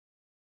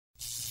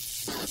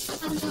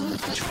Let's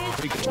intercept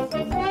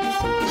the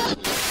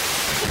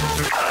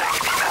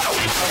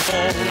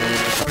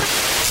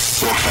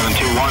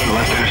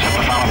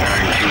final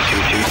bearing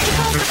 222.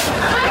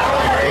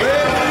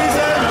 Ladies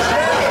and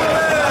gentlemen,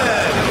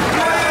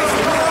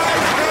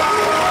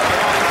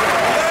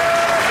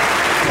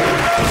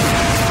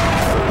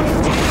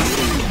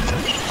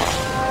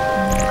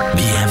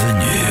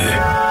 bienvenue.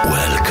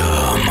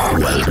 Welcome.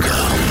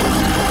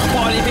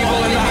 Party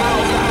people in the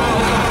house.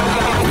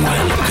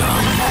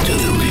 Welcome to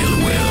the real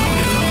world.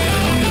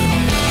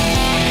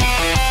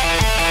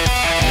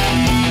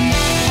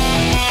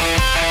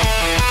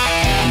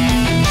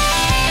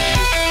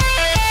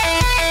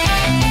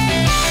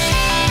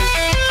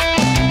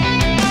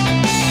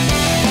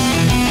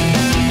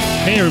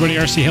 Hey everybody,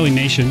 RC Hailing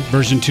Nation,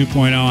 version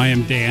 2.0. I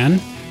am Dan.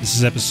 This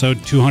is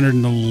episode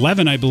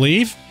 211, I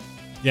believe.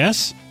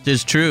 Yes? It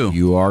is true.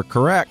 You are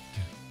correct.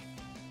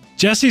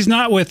 Jesse's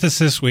not with us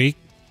this week.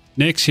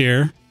 Nick's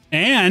here.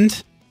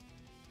 And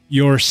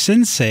your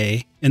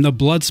sensei in the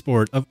blood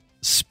sport of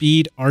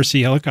speed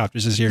RC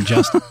helicopters is here,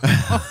 Justin.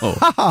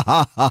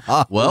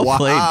 Well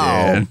played,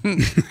 Dan.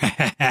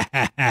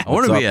 I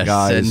want to be a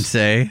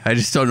sensei. I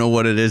just don't know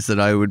what it is that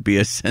I would be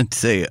a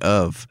sensei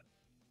of.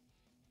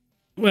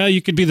 Well,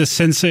 you could be the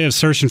sensei of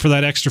searching for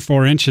that extra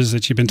 4 inches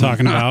that you've been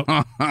talking about.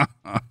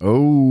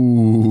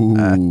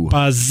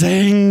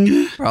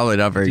 Bazing. Probably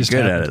not very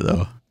good at it,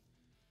 though.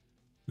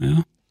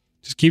 Well,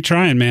 just keep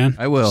trying, man.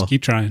 I will. Just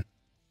keep trying.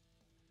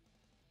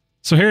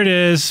 So here it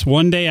is,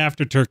 one day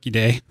after Turkey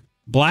Day,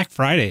 Black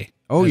Friday.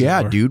 Oh,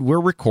 yeah, dude. We're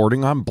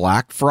recording on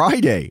Black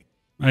Friday.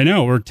 I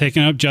know. We're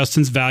taking up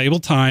Justin's valuable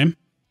time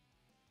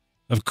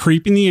of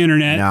creeping the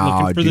internet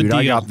looking for the deal.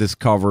 I got this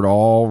covered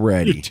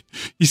already.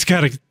 He's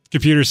got a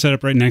computer set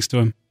up right next to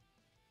him.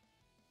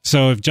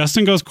 So if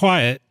Justin goes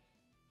quiet,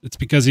 it's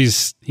because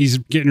he's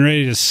getting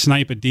ready to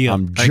snipe a deal.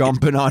 I'm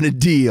jumping on a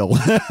deal.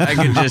 I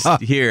can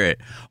just hear it.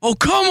 Oh,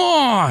 come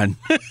on.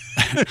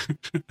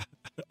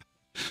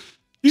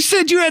 You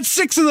said you had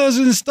 6 of those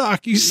in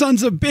stock, you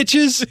sons of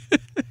bitches.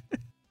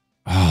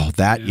 Oh,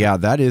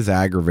 that is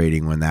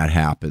aggravating when that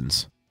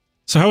happens.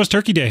 So how was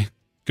Turkey Day?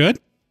 Good?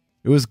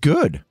 It was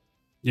good.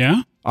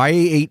 Yeah? I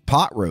ate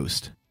pot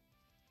roast.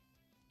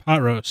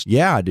 Pot roast.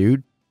 Yeah,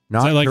 dude.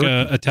 Is that like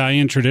a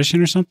Italian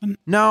tradition or something?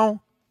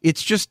 No,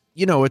 it's just,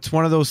 it's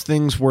one of those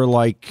things where,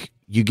 like,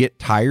 you get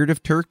tired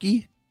of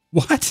turkey.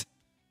 What?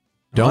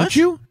 Don't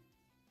you?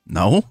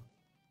 No.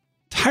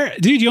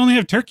 Dude, you only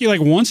have turkey like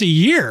once a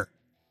year.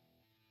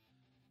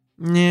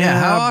 Yeah,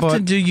 how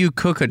often do you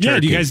cook a turkey? Yeah,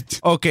 do you guys...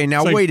 Okay,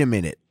 now wait a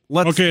minute.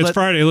 It's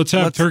Friday. Let's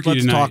have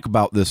turkey tonight. Let's talk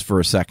about this for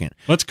a second.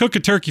 Let's cook a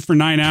turkey for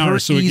 9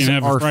 hours so we can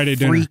have a Friday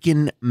dinner.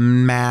 Freaking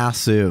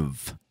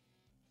massive.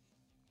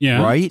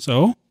 Yeah. Right?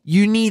 So?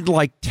 You need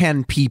like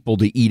 10 people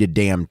to eat a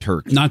damn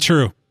turkey. Not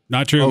true,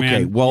 man.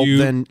 Okay, well,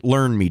 then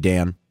learn me,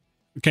 Dan.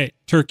 Okay,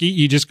 turkey,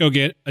 you just go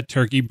get a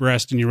turkey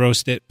breast and you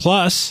roast it.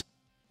 Plus...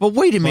 But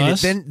wait a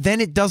minute, then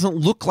it doesn't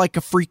look like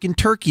a freaking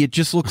turkey. It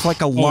just looks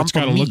like a lump of meat. It's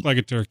got to look like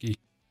a turkey.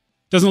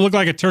 Doesn't look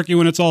like a turkey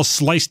when it's all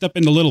sliced up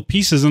into little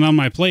pieces and on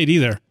my plate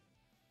either.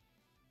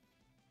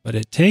 But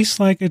it tastes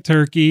like a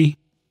turkey.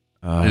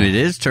 And it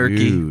is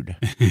turkey. Dude.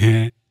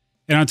 And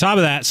on top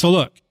of that, so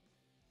look,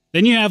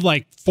 then you have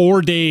like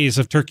 4 days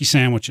of turkey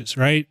sandwiches,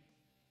 right?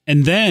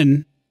 And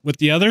then with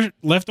the other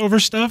leftover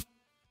stuff,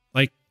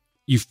 like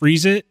you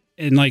freeze it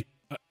and like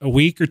a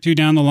week or 2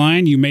 down the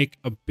line, you make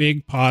a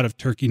big pot of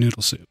turkey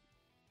noodle soup.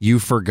 You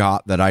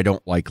forgot that I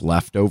don't like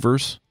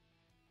leftovers.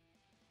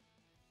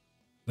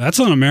 That's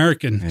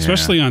un-American,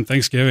 especially on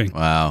Thanksgiving.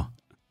 Wow.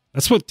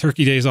 That's what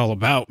Turkey Day is all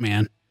about,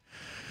 man.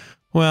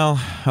 Well,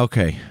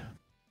 okay.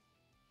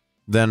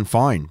 Then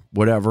fine.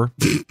 Whatever.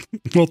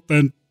 Well,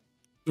 then,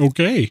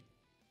 okay.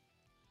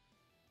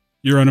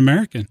 You're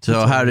un-American.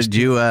 So how did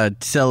you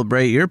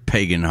celebrate your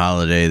pagan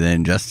holiday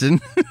then,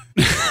 Justin?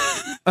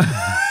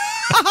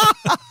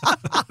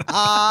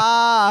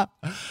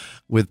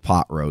 With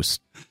pot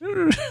roast.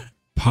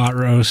 Pot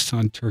roast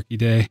on Turkey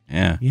Day.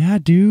 Yeah. Yeah,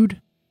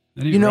 dude.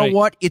 You know right.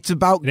 what? It's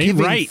about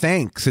giving right.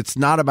 thanks. It's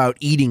not about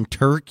eating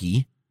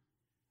turkey.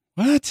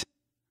 What?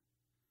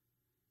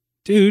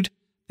 Dude,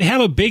 they have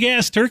a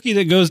big-ass turkey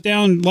that goes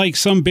down like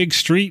some big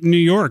street in New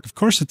York. Of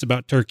course it's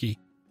about turkey.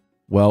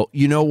 Well,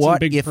 you know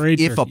what? If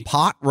turkey. a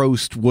pot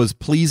roast was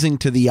pleasing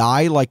to the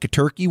eye like a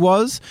turkey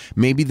was,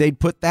 maybe they'd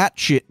put that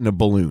shit in a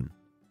balloon.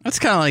 That's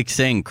kind of like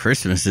saying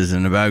Christmas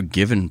isn't about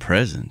giving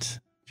presents.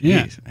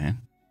 Jeez, man.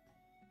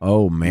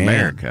 Oh, man.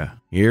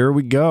 America. Here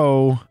we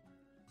go.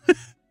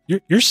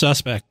 You're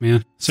suspect,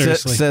 man.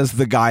 Seriously. Says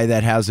the guy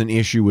that has an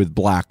issue with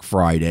Black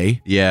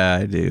Friday. Yeah,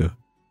 I do.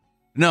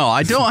 No,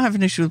 I don't have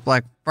an issue with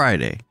Black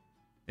Friday.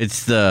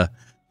 It's the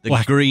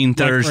Green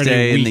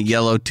Thursday and the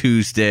Yellow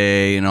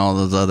Tuesday and all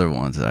those other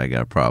ones that I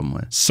got a problem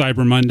with.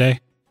 Cyber Monday.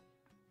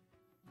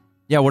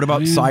 Yeah, what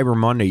about Cyber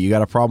Monday? You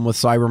got a problem with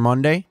Cyber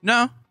Monday?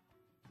 No,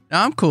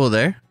 I'm cool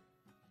there.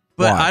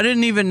 But Why? I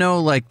didn't even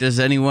know, does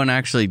anyone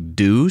actually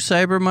do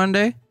Cyber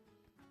Monday?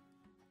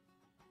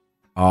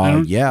 I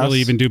don't really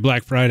even do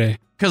Black Friday.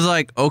 Because,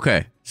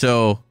 okay,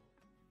 so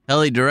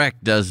Heli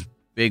Direct does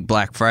big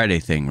Black Friday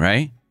thing,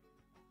 right?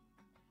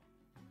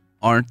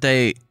 Aren't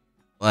they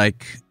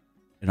like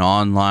an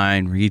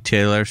online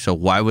retailer? So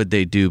why would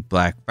they do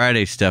Black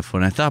Friday stuff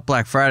when I thought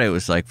Black Friday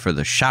was like for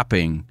the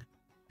shopping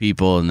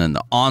people and then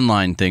the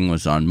online thing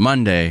was on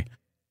Monday?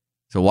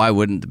 So why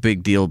wouldn't the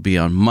big deal be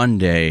on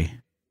Monday?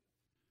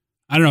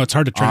 I don't know. It's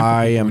hard to track.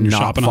 I am when you're not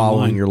shopping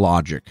following online. your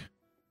logic.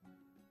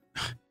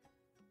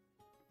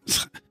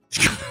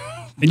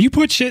 And you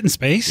put shit in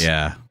space?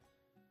 Yeah.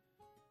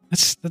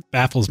 That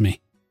baffles me.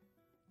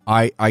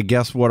 I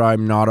guess what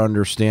I'm not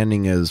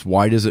understanding is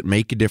why does it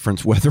make a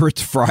difference whether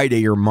it's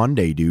Friday or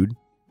Monday, dude?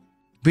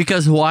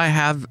 Because why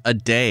have a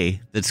day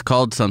that's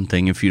called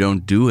something if you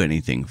don't do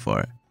anything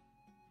for it?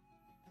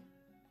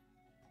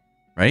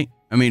 Right?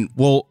 I mean,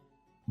 Well,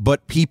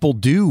 but people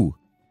do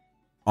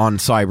on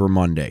Cyber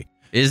Monday.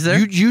 is there?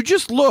 You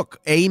just look,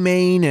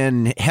 A-Main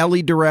and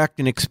HeliDirect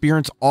and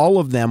Experience, all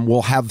of them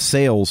will have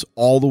sales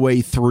all the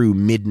way through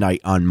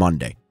midnight on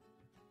Monday.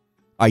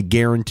 I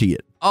guarantee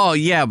it. Oh,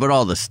 yeah, but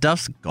all the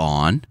stuff's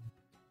gone.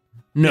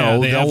 No, Yeah,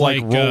 they they'll have,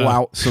 like like, roll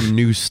out some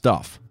new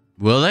stuff.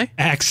 Will they?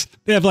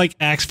 They have like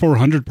Axe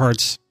 400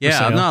 parts. for Yeah,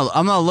 sale.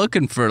 I'm not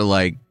looking for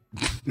like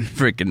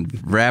freaking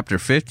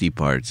Raptor 50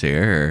 parts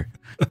here.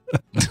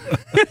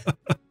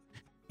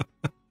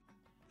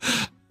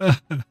 All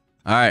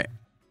right.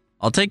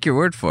 I'll take your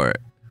word for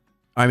it.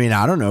 I mean,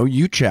 I don't know.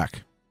 You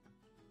check.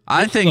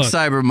 I think Look.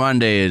 Cyber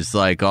Monday is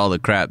like all the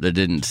crap that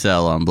didn't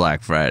sell on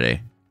Black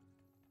Friday.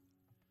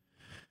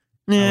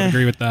 I would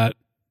agree with that.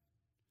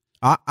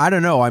 I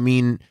don't know. I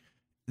mean,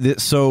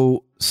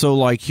 so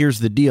like, here's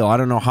the deal. I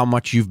don't know how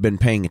much you've been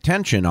paying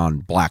attention on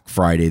Black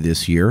Friday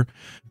this year,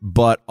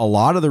 but a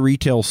lot of the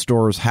retail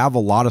stores have a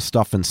lot of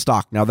stuff in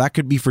stock. Now, that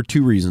could be for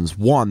two reasons.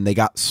 One, they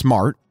got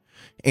smart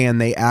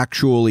and they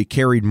actually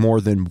carried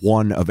more than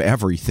one of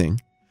everything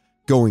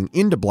going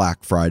into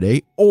Black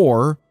Friday,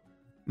 or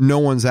no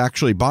one's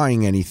actually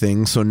buying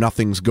anything, so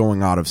nothing's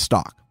going out of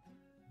stock.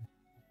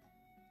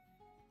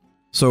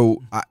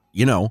 So,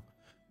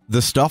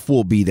 the stuff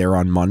will be there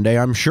on Monday,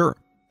 I'm sure.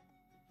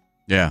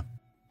 Yeah.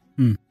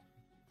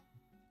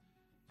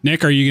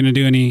 Nick, are you going to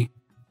do any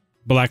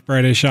Black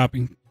Friday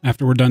shopping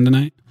after we're done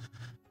tonight?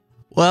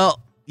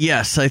 Well,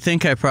 yes, I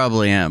think I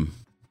probably am.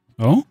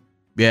 Oh?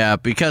 Yeah,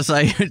 because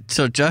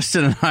so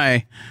Justin and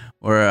I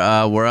were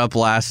up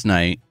last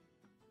night.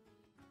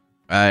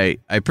 I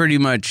pretty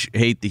much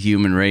hate the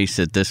human race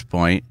at this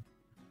point.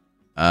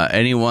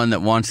 Anyone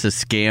that wants to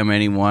scam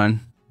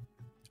anyone,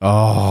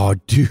 Oh,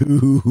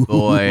 dude.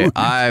 boy,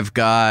 I've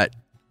got.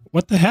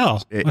 What the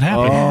hell? What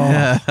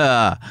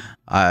happened?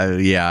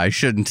 I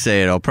shouldn't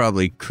say it. I'll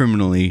probably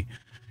criminally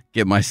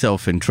get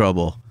myself in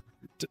trouble.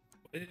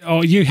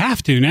 Oh, you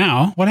have to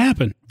now. What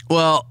happened?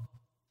 Well,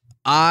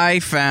 I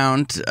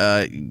found,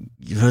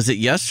 was it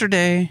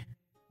yesterday?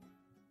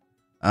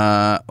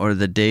 Or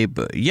the day,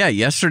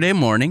 yesterday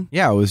morning.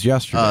 Yeah, it was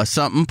yesterday.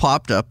 Something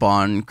popped up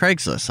on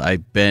Craigslist.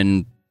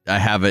 I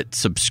have it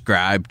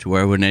subscribed to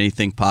where when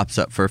anything pops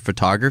up for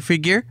photography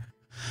gear.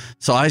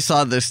 So I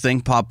saw this thing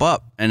pop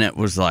up and it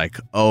was like,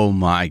 oh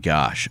my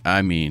gosh.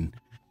 I mean,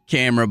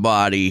 camera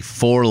body,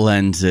 4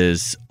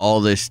 lenses,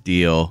 all this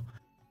deal.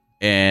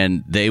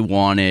 And they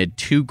wanted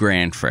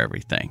 $2,000 for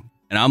everything.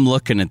 And I'm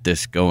looking at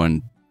this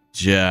going,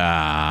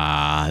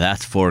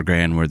 that's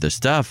 $4,000 worth of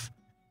stuff.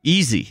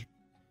 Easy.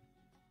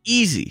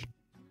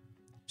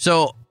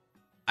 So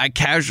I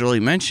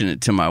casually mentioned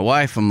it to my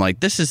wife. I'm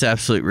like, this is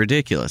absolutely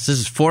ridiculous. This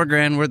is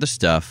 $4,000 worth of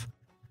stuff.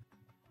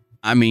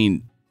 I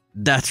mean,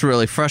 that's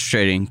really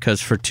frustrating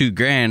because for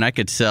 $2,000, I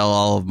could sell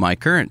all of my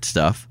current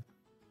stuff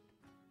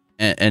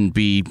and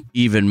be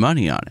even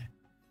money on it.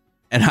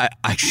 And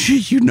I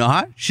shit you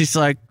not. She's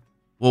like,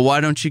 well,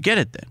 why don't you get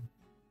it then?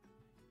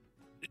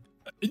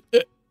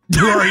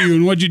 Who are you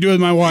and what'd you do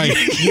with my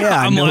wife?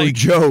 yeah, I'm no like-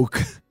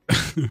 joke.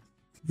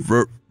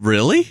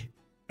 Really?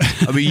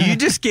 I mean, you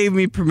just gave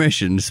me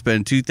permission to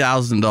spend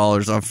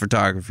 $2,000 on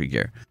photography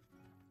gear.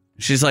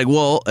 She's like,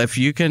 well, if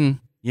you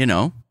can,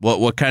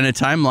 what kind of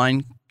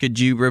timeline could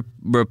you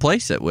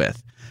replace it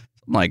with?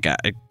 I'm like,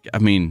 I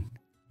mean,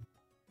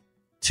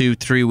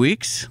 2-3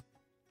 weeks.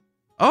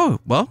 Oh,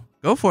 well,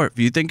 go for it if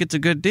you think it's a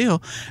good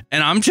deal.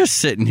 And I'm just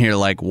sitting here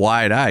like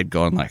wide-eyed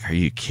going like, are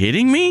you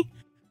kidding me?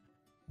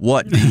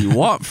 What do you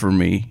want from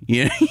me?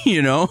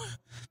 You know?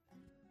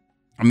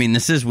 I mean,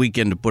 this is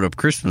weekend to put up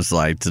Christmas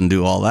lights and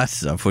do all that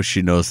stuff, which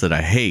she knows that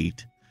I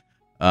hate.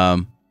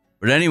 But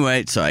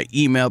anyway, so I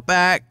email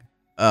back,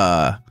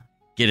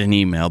 get an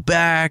email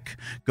back,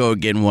 go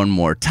again one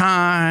more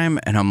time.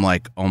 And I'm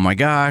like, oh my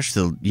gosh,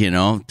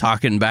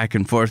 talking back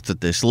and forth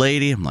with this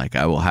lady. I'm like,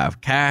 I will have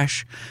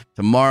cash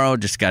tomorrow.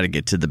 Just got to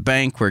get to the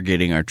bank. We're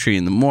getting our tree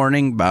in the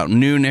morning, about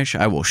noonish.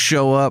 I will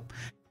show up,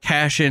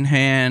 cash in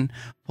hand,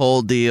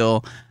 whole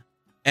deal.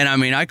 And I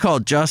mean, I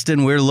called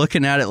Justin. We were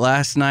looking at it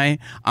last night.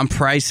 I'm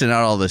pricing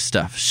out all this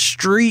stuff.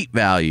 Street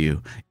value,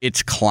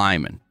 it's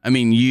climbing. I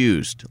mean,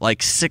 used like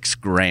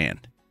 $6,000.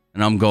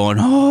 And I'm going,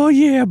 oh,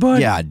 yeah,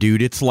 buddy. Yeah,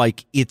 dude, it's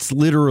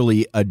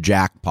literally a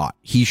jackpot.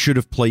 He should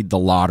have played the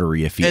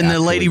lottery if he And the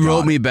lady actually got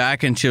wrote it. me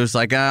back and she was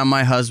like,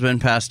 my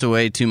husband passed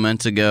away 2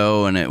 months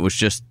ago and it was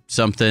just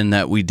something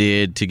that we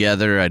did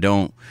together. I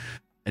don't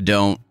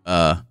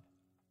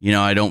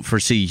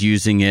foresee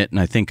using it and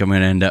I think I'm going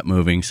to end up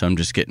moving. So I'm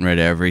just getting rid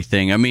of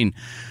everything. I mean,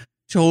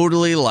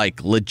 totally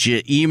like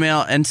legit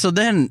email. And so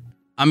then,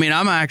 I mean,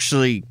 I'm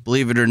actually,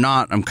 believe it or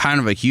not, I'm kind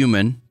of a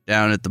human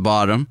down at the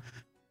bottom.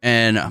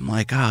 And I'm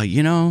like,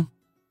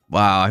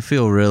 wow, I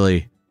feel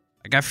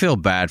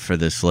bad for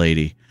this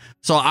lady.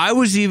 So I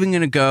was even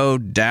going to go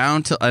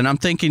down to, and I'm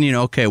thinking,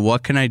 okay,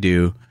 what can I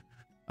do?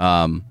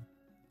 I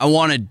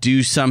want to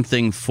do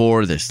something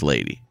for this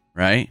lady,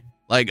 right?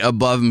 Like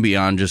above and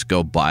beyond just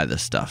go buy the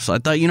stuff. So I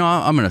thought,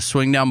 I'm going to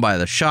swing down by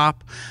the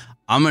shop.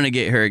 I'm going to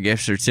get her a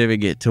gift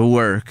certificate to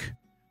work,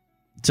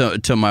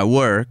 to my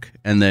work.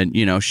 And then,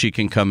 she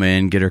can come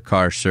in, get her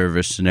car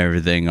serviced and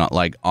everything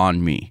like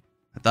on me.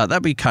 I thought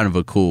that'd be kind of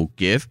a cool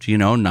gift,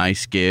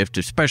 nice gift,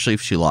 especially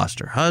if she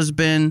lost her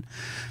husband,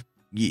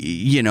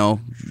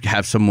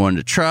 have someone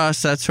to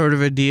trust, that sort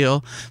of a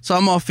deal. So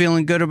I'm all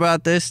feeling good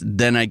about this.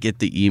 Then I get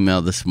the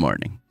email this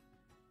morning.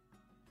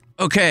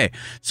 Okay,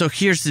 so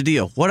here's the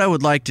deal. What I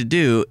would like to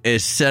do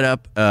is set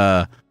up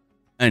an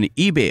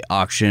eBay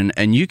auction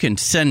and you can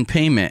send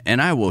payment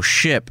and I will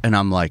ship. And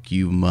I'm like,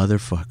 you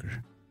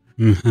motherfucker.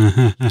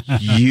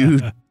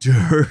 You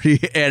dirty.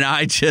 And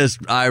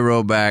I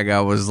wrote back.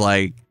 I was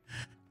like,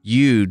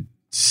 you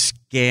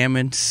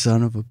scamming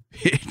son of a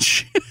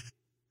bitch.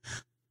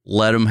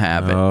 Let them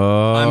have it.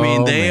 Oh, I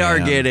mean, they are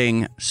man.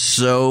 getting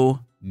so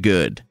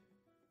good.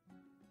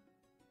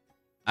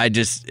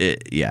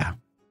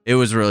 It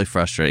was really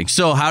frustrating.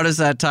 So how does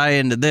that tie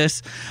into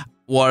this?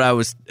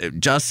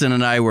 Justin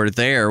and I were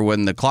there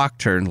when the clock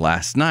turned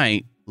last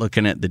night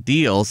looking at the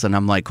deals. And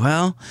I'm like,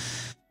 well,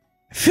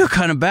 I feel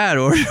kind of bad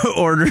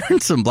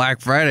ordering some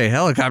Black Friday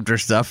helicopter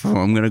stuff.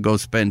 I'm going to go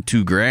spend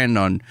 $2,000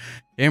 on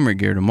camera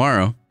gear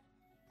tomorrow.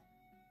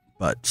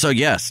 But so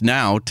yes,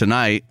 now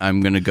tonight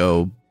I'm going to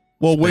go.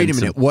 Well, wait a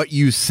minute. What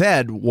you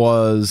said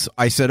was,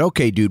 I said,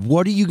 okay, dude,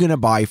 what are you going to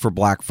buy for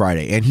Black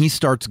Friday? And he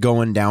starts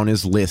going down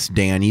his list,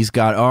 Dan. He's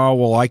got,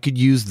 I could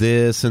use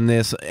this and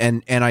this.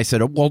 And I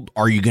said, well,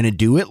 are you going to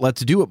do it?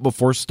 Let's do it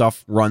before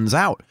stuff runs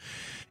out.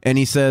 And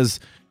he says,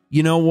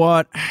 you know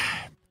what?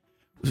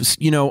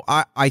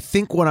 I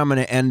think what I'm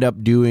going to end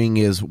up doing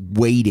is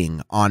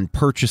waiting on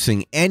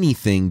purchasing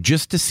anything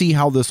just to see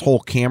how this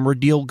whole camera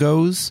deal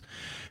goes.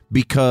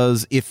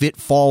 Because if it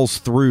falls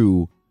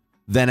through,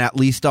 then at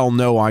least I'll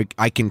know I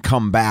can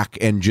come back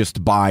and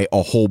just buy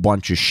a whole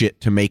bunch of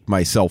shit to make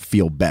myself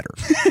feel better.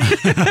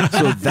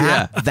 So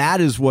that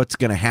is what's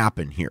going to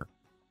happen here.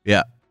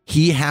 Yeah.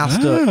 He has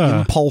to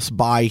impulse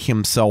buy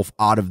himself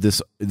out of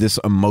this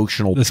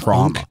emotional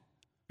trauma. Unk.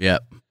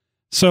 Yep.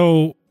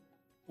 So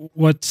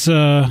what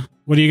do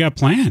you got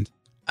planned?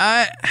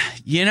 I'm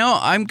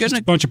going Just a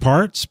to, bunch of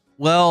parts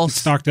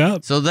stocked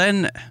up. So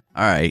then,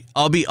 all right,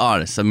 I'll be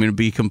honest. I'm going to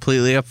be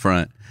completely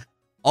upfront.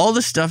 All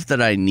the stuff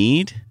that I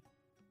need,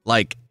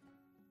 like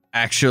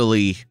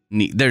actually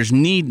need, there's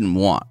need and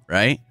want,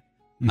 right?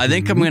 I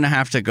think I'm going to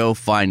have to go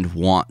find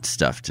want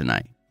stuff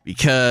tonight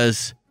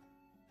because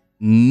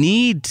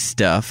need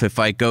stuff, if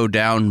I go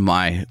down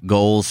my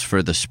goals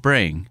for the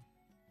spring,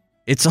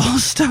 it's all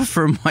stuff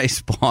from my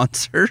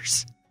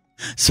sponsors.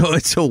 So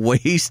it's a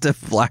waste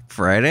of Black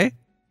Friday.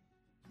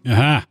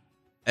 Uh-huh.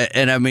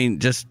 And I mean,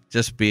 just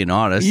being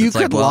honest, You it's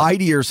could lie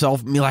to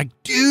yourself and be like,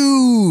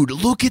 dude,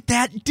 look at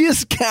that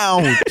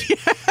discount.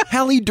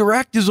 Heli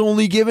Direct is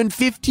only given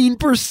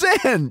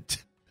 15%.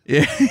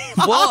 Yeah.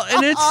 Well,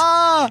 and it's,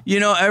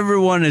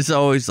 everyone is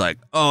always like,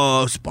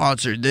 oh,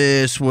 sponsor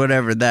this,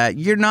 whatever that.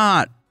 You're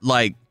not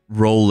like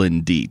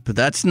rolling deep.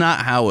 That's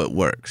not how it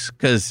works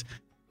because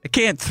I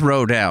can't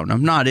throw down.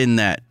 I'm not in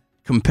that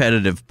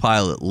competitive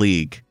pilot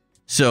league.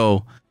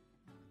 So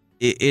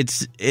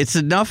it's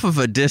enough of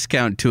a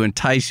discount to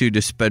entice you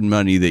to spend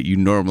money that you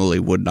normally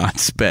would not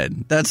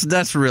spend.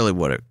 That's really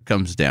what it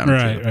comes down to.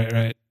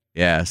 Right.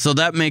 Yeah, so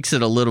that makes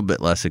it a little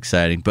bit less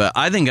exciting. But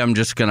I think I'm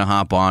just going to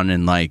hop on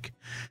and I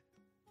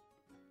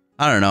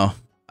don't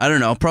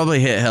know, probably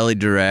hit Heli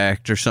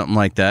Direct or something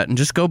like that and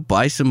just go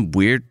buy some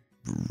weird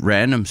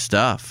random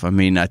stuff. I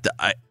mean, I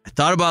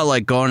thought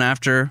about going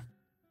after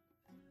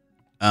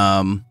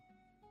some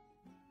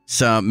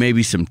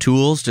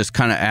tools, just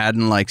kind of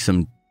adding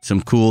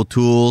some cool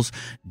tools.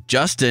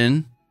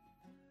 Justin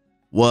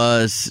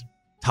was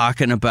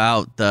talking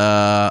about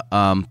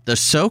the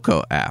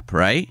Soko app,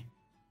 right?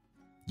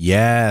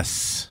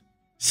 Yes.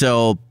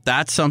 So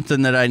that's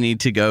something that I need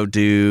to go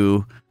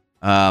do.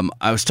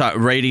 I was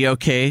talking radio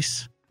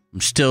case.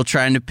 I'm still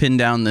trying to pin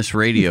down this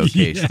radio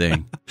case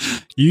thing.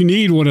 You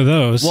need one of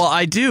those. Well,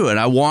 I do, and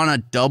I want a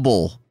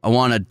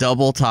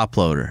double top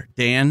loader.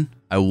 Dan,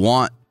 I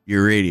want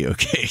your radio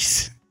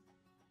case.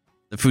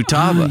 The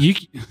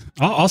Futaba.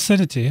 I'll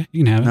send it to you.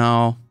 You can have it.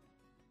 No,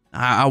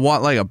 I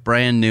want a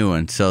brand new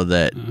one so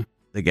that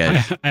the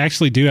guys. I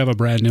actually do have a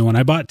brand new one.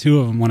 I bought 2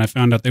 of them when I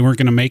found out they weren't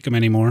going to make them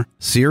anymore.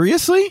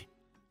 Seriously?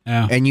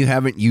 Yeah. And you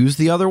haven't used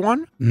the other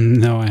one?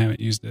 No, I haven't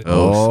used it.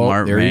 Oh,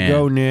 smart there man. you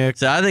go, Nick.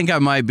 So I think I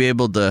might be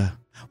able to.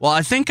 Well,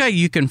 I think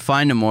you can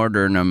find them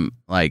ordering them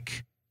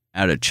like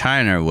out of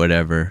China or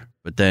whatever,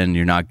 but then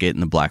you're not getting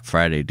the Black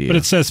Friday deal. But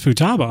it says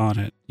Futaba on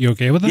it. You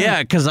okay with that?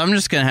 Yeah, because I'm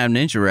just going to have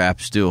Ninja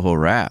Wraps do a whole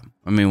wrap.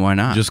 I mean, why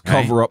not? Just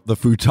cover up the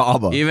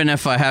Futaba. Even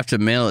if I have to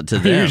mail it to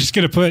them. You're just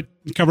going to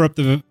cover up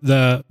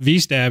the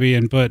V-Stabby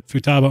and put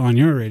Futaba on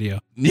your radio.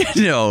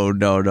 No.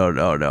 No.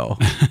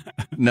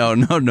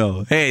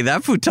 Hey,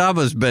 that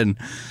Futaba's been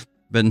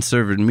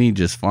serving me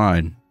just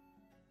fine.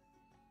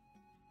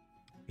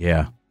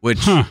 Yeah.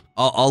 Which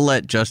I'll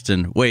let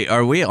Justin. Wait,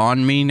 are we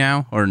on me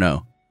now or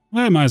no?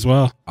 Well, I might as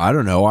well. I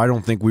don't know. I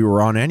don't think we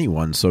were on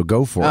anyone, so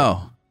go for it.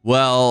 Oh.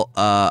 Well,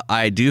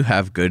 I do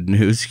have good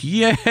news.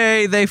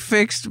 Yay, they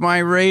fixed my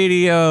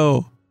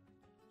radio.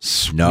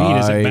 Sweet.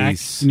 Nice. Is it back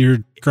in your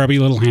grubby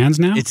little hands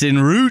now? It's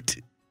en route.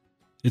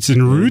 It's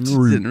en route? It's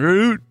en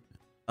route.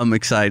 I'm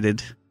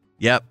excited.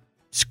 Yep.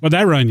 What'd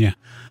that run you?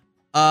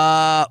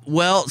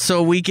 Well,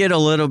 so we get a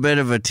little bit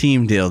of a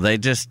team deal. They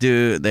charge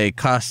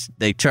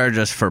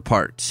us for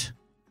parts.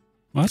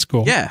 Well, that's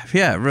cool.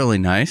 Yeah, really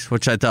nice,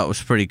 which I thought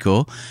was pretty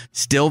cool.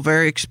 Still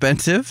very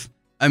expensive.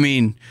 I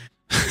mean,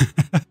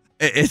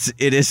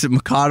 it is a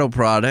Mikado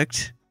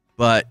product,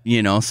 but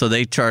so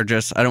they charge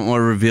us. I don't want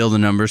to reveal the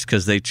numbers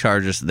because they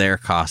charge us their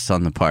costs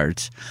on the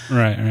parts.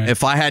 Right.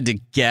 If I had to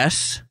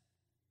guess,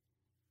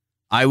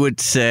 I would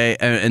say,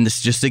 and this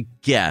is just a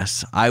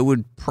guess, I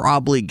would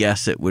probably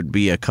guess it would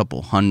be a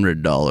couple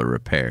 $100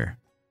 repair.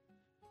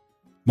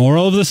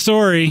 Moral of the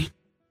story.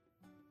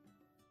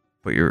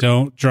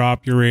 Don't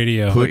drop your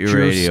radio. Put your your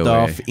radio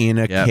stuff away. in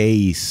a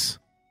case.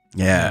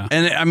 Yeah.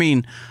 And I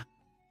mean,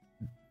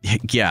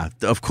 yeah,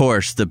 of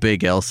course, the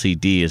big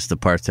LCD is the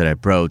part that I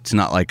broke. It's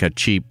not like a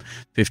cheap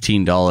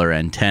 $15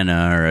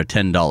 antenna or a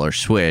 $10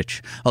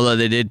 switch, although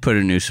they did put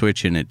a new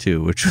switch in it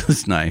too, which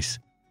was nice.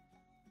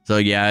 So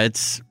yeah,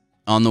 it's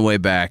on the way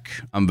back.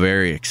 I'm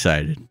very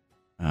excited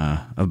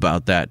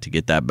about that, to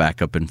get that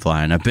back up and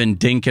flying. I've been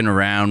dinking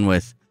around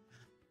with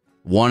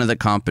one of the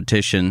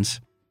competitions,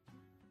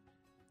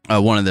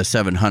 one of the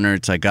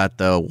 700s. I got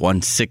the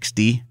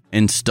 160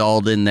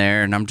 installed in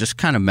there, and I'm just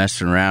kind of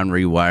messing around,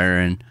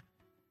 rewiring.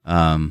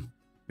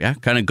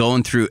 Kind of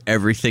going through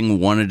everything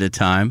one at a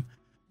time.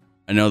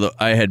 I know that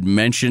I had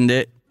mentioned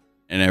it,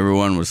 and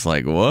everyone was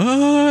like,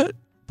 what?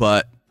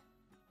 But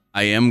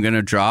I am going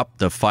to drop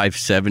the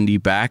 570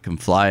 back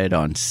and fly it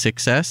on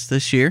 6S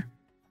this year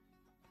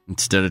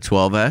instead of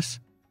 12S.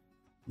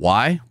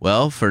 Why?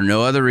 Well, for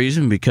no other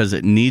reason, because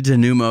it needs a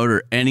new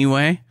motor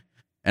anyway,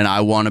 and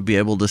I want to be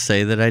able to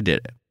say that I did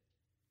it.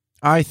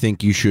 I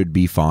think you should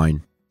be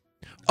fine.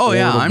 Oh, Or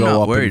yeah, it'll I'm go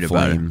not up in worried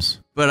about it.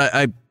 flames. But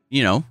I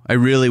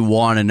really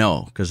want to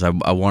know, because I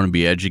want to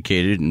be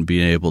educated and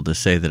be able to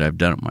say that I've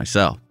done it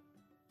myself.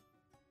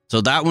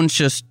 So that one's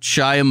just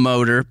shy of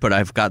motor, but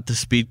I've got the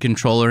speed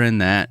controller in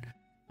that.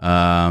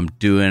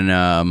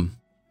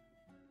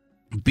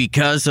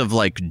 Because of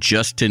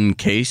just in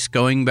case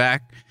going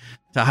back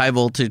to high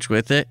voltage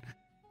with it,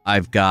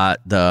 I've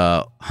got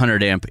the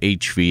 100 amp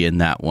HV in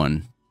that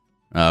one,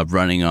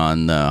 running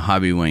on the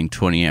Hobbywing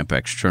 20 amp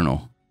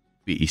external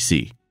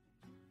BEC.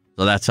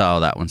 So that's how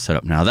that one's set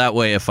up now. That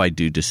way, if I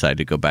do decide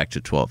to go back to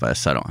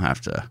 12S, I don't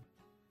have to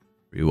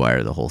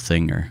rewire the whole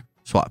thing or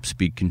swap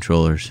speed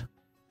controllers.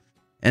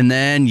 And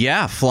then,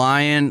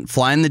 flying the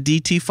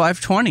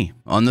DT520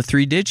 on the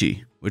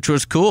 3Digi, which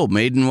was cool.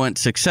 Maiden went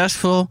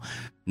successful.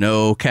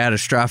 No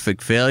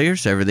catastrophic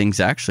failures. Everything's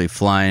actually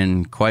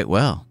flying quite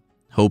well.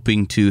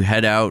 Hoping to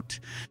head out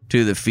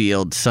to the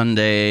field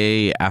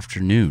Sunday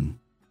afternoon.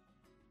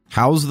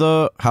 How's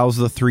the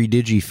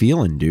 3Digi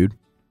feeling, dude?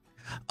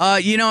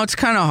 It's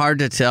kind of hard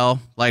to tell,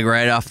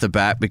 right off the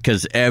bat,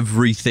 because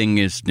everything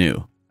is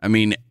new. I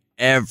mean,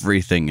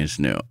 everything is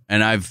new.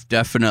 And I've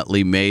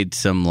definitely made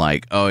some,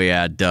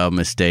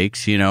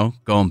 mistakes,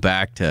 going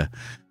back to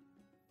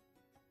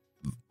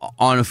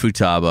on a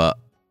Futaba,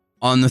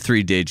 on the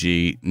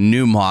 3Digi,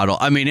 new model.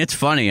 I mean, it's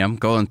funny. I'm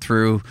going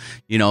through,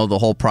 the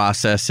whole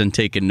process and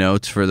taking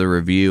notes for the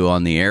review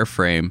on the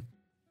airframe.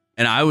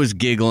 And I was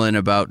giggling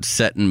about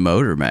setting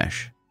motor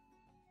mesh,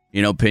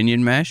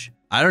 pinion mesh.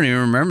 I don't even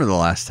remember the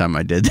last time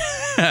I did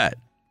that.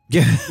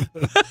 Yeah,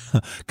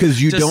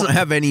 because you Just don't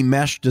have any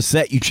mesh to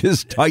set. You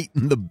just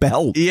tighten the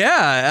belt.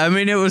 Yeah, I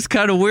mean, it was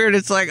kind of weird.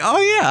 It's like,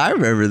 oh, yeah, I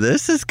remember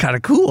this. It's kind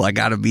of cool. I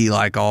got to be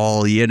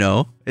all,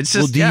 It's just,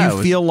 well, do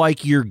you feel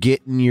like you're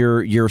getting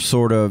your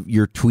sort of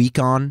your tweak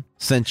on,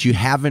 since you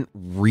haven't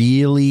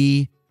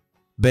really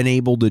been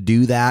able to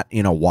do that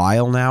in a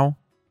while now?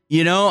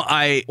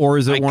 Or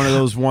is it one of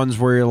those ones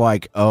where you're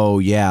like, oh,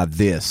 yeah,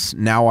 this.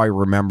 Now I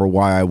remember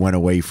why I went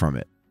away from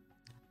it.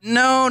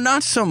 No,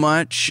 not so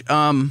much.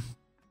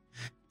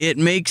 It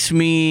makes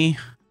me,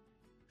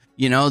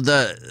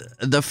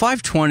 the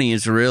 520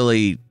 is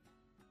really,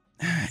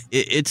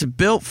 it's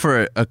built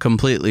for a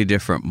completely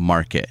different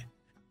market.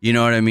 You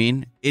know what I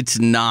mean? It's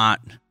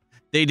not,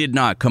 they did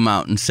not come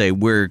out and say,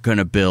 we're going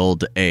to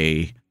build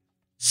a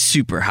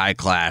super high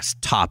class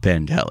top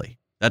end heli.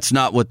 That's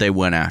not what they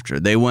went after.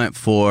 They went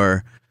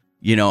for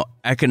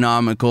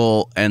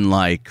economical and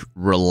like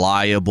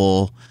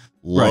reliable,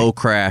 low Right.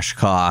 crash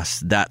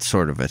costs, that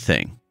sort of a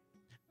thing.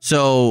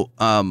 So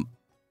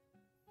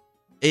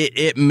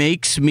it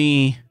makes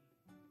me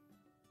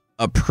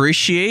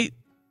appreciate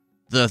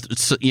the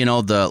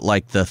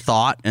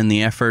thought and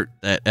the effort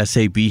that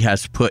SAB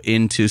has put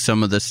into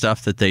some of the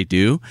stuff that they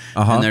do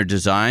and their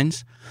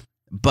designs.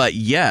 But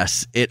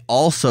yes, it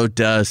also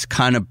does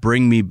kind of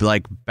bring me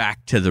like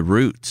back to the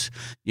roots.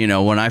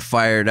 When I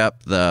fired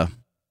up the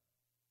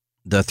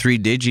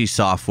 3Digi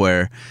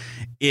software,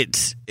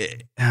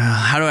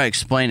 how do I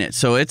explain it?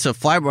 So it's a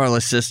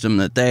flybarless system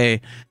that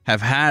they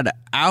have had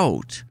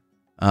out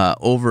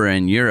over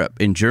in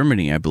Europe, in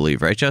Germany, I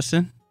believe, right,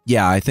 Justin?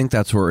 Yeah, I think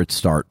that's where it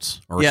starts.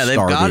 Yeah, they've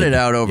got it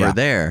out over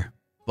there.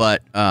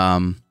 But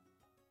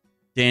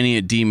Danny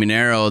at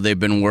Demonero, they've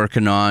been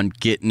working on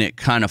getting it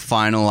kind of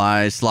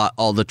finalized,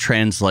 all the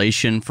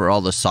translation for all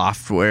the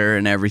software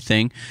and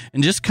everything,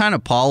 and just kind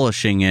of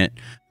polishing it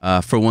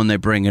for when they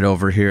bring it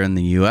over here in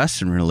the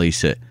U.S. and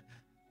release it.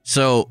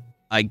 So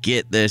I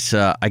get this,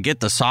 I get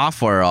the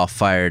software all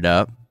fired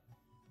up,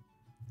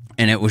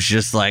 and it was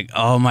just like,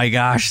 oh my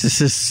gosh,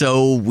 this is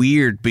so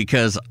weird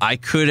because I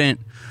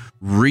couldn't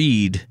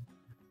read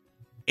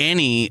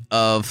any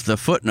of the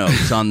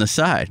footnotes on the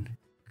side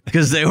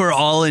because they were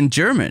all in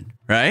German,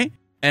 right?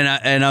 And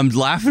I'm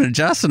laughing at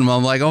Justin.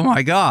 I'm like, oh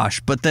my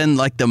gosh! But then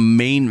like the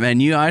main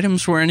menu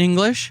items were in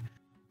English,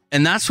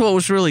 and that's what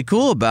was really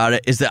cool about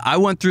it is that I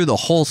went through the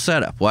whole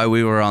setup while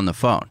we were on the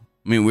phone.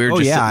 I mean, we were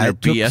just sitting there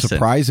it took a BSing.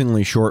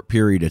 surprisingly short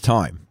period of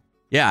time.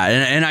 Yeah,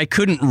 and I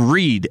couldn't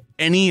read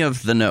any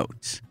of the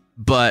notes,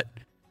 but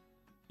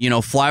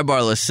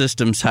flybarless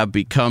systems have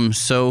become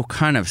so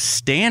kind of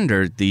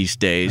standard these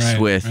days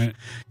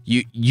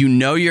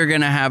you're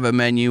going to have a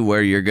menu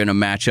where you're going to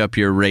match up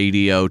your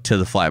radio to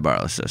the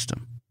flybarless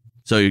system.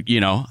 So,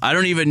 I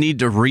don't even need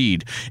to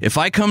read. If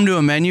I come to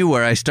a menu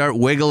where I start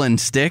wiggling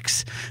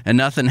sticks and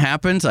nothing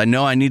happens, I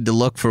know I need to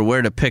look for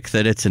where to pick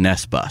that it's an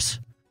S-bus.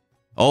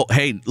 Oh,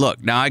 hey,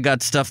 look, now I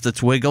got stuff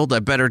that's wiggled. I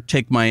better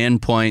take my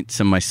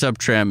endpoints and my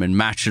subtram and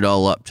match it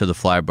all up to the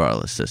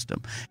flybarless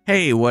system.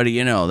 Hey, what do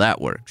you know?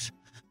 That works.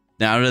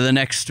 Now to the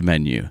next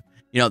menu.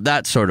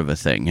 That sort of a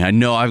thing. I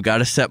know I've got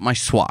to set my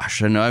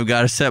swash. I know I've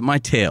got to set my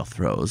tail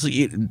throws.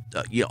 It's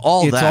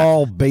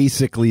all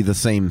basically the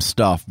same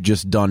stuff,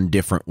 just done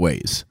different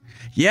ways.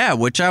 Yeah,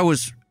 which I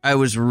was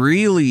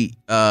really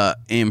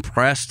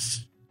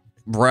impressed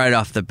right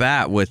off the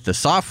bat with the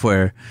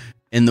software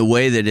in the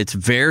way that it's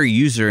very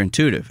user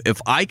intuitive. If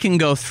I can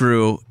go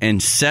through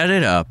and set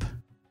it up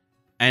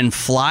and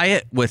fly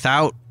it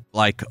without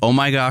like, oh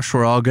my gosh,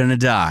 we're all going to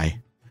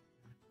die,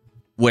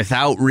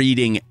 without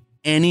reading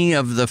any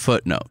of the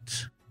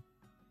footnotes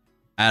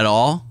at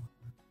all,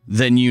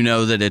 then you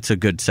know that it's a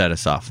good set of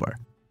software.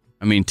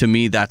 I mean, to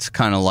me, that's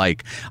kind of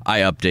like I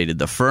updated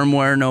the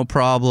firmware, no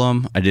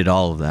problem. I did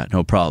all of that,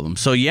 no problem.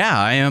 So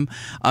yeah,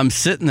 I'm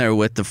sitting there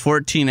with the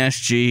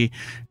 14SG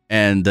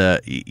and the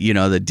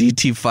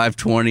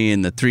DT520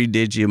 and the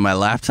 3Digi in my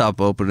laptop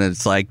open, and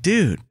it's like,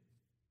 dude,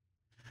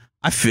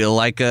 I feel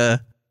like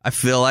kind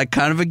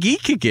of a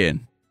geek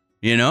again,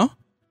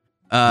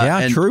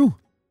 True.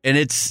 And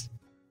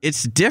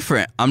it's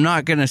different. I'm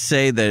not going to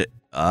say that,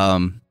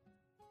 I'm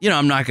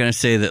not going to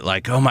say that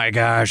like, oh my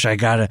gosh,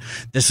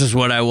 this is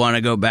what I want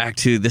to go back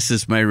to. This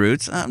is my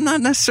roots. I'm not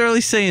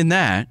necessarily saying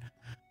that,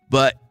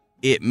 but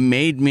it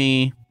made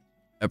me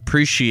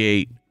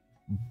appreciate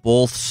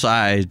both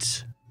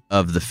sides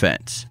of the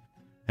fence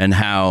and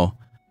how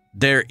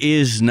there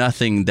is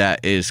nothing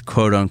that is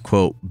quote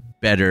unquote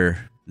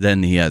better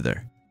than the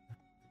other.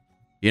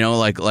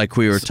 Like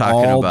we were talking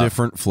about. All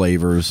different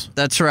flavors.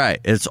 That's right.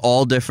 It's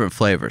all different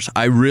flavors.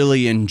 I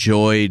really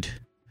enjoyed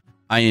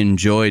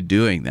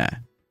doing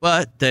that.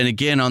 But then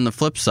again, on the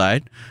flip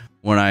side,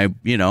 when I,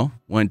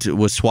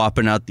 was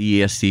swapping out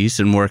the ESCs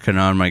and working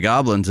on my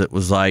goblins, it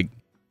was like,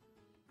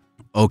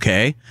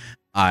 okay,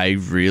 I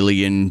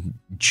really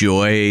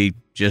enjoy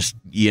just,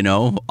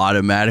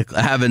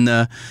 automatically having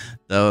the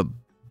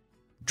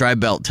dry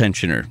belt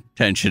tension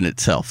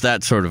itself,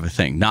 that sort of a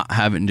thing, not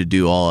having to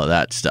do all of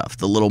that stuff,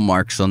 the little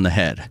marks on the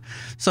head.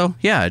 So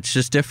yeah, it's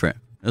just different.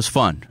 It was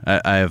fun.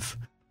 I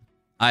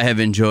have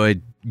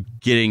enjoyed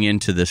getting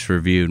into this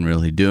review and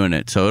really doing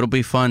it. So it'll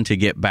be fun to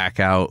get back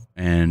out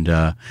and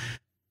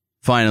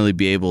finally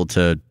be able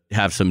to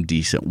have some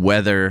decent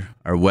weather.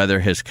 Our weather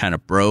has kind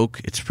of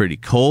broke. It's pretty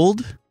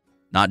cold,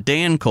 not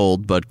Dan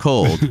cold, but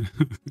cold.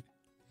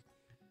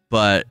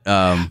 But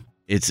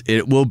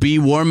it will be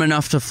warm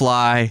enough to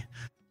fly.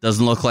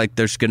 Doesn't look like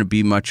there's going to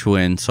be much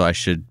wind, so I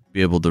should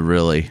be able to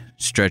really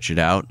stretch it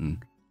out and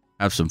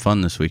have some fun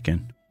this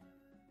weekend.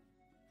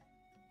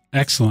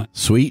 Excellent.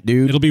 Sweet,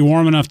 dude. It'll be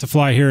warm enough to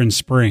fly here in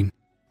spring.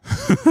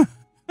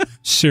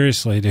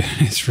 Seriously, dude.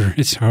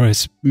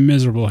 It's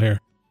miserable here.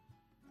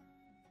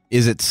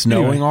 Is it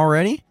snowing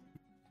already?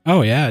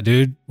 Oh, yeah,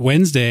 dude.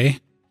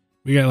 Wednesday,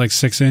 we got like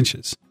 6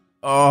 inches.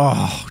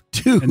 Oh,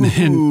 dude. And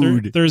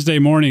then Thursday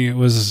morning, it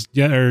was,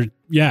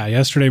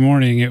 yesterday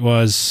morning, it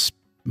was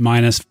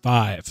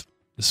 -5.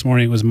 This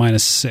morning, it was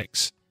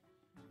 -6.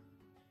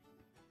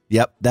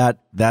 Yep,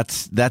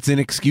 that's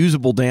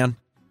inexcusable, Dan.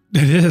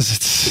 It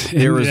is.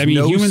 There is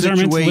no humans are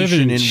meant to live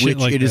situation in in shit which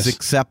like it is this.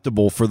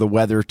 acceptable for the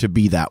weather to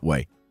be that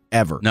way,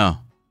 ever. No.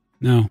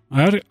 No,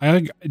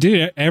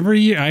 dude, every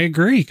year I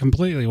agree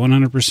completely,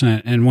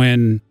 100%. And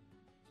when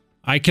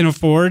I can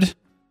afford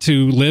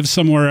to live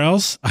somewhere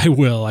else, I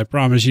will. I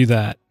promise you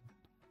that.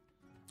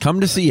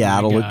 Come to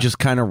Seattle, it God. just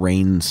kind of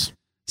rains.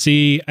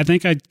 See, I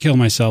think I'd kill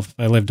myself if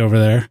I lived over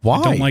there. Why?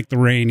 I don't like the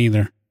rain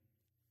either.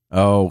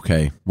 Oh,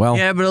 okay. Well,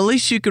 Yeah, but at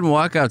least you can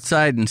walk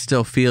outside and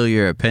still feel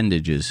your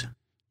appendages.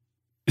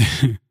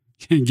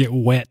 Can get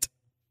wet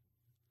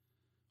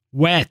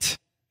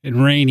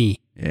and rainy.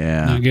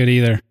 Yeah. Not good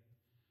either.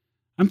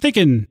 I'm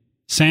thinking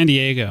San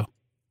Diego,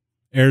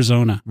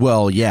 Arizona.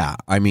 well, yeah.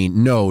 I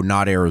mean, no,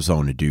 not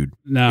Arizona, dude.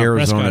 No,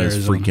 Arizona Prescott, is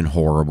Arizona. freaking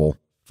horrible.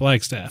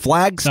 Flagstaff.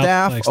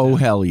 Flagstaff? South Oh, Flagstaff.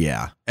 hell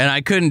yeah. And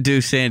I couldn't do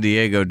San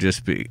Diego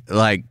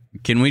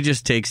can we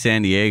just take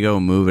San Diego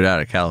and move it out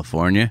of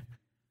California?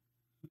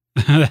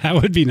 That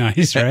would be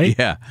nice, right?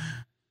 Yeah.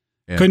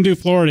 Yeah. Couldn't do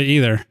Florida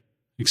either,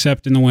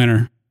 except in the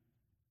winter.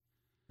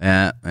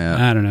 Yeah.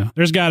 I don't know.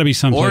 There's got to be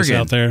some place Oregon.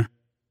 out there.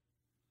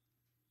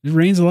 It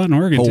rains a lot in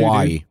Oregon,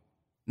 Hawaii. too.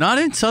 Not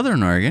in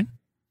Southern Oregon.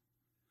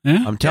 Dude.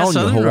 Yeah? I'm telling you,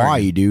 Southern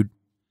Hawaii, Oregon. dude.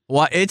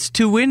 Why? It's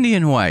too windy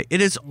in Hawaii. It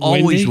is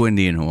always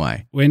windy in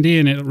Hawaii. Windy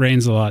and it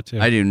rains a lot,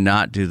 too. I do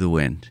not do the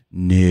wind.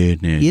 No.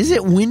 Is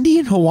it windy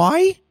in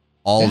Hawaii?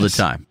 All the Yes.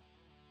 time?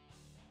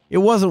 It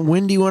wasn't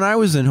windy when I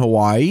was in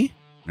Hawaii.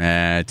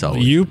 It's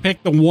always. You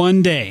picked the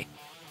one day.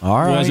 All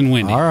right. wasn't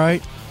windy. All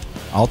right.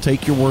 I'll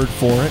take your word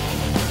for it.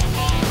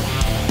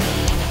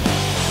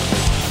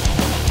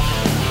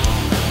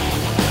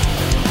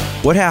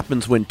 What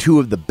happens when two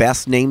of the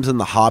best names in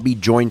the hobby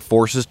join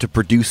forces to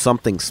produce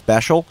something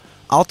special?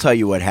 I'll tell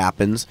you what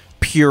happens.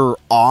 Pure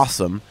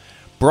awesome.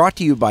 Brought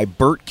to you by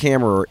Burt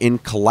Kammerer in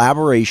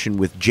collaboration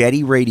with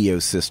Jetty Radio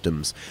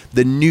Systems.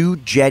 The new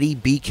Jetty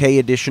BK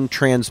Edition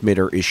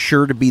transmitter is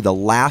sure to be the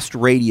last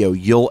radio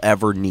you'll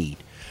ever need.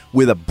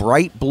 With a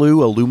bright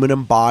blue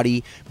aluminum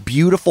body,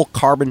 beautiful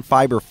carbon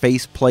fiber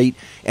faceplate,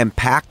 and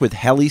packed with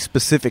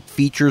heli-specific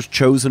features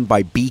chosen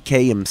by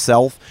BK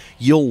himself,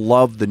 you'll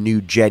love the new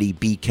Jetty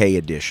BK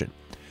Edition.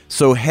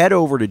 So head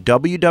over to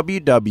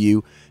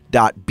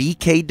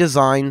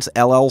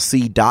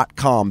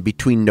www.bkdesignsllc.com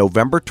between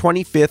November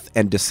 25th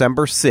and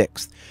December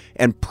 6th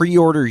and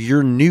pre-order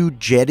your new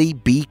Jetty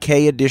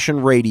BK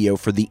Edition radio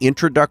for the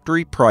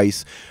introductory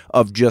price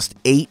of just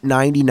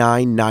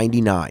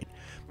 $899.99.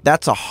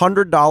 That's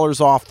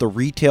 $100 off the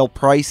retail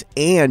price,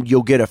 and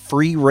you'll get a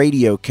free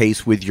radio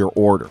case with your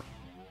order.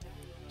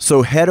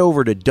 So head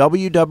over to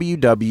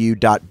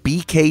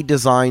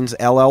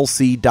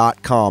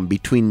www.bkdesignsllc.com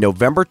between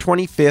November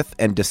 25th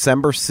and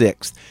December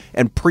 6th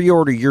and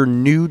pre-order your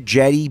new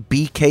Jetty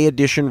BK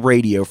Edition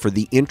radio for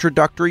the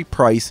introductory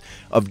price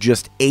of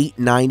just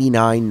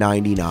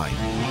 $899.99.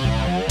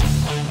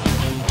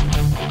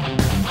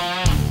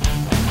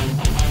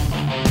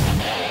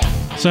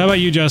 So how about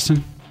you,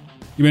 Justin?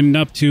 You been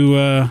up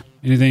to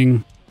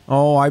anything?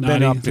 Oh, I've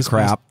been Naughty up to this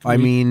crap. past I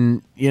week?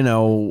 mean,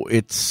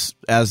 it's,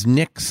 as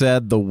Nick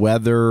said, the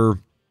weather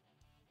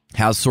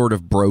has sort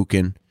of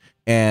broken,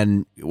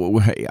 and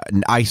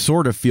I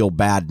sort of feel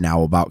bad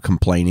now about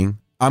complaining.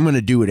 I'm going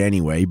to do it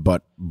anyway,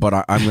 but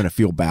I'm going to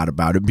feel bad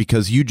about it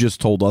because you just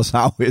told us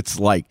how it's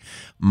like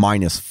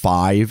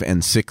 -5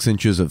 and 6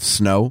 inches of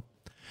snow.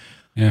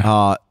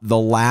 Yeah. The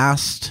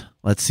last,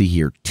 let's see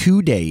here,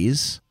 2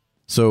 days,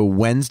 so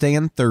Wednesday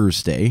and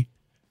Thursday,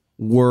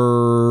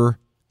 were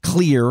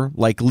clear,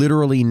 like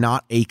literally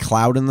not a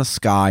cloud in the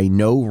sky,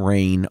 no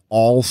rain,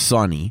 all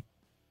sunny,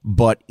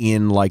 but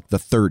in like the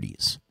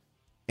 30s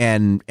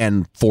and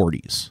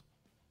 40s.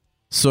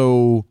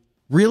 So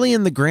really,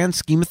 in the grand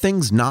scheme of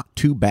things, not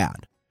too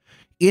bad.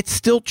 It's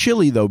still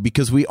chilly, though,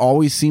 because we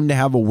always seem to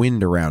have a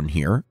wind around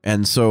here.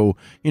 And so,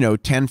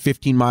 10,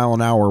 15 mile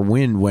an hour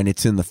wind when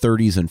it's in the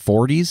 30s and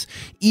 40s,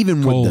 even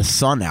with Cold. the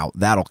sun out,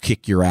 that'll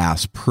kick your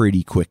ass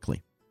pretty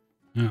quickly.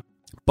 Yeah.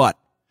 But,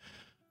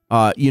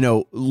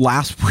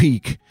 last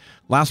week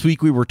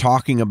we were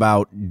talking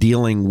about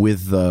dealing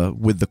with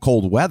the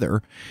cold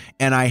weather,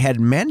 and I had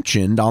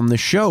mentioned on the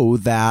show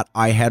that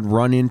I had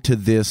run into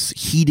this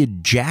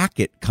heated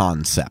jacket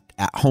concept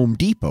at Home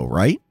Depot,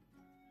 right?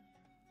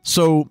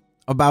 So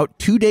about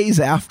 2 days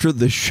after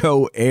the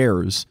show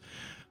airs,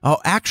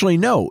 actually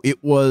no,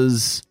 it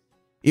was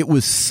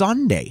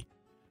Sunday.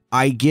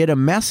 I get a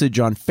message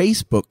on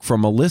Facebook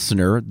from a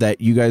listener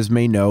that you guys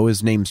may know.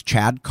 His name's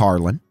Chad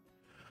Carlin.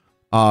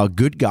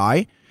 Good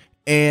guy.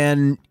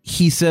 And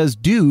he says,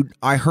 dude,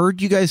 I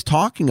heard you guys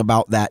talking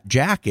about that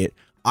jacket.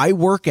 I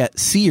work at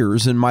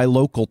Sears in my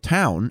local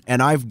town,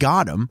 and I've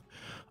got them.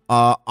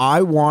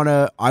 I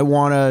wanna,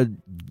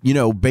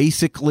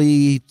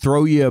 basically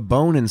throw you a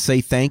bone and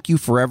say thank you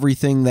for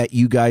everything that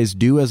you guys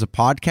do as a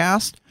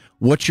podcast.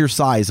 What's your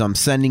size? I'm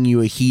sending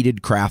you a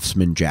heated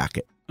Craftsman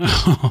jacket.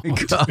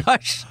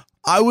 Gosh.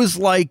 I was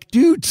like,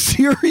 dude,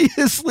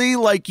 seriously?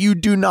 Like, you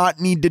do not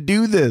need to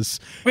do this.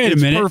 Wait a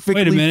It's minute.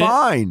 perfectly Wait a minute.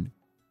 fine.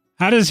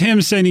 How does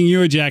him sending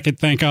you a jacket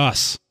thank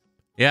us?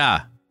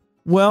 Yeah.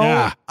 Well,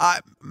 Yeah.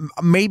 I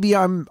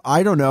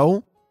don't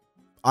know.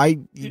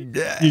 You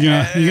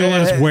gonna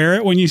let us wear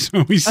it when we see?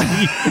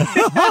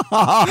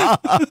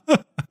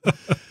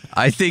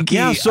 I think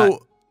Yeah,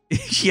 so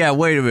yeah,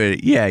 wait a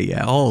minute.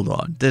 Yeah, hold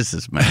on. This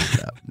is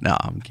messed up. No,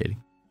 I'm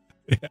kidding.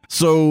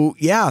 So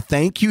yeah,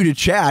 thank you to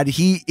Chad.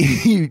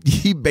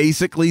 He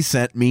basically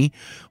sent me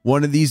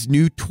one of these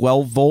new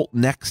 12-volt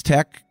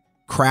Nextech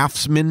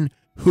Craftsman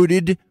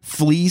hooded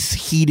fleece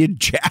heated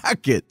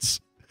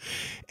jackets.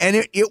 And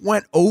it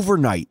went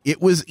overnight.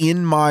 It was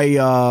in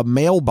my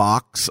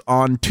mailbox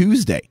on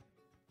Tuesday.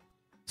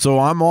 So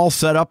I'm all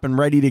set up and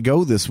ready to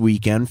go this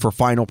weekend for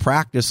final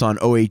practice on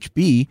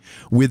OHB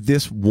with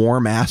this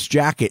warm ass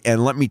jacket.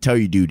 And let me tell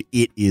you, dude,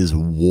 it is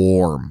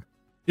warm.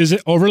 Is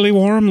it overly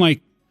warm?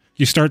 Like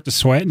you start to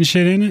sweat and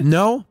shit in it?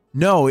 No.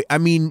 I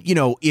mean,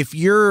 if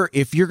you're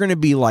going to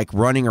be like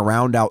running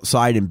around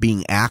outside and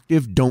being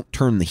active, don't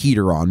turn the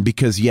heater on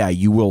because yeah,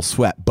 you will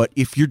sweat. But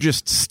if you're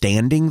just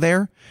standing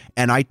there,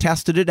 and I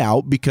tested it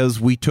out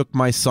because we took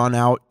my son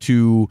out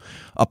to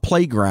a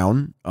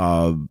playground.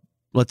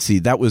 Let's see,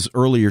 that was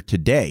earlier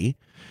today.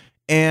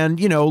 And,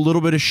 a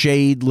little bit of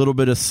shade, little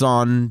bit of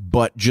sun,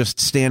 but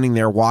just standing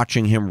there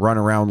watching him run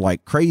around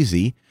like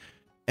crazy.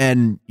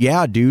 And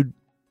yeah, dude,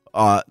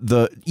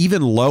 the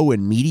even low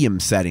and medium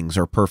settings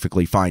are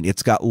perfectly fine.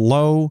 It's got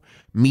low,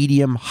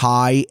 medium,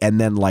 high, and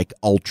then like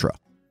ultra.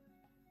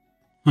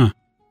 Huh.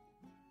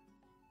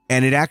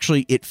 And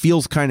it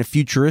feels kind of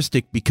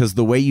futuristic because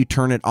the way you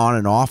turn it on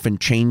and off and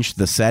change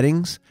the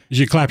settings. Did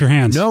you clap your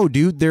hands? No,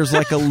 dude, there's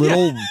like a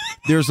little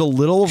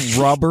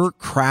rubber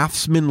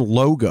Craftsman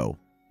logo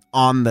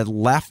on the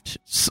left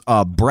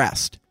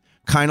breast,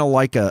 kind of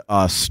like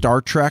a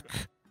Star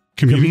Trek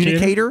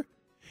communicator.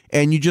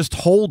 And you just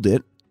hold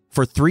it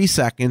for 3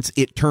 seconds.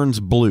 It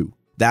turns blue.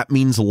 That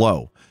means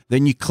low.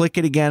 Then you click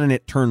it again and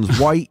it turns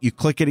white. You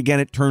click it again,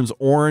 it turns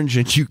orange.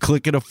 And you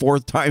click it a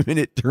fourth time and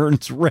it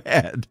turns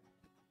red.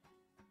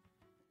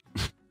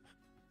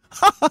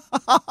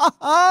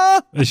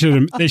 They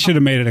should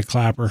have made it a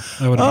clapper.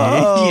 That would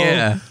have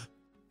Yeah.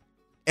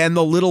 And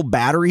the little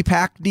battery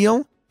pack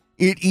deal,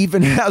 it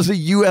even has a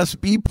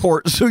USB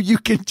port so you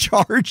can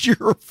charge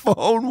your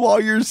phone while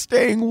you're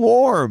staying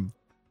warm.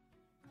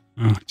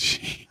 Oh,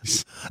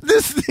 jeez.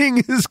 This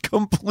thing is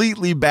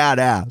completely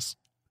badass.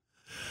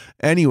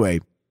 Anyway,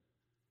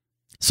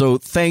 so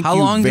thank How you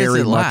long does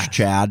very it much, last?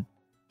 Chad.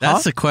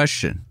 That's the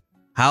question.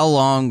 How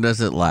long does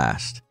it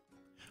last?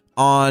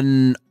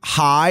 On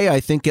high, I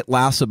think it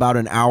lasts about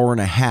an hour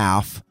and a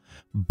half,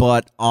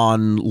 but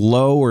on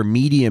low or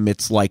medium,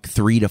 it's like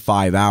 3 to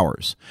 5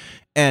 hours.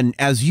 And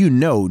as you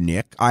know,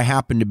 Nick, I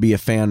happen to be a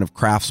fan of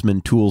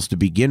Craftsman tools to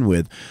begin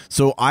with.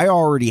 So I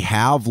already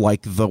have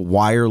like the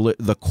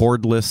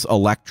cordless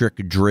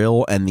electric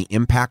drill and the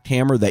impact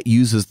hammer that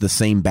uses the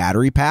same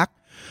battery pack.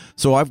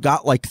 So I've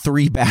got like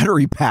 3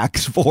 battery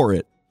packs for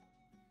it.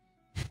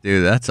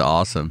 Dude, that's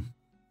awesome.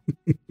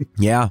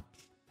 Yeah.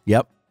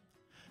 Yep.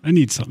 I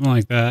need something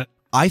like that.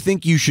 I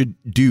think you should,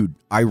 dude,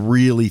 I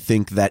really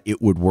think that it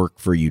would work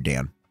for you,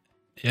 Dan.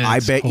 Yeah,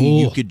 I bet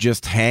you could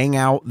just hang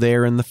out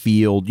there in the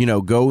field,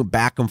 go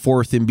back and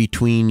forth in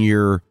between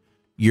your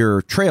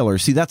trailer.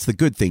 See, that's the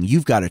good thing.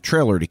 You've got a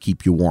trailer to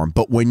keep you warm.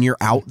 But when you're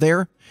out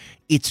there,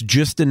 it's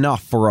just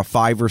enough for a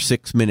 5 or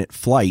 6 minute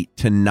flight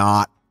to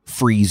not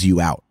freeze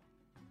you out.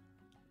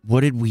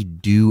 What did we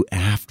do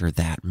after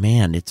that?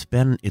 Man, it's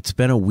been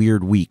a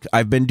weird week.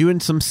 I've been doing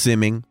some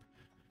simming.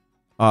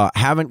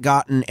 Haven't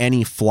gotten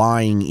any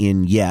flying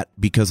in yet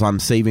because I'm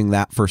saving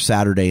that for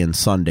Saturday and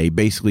Sunday,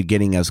 basically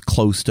getting as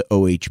close to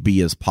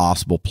OHB as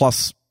possible.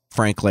 Plus,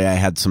 frankly, I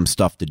had some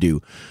stuff to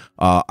do.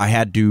 I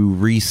had to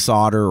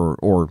resolder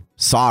or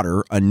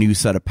solder a new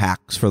set of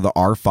packs for the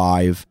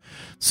R5.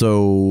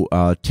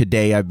 So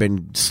today I've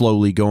been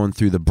slowly going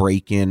through the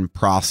break-in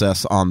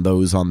process on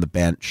those on the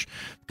bench.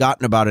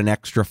 Gotten about an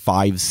extra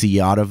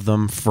 5C out of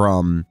them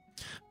from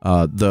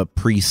the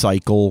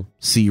pre-cycle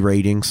C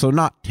rating. So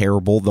not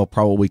terrible. They'll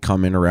probably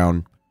come in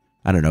around,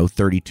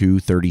 32,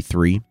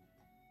 33.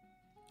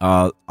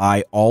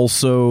 I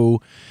also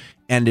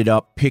ended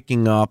up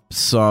picking up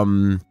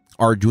some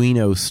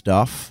Arduino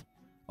stuff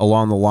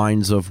along the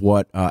lines of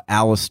what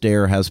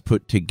Alistair has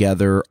put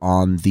together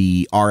on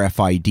the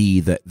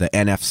RFID, the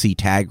NFC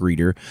tag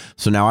reader.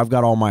 So now I've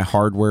got all my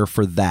hardware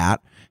for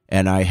that,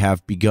 and I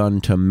have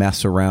begun to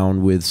mess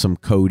around with some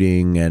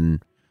coding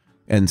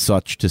and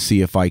such to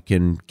see if I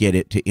can get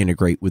it to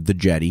integrate with the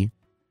Jetty.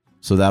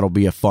 So that'll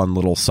be a fun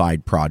little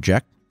side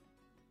project.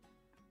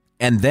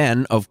 And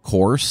then, of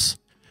course,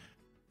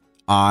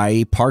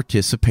 I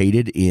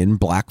participated in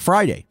Black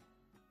Friday.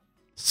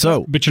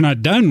 So, but you're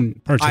not done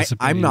participating.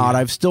 I'm not.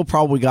 I've still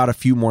probably got a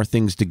few more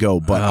things to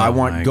go, but I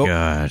want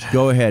God.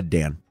 Go ahead,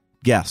 Dan.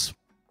 Guess.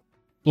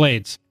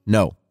 Blades.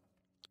 No.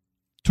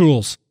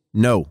 Tools.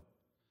 No.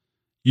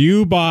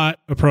 You bought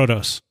a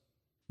Protos.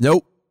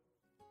 Nope.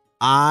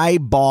 I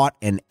bought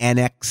an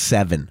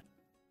NX7.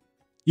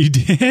 You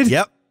did?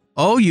 Yep.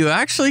 Oh, you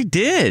actually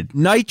did.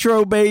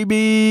 Nitro,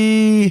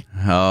 baby.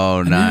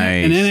 Oh,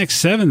 nice. An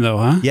NX7 though,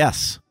 huh?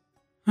 Yes.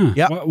 Huh.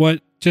 Yep.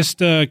 What Just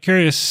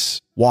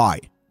curious. Why?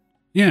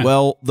 Yeah.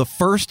 Well, the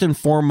first and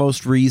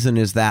foremost reason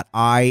is that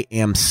I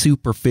am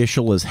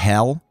superficial as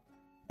hell,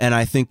 and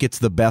I think it's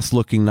the best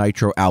looking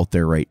nitro out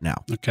there right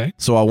now. Okay.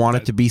 So I want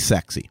it to be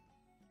sexy.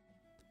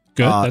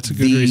 Good. That's a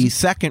good the reason.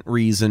 second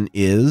reason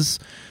is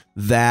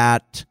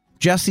that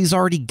Jesse's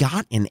already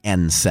got an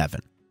N7.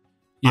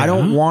 Yeah. I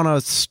don't want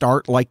to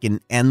start like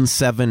an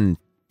N7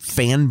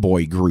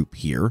 fanboy group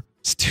here.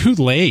 It's too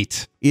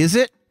late. Is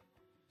it?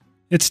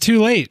 It's too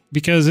late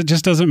because it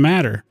just doesn't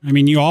matter. I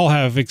mean, you all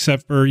have,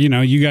 except for,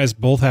 you guys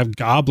both have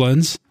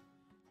goblins.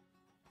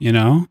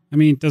 I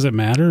mean, does it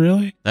matter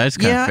really? That's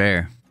kind Yeah. of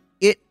fair.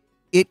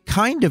 It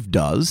kind of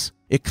does.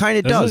 It kind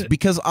of does it?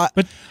 because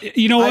But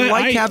you know what? I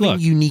like having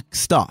look, unique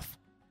stuff.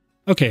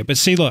 okay, but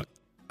see, look,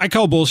 I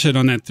call bullshit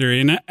on that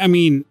theory, and I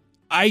mean,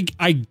 I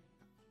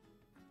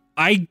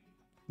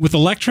with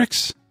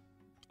electrics,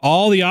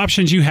 all the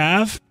options you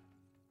have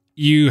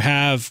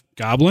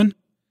goblin.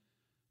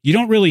 You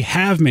don't really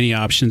have many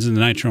options in the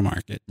nitro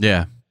market.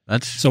 Yeah.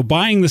 That's So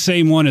buying the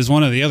same one as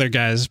one of the other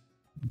guys,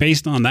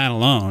 based on that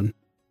alone,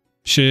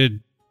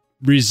 should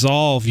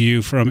resolve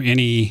you from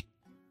any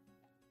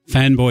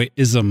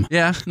fanboyism.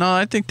 yeah. No,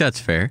 I think that's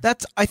fair.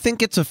 I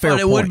think it's a fair But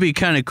it point. would be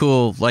kind of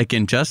cool, like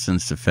in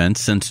Justin's defense,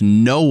 since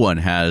no one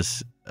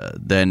has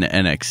the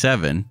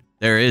NX7,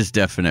 there is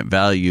definite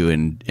value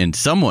in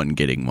someone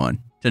getting one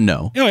to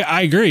know. Yeah,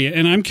 I agree,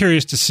 and I'm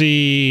curious to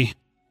see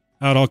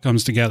how it all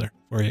comes together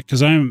for you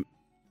because I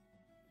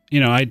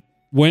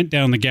went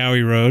down the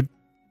Gowie road,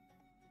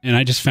 and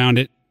I just found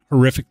it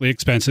horrifically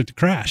expensive to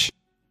crash.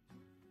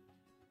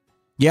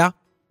 Yeah,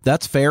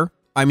 that's fair.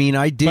 I mean,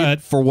 I did,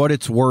 But- for what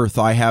it's worth,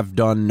 I have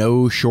done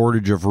no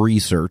shortage of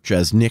research,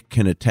 as Nick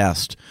can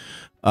attest.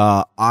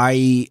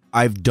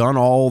 I've done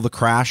all the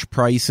crash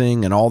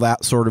pricing and all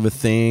that sort of a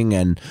thing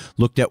and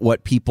looked at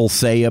what people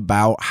say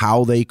about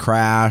how they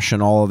crash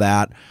and all of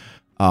that.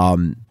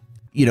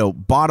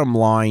 Bottom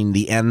line,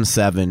 the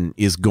N7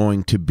 is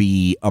going to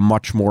be a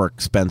much more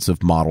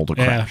expensive model to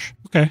crash.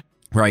 Okay.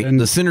 Right? And-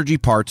 the synergy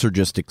parts are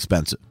just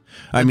expensive.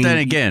 But then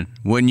again,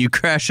 when you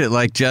crash it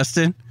like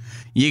Justin,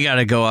 you got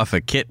to go off a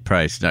kit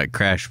price, not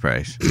crash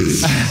price.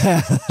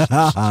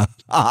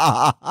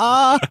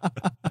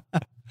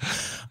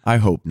 I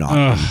hope not.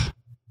 Ugh.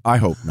 I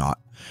hope not.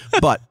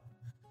 But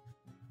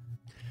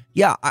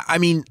yeah, I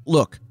mean,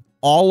 look,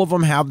 all of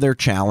them have their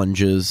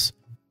challenges.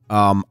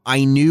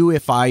 I knew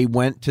if I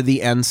went to the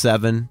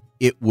N7,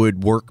 it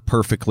would work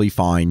perfectly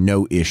fine,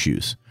 no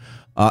issues.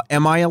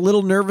 Am I a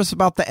little nervous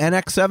about the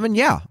NX7?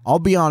 Yeah, I'll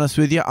be honest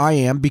with you, I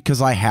am,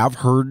 because I have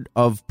heard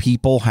of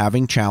people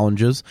having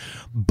challenges,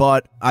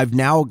 but I've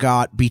now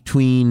got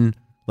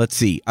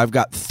I've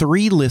got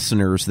 3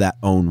 listeners that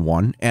own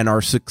one and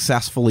are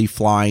successfully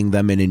flying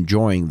them and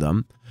enjoying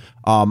them.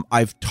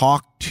 I've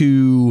talked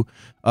to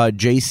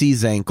JC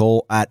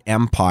Zankel at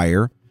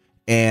Empire,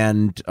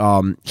 and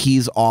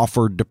he's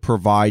offered to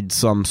provide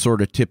some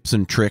sort of tips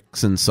and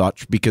tricks and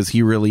such because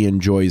he really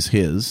enjoys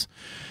his.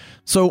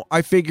 So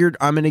I figured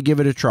I'm going to give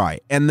it a try.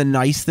 And the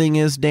nice thing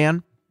is,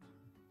 Dan,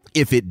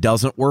 if it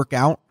doesn't work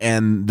out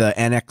and the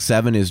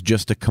NX7 is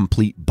just a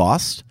complete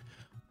bust,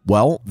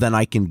 well, then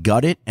I can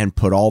gut it and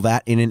put all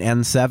that in an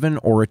N7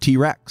 or a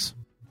T-Rex.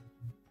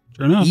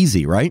 Sure enough.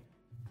 Easy, right?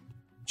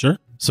 Sure.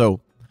 So,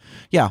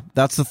 yeah,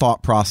 that's the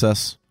thought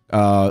process.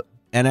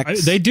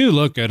 NX, They do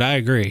look good. I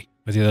agree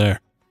with you there.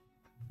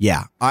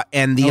 yeah.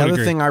 And the I would other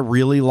agree. thing I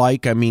really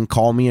like, I mean,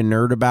 call me a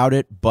nerd about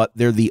it, but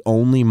they're the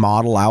only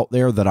model out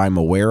there that I'm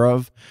aware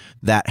of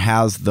that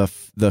has the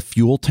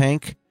fuel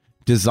tank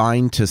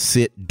designed to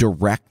sit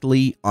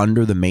directly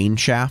under the main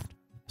shaft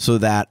so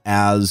that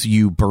as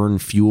you burn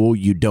fuel,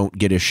 you don't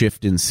get a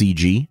shift in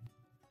CG.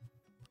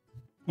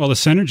 Well, the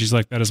synergy's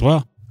like that as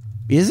well.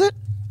 Is it?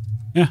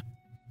 Yeah.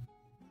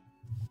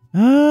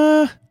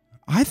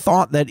 I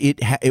thought that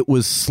it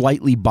was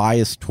slightly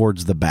biased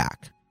towards the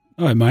back.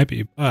 Oh, it might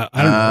be. I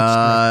don't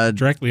know. It's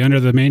directly under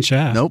the main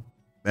shaft. Nope.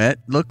 That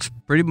looks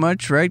pretty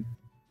much right.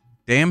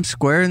 Damn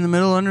square in the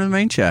middle under the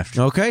main shaft.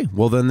 Okay,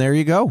 well then there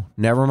you go.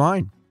 Never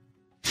mind.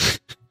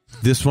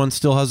 This one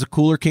still has a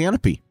cooler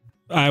canopy.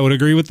 I would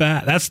agree with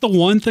that. That's the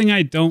one thing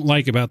I don't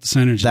like about the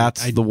synergy.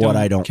 That's what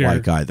I don't care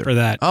like either. For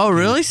that. Oh,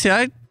 really? See,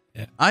 Yeah.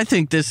 I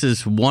think this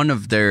is one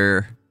of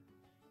their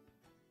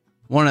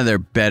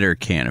better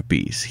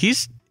canopies.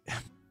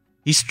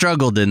 He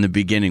struggled in the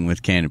beginning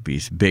with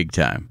canopies big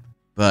time,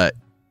 but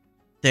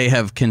they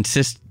have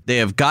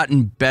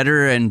gotten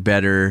better and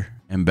better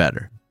and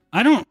better.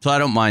 I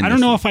don't mind. I don't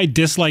know if I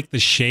dislike the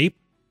shape,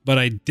 but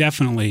I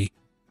definitely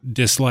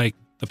dislike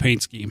the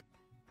paint scheme.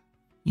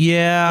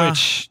 Yeah,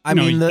 Which, I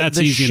mean, that's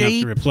the easy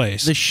shape, enough to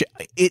replace.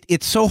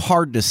 It's so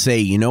hard to say.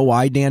 You know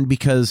why, Dan?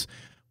 Because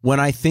when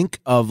I think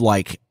of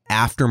like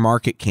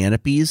aftermarket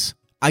canopies,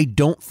 I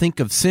don't think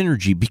of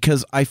Synergy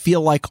because I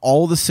feel like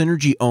all the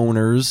Synergy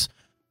owners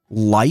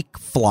like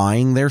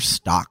flying their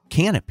stock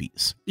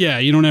canopies. Yeah,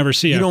 you don't ever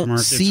see You don't aftermarket.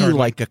 It's see hard to-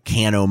 like a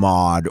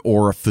Canomod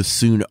or a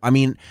Fasuno. I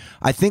mean,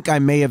 I think I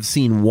may have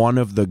seen one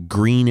of the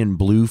green and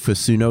blue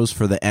Fasunos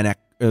for the NX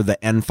or the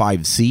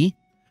N5C,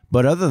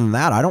 But other than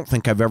that, I don't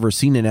think I've ever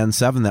seen an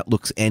N7 that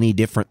looks any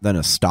different than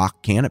a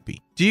stock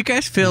canopy. Do you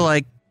guys feel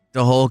like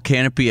the whole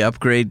canopy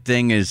upgrade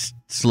thing is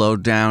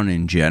slowed down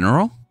in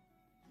general?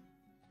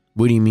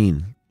 What do you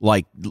mean?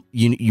 Like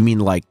you mean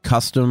like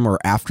custom or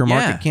aftermarket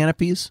Yeah.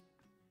 canopies?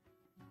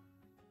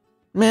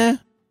 Meh.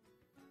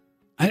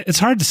 It's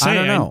hard to say. I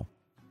don't know.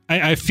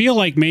 I feel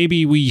like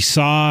maybe we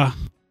saw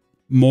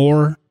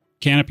more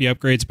canopy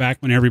upgrades back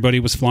when everybody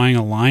was flying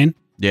a line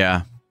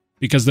Yeah.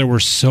 because there were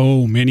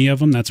so many of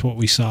them. That's what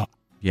we saw.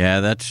 Yeah,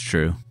 that's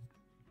true.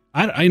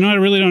 I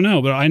really don't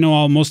know, but I know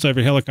almost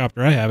every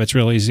helicopter I have, it's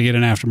real easy to get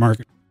an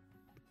aftermarket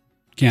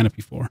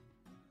canopy for.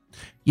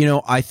 You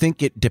know, I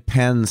think it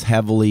depends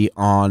heavily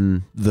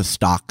on the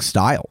stock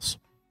styles.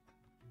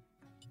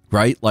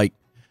 Right? Like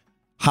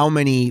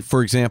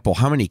for example,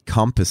 how many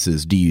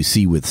compasses do you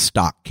see with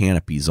stock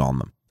canopies on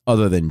them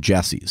other than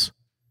Jesse's?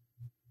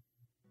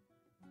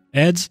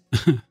 Ed's?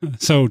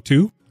 So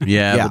 2?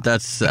 Yeah, Yeah. but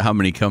that's how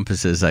many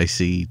compasses I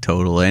see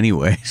total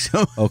anyway.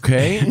 So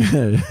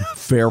Okay.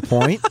 Fair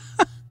point.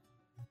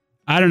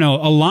 I don't know.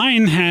 A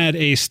line had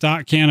a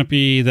stock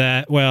canopy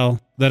that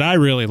I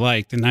really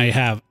liked, and I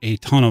have a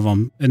ton of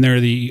them. And they're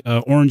the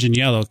orange and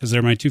yellow because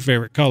they're my 2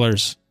 favorite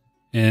colors.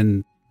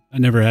 And I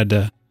never had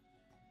to.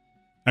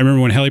 I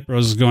remember when HeliPros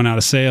was going out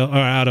of sale or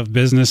out of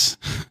business,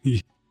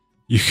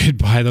 you could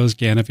buy those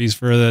canopies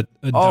for a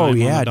dime Oh on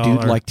yeah, the dude,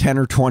 dollar. like $10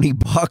 or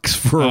 $20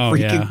 for a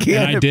freaking canopy.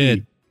 And I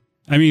did.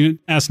 I mean,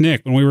 ask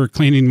Nick. When we were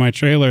cleaning my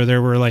trailer,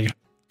 there were like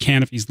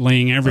canopies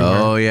laying everywhere.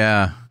 Oh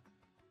yeah.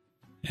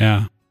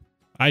 Yeah.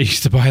 I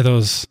used to buy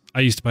those. I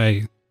used to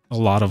buy a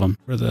lot of them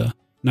for the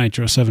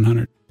Nitro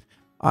 700.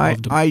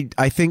 Loved 'em.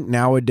 I think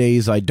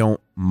nowadays I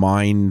don't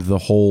mind the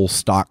whole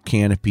stock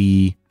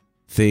canopy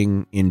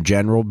thing in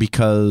general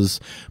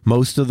because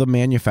most of the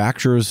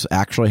manufacturers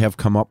actually have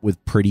come up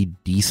with pretty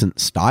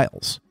decent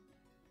styles.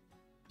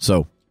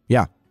 So,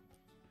 yeah.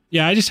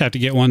 Yeah, I just have to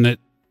get one that,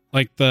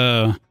 like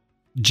the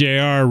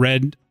JR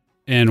red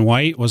and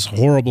white was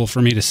horrible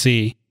for me to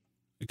see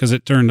because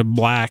it turned to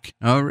black.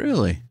 Oh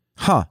really?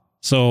 Huh.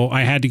 So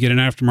I had to get an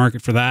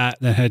aftermarket for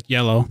that had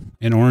yellow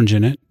and orange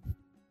in it.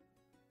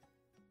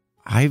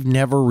 I've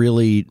never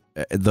really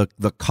the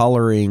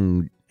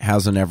coloring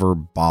hasn't ever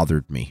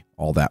bothered me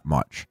all that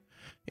much.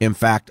 In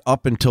fact,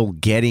 up until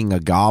getting a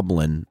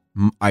Goblin,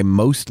 I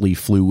mostly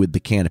flew with the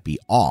canopy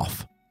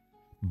off.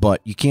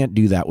 But you can't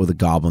do that with a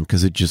Goblin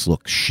because it just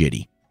looks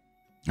shitty.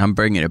 I'm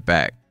bringing it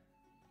back.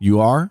 You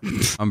are?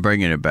 I'm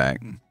bringing it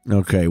back.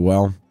 Okay,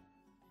 well.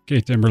 Okay,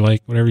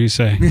 Timberlake, whatever you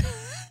say.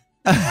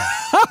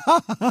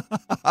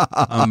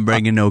 I'm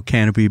bringing no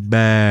canopy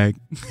back.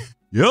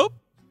 Yep.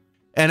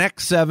 An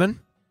X7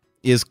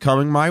 is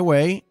coming my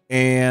way,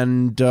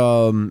 and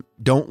don't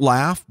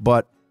laugh,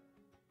 but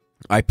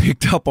I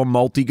picked up a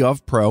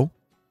Multigov Pro.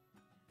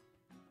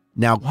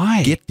 Now,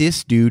 Why? get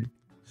this, dude,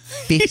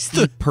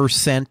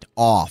 50%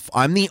 off.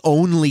 I'm the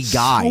only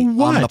guy So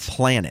what? on the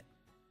planet.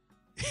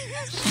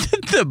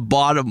 The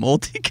bottom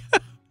multi.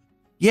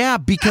 Yeah,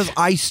 because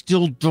I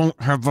still don't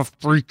have a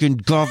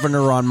freaking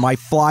governor on my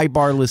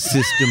flybarless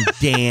system,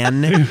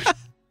 Dan.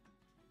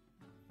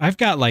 I've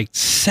got like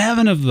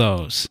 7 of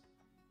those.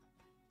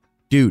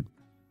 Dude,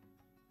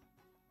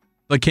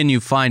 But can you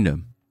find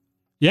them?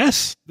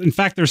 Yes. In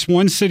fact, there's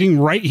one sitting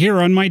right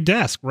here on my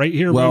desk, right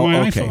here well, by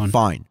my okay, iPhone.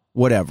 fine.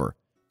 Whatever.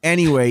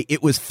 Anyway,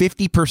 it was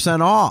 50%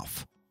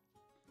 off.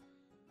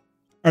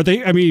 Are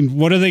they, I mean,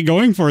 what are they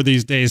going for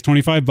these days?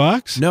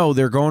 $25? No,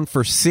 they're going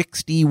for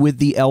 60 with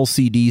the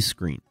LCD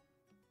screen.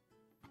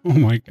 Oh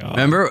my God.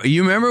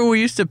 Remember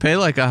we used to pay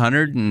like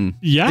 100 and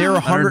Yeah. They're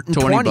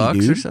 120 bucks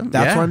dude. or something?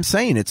 That's Yeah. what I'm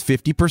saying. It's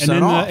 50% and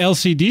then off. the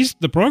LCDs,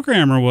 the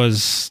programmer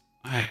was,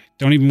 I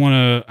don't even want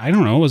to, I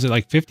don't know, was it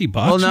like $50?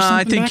 Well, no, or I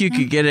something think back you then?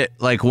 could get it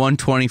like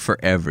 120 for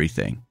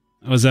everything.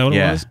 Was that what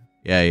yeah. it was?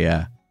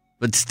 Yeah.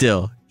 But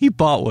still, he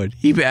bought one.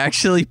 He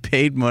actually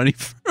paid money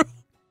for.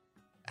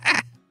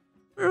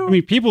 I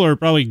mean, people are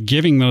probably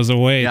giving those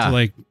away Yeah. to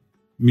like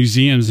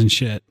museums and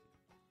shit.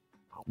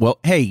 Well,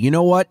 hey, you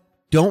know what?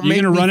 Don't You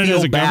make gonna me run it feel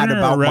as a bad governor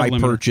or about a my rev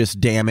limiter? purchase,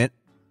 damn it.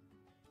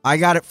 I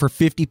got it for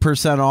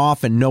 50%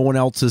 off and no one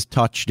else has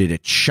touched it.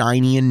 It's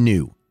shiny and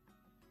new.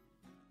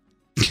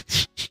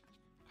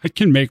 I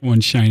can make one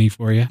shiny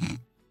for you. I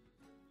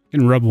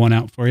can rub one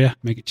out for you,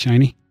 make it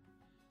shiny.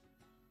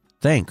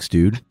 Thanks,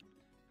 dude.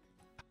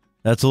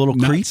 That's a little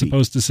Not creepy.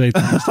 supposed to say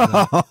thanks to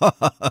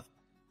that.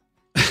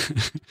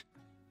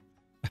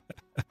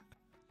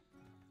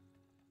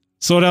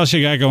 So what else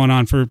you got going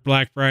on for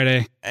Black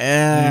Friday?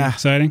 Anything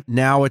exciting?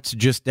 Now it's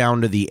just down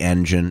to the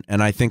engine,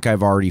 and I think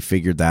I've already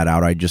figured that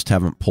out. I just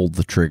haven't pulled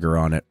the trigger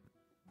on it.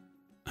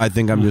 I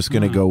think I'm just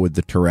going to go with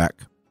the Turek.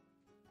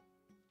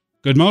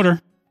 Good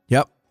motor.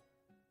 Yep.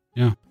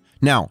 Yeah.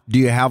 Now, do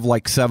you have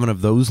like 7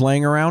 of those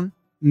laying around?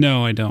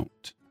 No, I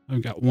don't.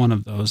 I've got one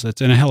of those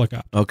that's in a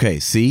helicopter. Okay,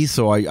 see,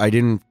 so I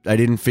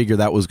didn't figure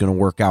that was going to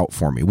work out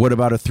for me. What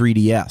about a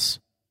 3DS?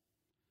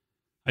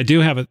 I do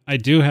have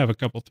a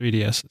couple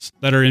 3DSs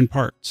that are in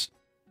parts.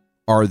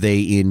 Are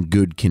they in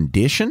good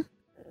condition?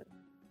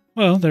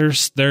 Well,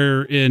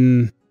 they're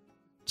in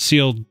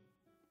sealed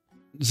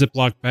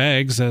Ziploc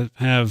bags that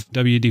have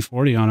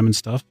WD-40 on them and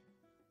stuff.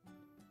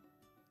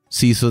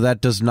 See, so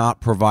that does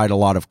not provide a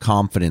lot of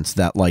confidence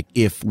that, like,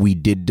 if we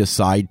did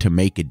decide to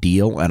make a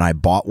deal and I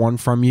bought one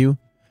from you,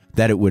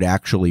 that it would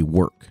actually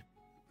work.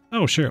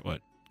 Oh, sure it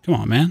would. Come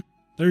on, man.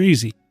 They're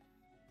easy.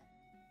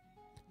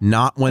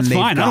 Not when they've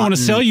fine. I don't want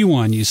to sell you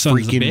one, you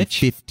sons of a freaking bitch.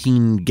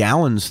 15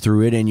 gallons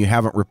through it and you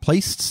haven't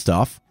replaced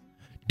stuff.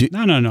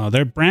 No.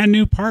 They're brand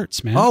new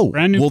parts, man. Oh,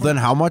 brand new well, parts. then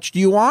how much do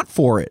you want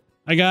for it?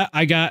 I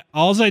got,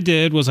 all I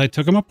did was I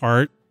took them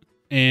apart,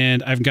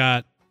 and I've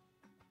got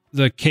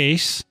the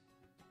case,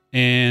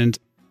 and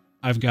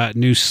I've got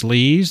new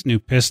sleeves, new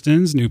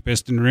pistons, new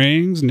piston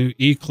rings, new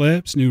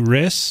E-clips, new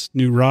wrists,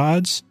 new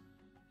rods,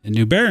 and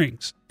new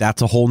bearings.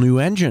 That's a whole new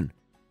engine.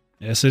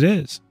 Yes, it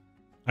is.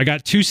 I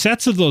got 2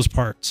 sets of those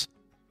parts.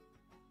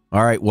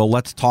 All right, well,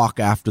 let's talk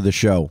after the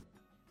show.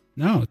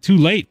 No, too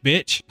late,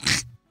 bitch.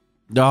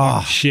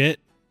 Ah, Shit.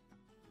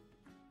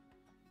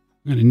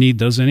 I'm going to need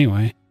those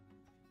anyway.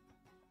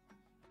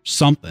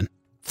 Something.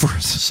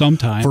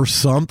 Sometime. for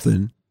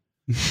something.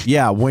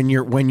 Yeah, when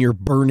you're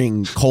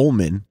burning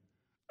Coleman.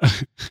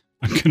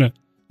 I'm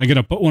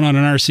gonna put one on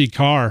an RC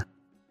car.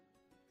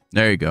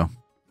 There you go.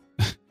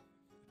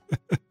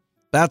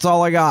 That's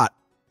all I got.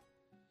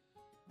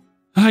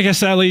 I guess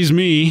that leaves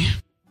me.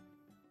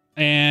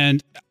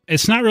 And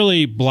it's not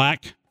really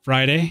Black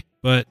Friday,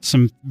 but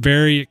some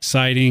very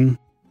exciting.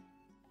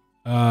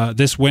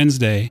 This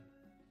Wednesday,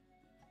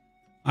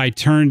 I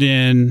turned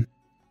in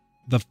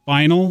the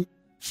final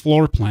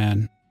floor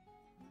plan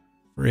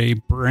for a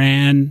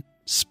brand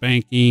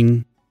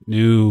spanking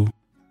new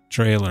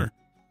trailer.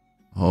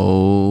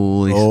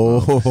 Holy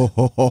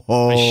smokes.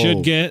 I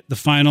should get the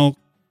final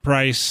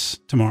price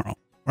tomorrow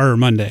or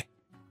Monday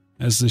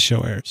as the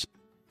show airs.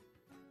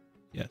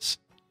 Yes.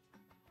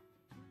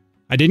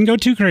 I didn't go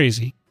too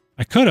crazy.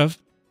 I could have.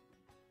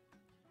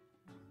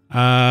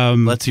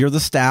 Let's hear the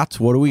stats.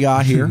 What do we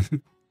got here?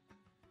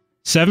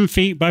 7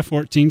 feet by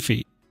 14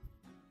 feet.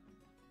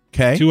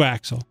 Okay. 2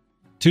 axle.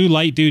 2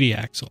 light duty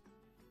axle.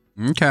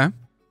 Okay.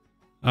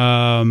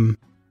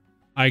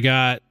 I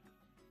got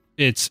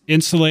it's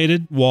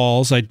insulated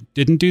walls. I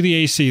didn't do the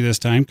AC this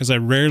time because I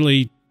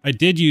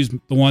did use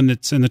the one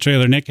that's in the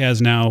trailer Nick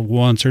has now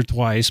once or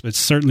twice, but it's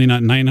certainly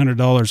not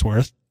 $900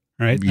 worth.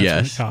 Right? That's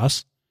Yes. what it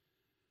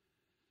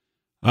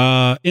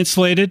costs.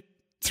 Insulated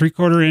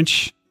 3/4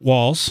 inch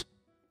walls.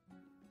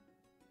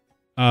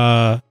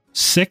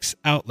 6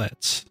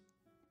 outlets.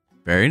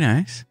 Very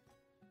nice.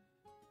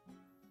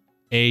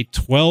 A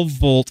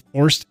 12-volt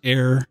forced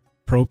air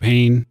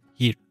propane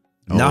heater.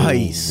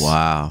 Nice. Oh,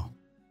 wow.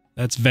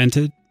 That's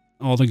vented,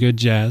 all the good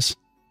jazz,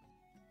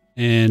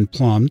 and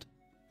plumbed.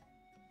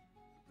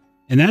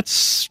 And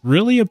that's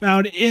really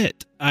about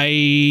it.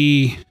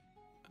 I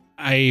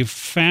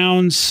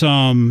found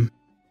some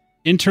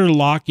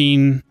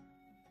interlocking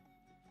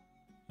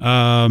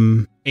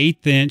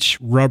 1/8-inch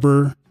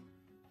rubber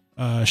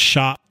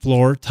shop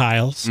floor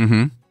tiles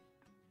Mm-hmm.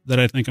 that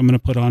I think I'm going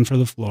to put on for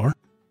the floor.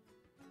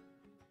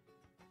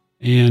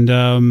 And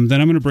then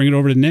I'm going to bring it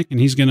over to Nick, and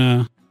he's going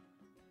to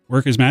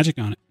work his magic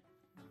on it.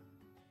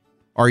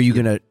 Are you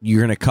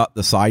you're gonna cut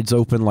the sides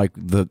open like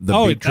the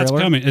big trailer? That's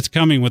coming. It's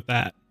coming with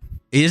that.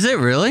 Is it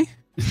really?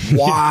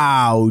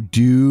 Wow,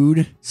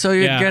 dude. So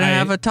you're Yeah, going to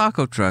have a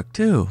taco truck,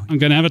 too. I'm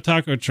going to have a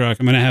taco truck.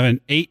 I'm going to have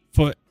an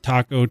 8-foot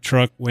taco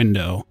truck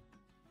window.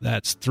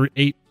 That's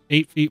 8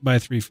 feet by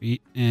 3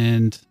 feet,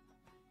 and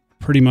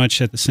pretty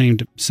much at the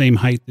same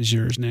height as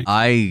yours, Nick.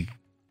 I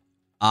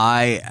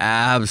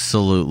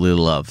absolutely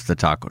love the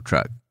taco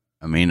truck.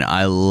 I mean,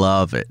 I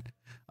love it.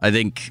 I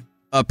think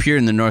up here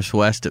in the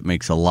Northwest, it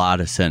makes a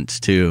lot of sense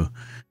too,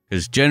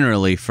 because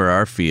generally for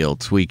our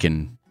fields, we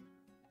can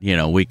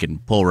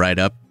pull right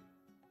up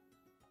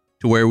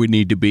to where we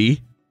need to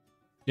be.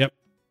 Yep.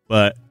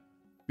 But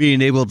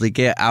being able to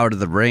get out of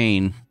the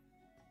rain,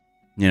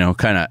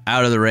 kind of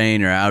out of the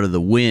rain or out of the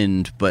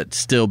wind, but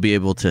still be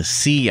able to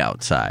see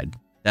outside.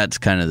 That's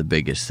kind of the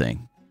biggest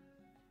thing.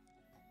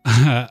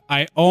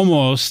 I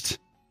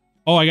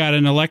got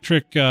an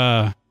electric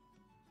jack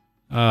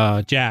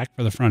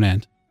for the front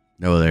end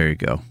Oh, there you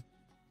go.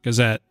 because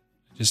that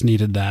just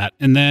needed that.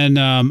 And then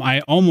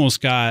I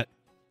almost got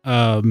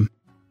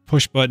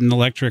push button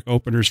electric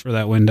openers for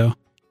that window,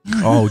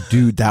 Oh,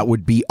 dude, that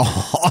would be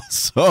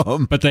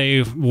awesome. but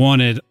they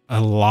wanted a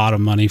lot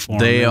of money for them.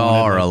 They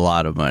are a like,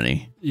 lot of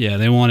money. yeah,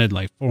 they wanted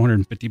like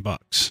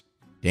 $450.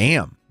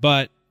 Damn.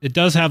 But it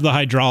does have the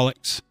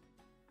hydraulics,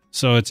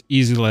 so it's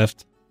easy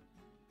lift.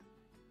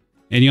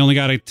 And you only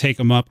got to take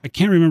them up. I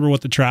can't remember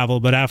what the travel,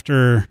 but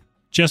after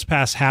just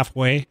past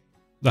halfway,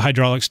 the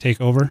hydraulics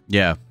take over.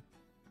 Yeah.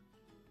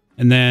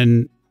 And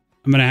then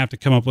I'm going to have to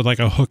come up with like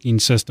a hooking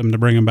system to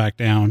bring them back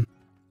down.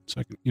 So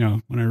I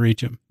can, when I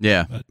reach them.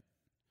 Yeah.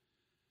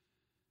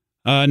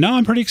 No,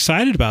 I'm pretty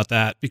excited about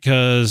that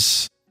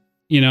because,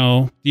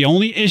 the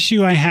only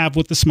issue I have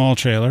with the small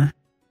trailer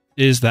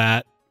is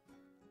that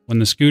when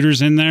the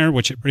scooter's in there,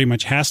 which it pretty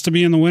much has to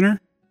be in the winter,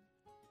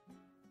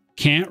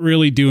 can't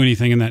really do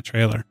anything in that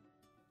trailer.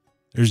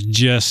 There's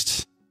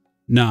just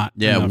not.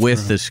 Yeah, enough with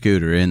room. the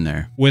scooter in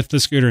there. With the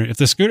scooter.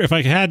 If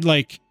I had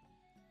like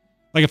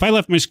if I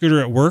left my scooter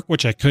at work,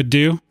 which I could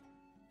do,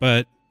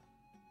 but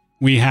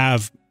we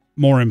have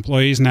more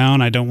employees now,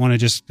 and I don't want to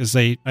just because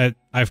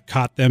I've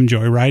caught them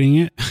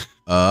joyriding it.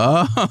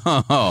 Oh,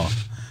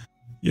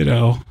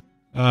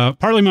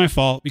 Partly my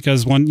fault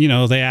because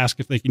they ask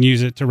if they can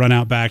use it to run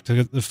out back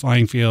to the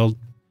flying field,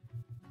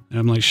 and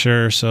I'm like,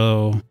 sure.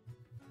 So,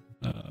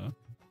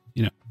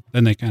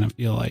 then they kind of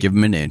feel like give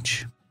him an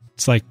inch.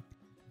 it's like,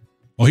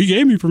 well, he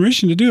gave me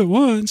permission to do it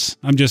once.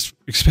 I'm just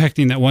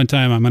expecting that one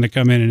time I'm going to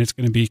come in and it's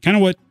going to be kind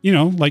of what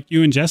like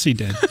you and Jesse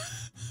did,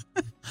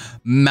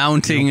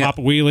 Mounting pop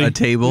a wheelie, a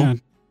table. Yeah.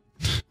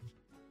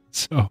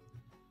 So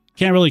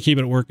can't really keep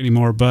it at work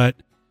anymore, but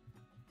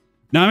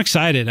no, I'm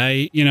excited.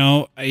 I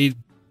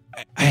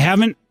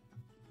haven't,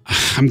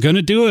 I'm going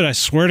to do it. I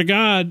swear to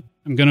God,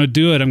 I'm going to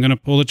do it. I'm going to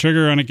pull the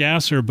trigger on a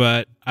gasser,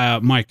 but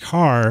my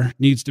car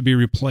needs to be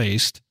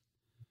replaced.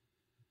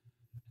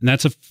 And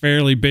that's a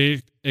fairly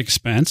big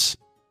expense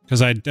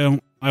because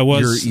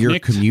your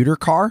commuter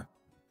car?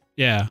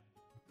 Yeah.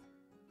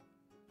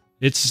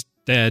 It's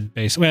dead,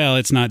 basically. Well,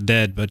 it's not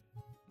dead, but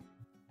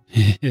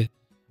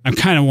I'm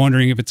kind of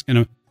wondering if it's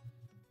going to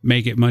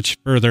make it much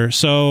further.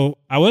 So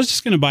I was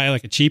just going to buy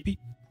like a cheapie,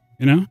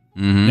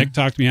 Mm-hmm. Nick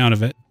talked me out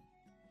of it.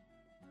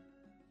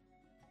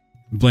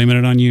 Blaming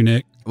it on you,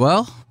 Nick.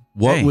 Well,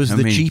 What was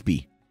the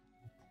cheapie?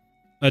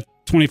 A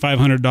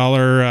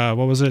 $2,500,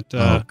 what was it?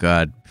 Oh,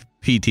 God.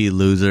 PT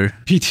loser.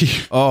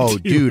 PT. Oh,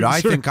 dude, I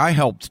think I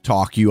helped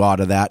talk you out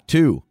of that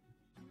too.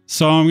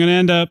 So I'm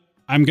going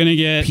to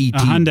get PT a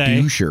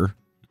Hyundai, doucher.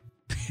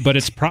 but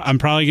I'm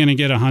probably going to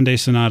get a Hyundai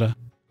Sonata.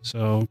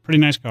 So pretty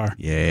nice car.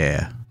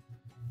 Yeah.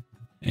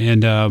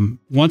 And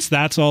once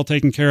that's all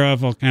taken care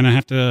of, I'll kind of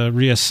have to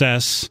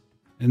reassess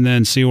and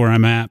then see where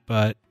I'm at.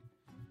 But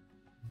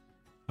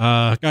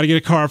got to get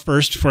a car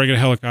first before I get a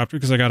helicopter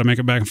because I got to make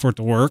it back and forth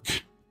to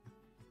work.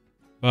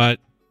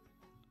 But,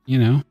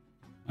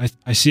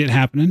 I see it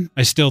happening.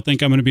 I still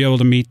think I'm going to be able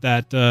to meet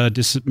that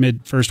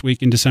mid first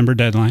week in December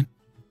deadline.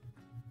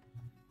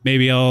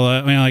 Maybe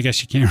I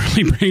guess you can't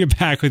really bring it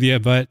back with you,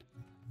 but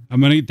I'm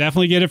going to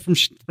definitely get it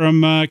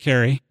from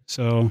Carrie.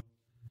 So,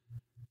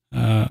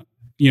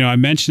 I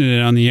mentioned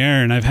it on the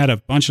air, and I've had a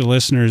bunch of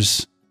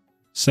listeners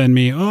send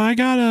me, I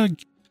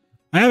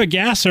have a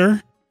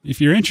gasser if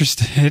you're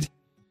interested.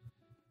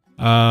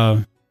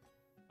 Do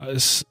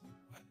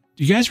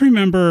you guys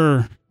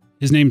remember,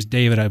 his name's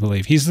David, I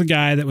believe. He's the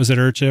guy that was at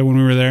IRCHA when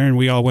we were there, and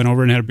we all went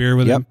over and had a beer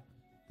with him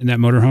in that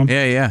motorhome.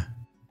 Yeah.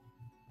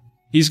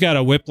 He's got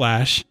a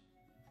Whiplash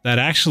that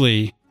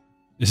actually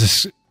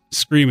is a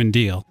screaming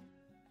deal,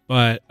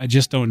 but I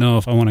just don't know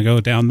if I want to go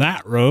down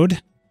that road.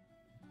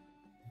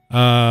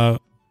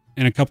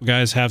 And a couple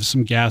guys have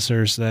some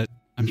gassers that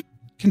I'm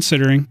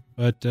considering,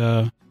 but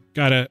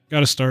gotta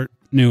start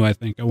new. I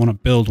think I want to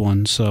build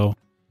one, so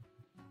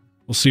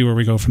we'll see where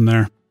we go from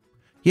there.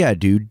 Yeah,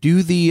 dude,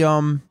 do the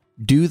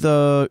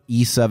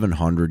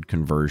E700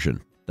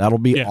 conversion. That'll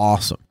be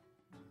awesome.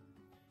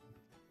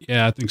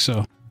 Yeah, I think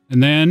so.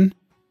 And then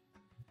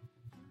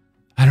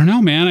I don't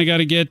know, man. I got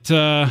to get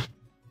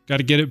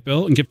it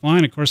built and get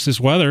flying. Of course, this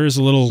weather is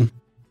a little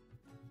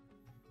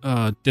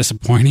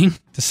disappointing,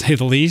 to say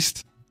the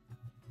least.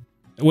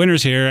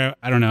 Winter's here.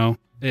 I don't know.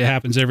 It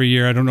happens every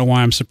year. I don't know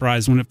why I'm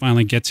surprised when it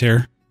finally gets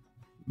here.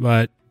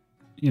 But,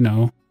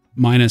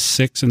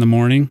 -6 in the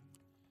morning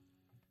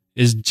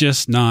is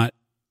just not.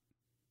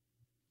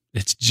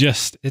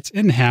 It's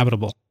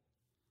inhabitable.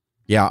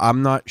 Yeah,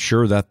 I'm not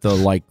sure that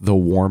the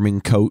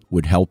warming coat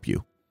would help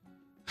you.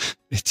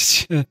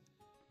 It's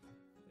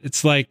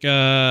like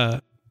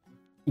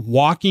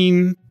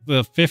walking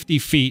the 50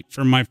 feet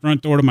from my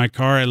front door to my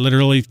car. I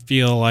literally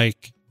feel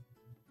like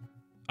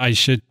I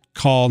should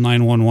call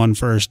 911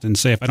 first and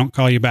say, if I don't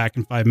call you back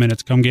in 5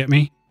 minutes, come get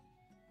me.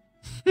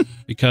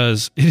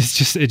 Because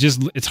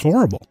it's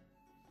horrible.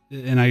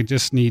 And I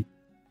just need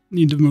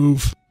to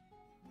move.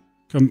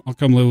 I'll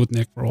come live with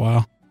Nick for a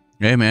while.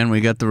 Hey, man,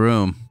 we got the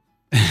room.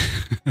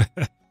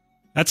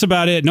 That's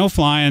about it. No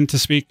flying to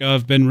speak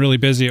of. Been really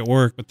busy at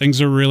work, but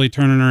things are really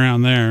turning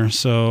around there.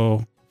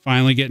 So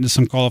finally getting to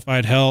some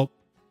qualified help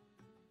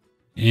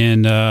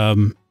and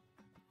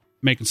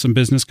making some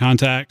business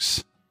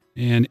contacts,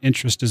 and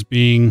interest is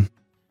being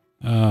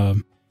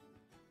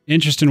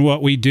interest in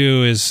what we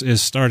do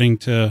is starting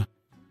to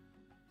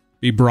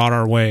be brought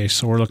our way.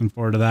 So we're looking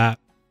forward to that.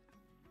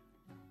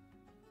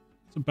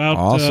 It's about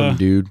awesome,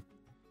 dude.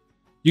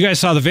 You guys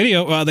saw the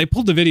video. Well, they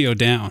pulled the video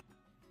down.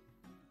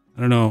 I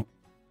don't know.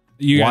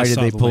 Why did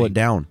they pull it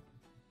down?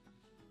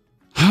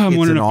 I'm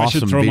wondering if I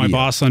awesome should throw my video.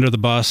 boss under the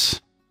bus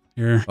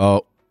here.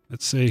 Oh,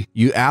 let's see.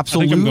 You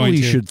absolutely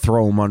to. should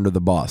throw him under the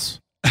bus.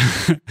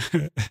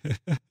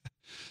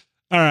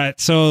 All right.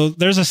 So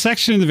there's a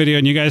section in the video,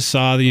 and you guys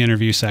saw the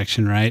interview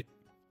section, right?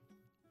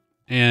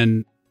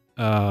 And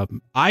I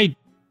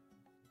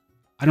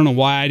don't know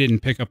why I didn't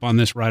pick up on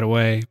this right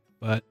away,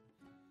 but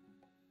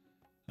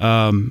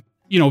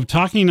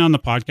talking on the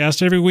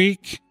podcast every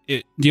week,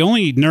 the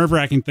only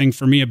nerve-wracking thing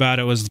for me about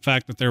it was the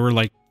fact that there were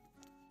like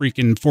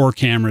freaking 4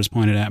 cameras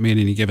pointed at me at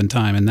any given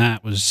time, and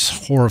that was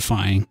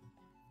horrifying.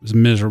 It was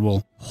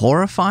miserable.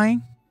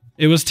 Horrifying?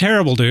 It was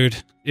terrible,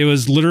 dude. It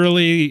was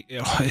literally,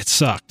 it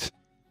sucked.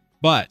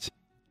 But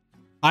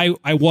I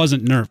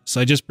wasn't nervous.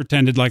 I just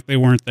pretended like they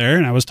weren't there,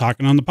 and I was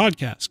talking on the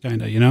podcast,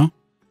 kind of, you know?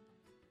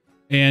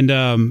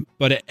 And,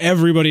 but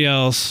everybody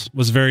else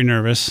was very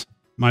nervous.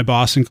 My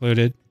boss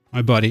included,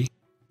 my buddy,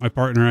 my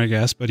partner, I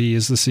guess, but he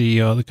is the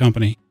CEO of the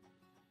company.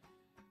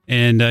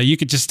 And you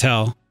could just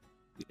tell.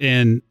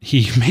 And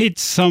he made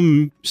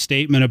some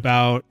statement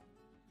about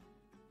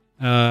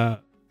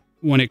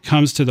when it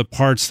comes to the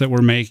parts that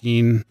we're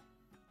making,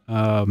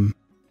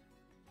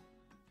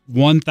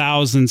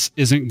 1,000ths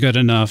isn't good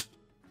enough.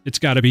 It's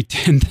got to be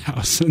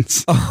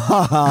 10,000ths.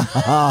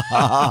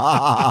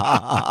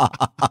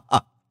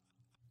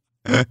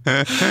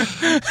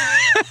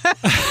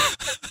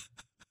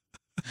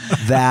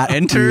 That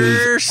Enter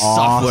is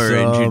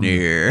software awesome.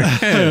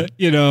 engineer.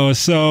 You know,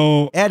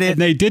 so Edit.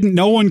 and they didn't,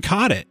 no one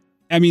caught it.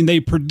 I mean, they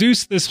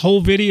produced this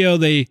whole video.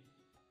 They,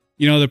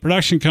 you know, the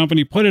production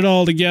company put it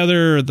all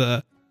together.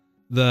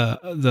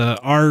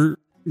 Our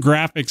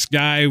graphics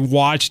guy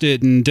watched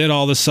it and did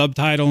all the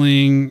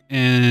subtitling,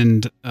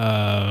 and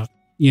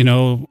you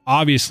know,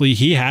 obviously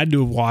he had to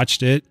have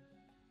watched it.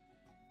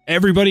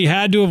 Everybody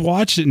had to have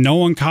watched it. No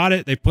one caught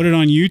it. They put it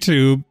on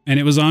YouTube, and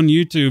it was on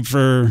YouTube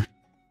for,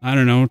 I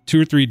don't know, 2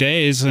 or 3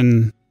 days.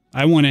 And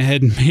I went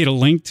ahead and made a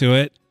link to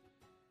it.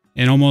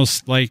 And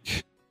almost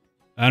like,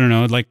 I don't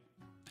know, like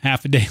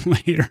half a day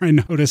later, I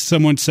noticed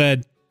someone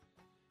said,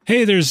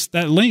 "Hey, there's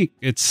that link.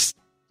 It's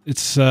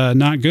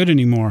not good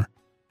anymore."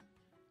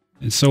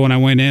 And so when I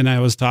went in, I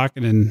was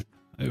talking, and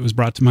it was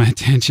brought to my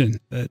attention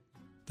that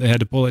they had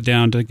to pull it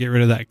down to get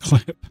rid of that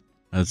clip.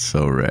 That's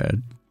so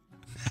rad.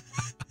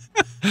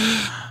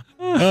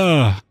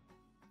 Ugh.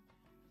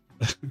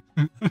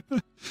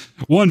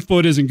 1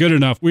 foot isn't good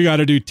enough. We got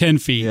to do 10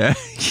 feet. Yeah.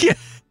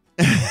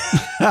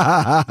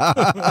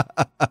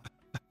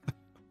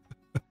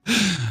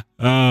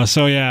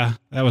 So yeah,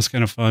 that was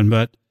kind of fun,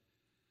 but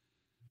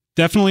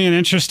definitely an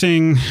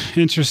interesting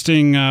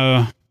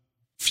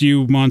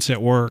few months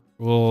at work.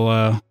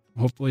 We'll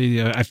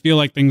hopefully, I feel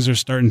like things are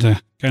starting to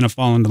kind of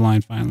fall into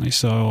line finally.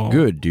 So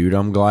Good, dude.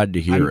 I'm glad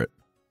to hear it.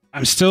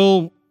 I'm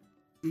still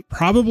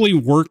probably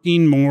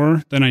working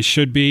more than I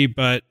should be,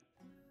 but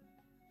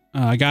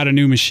I got a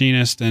new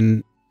machinist,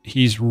 and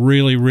he's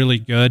really, really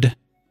good.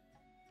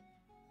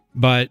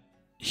 But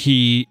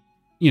he,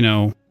 you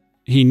know,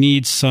 he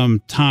needs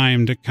some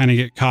time to kind of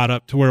get caught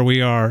up to where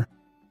we are,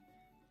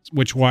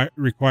 which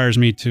requires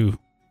me to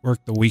work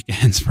the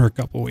weekends for a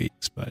couple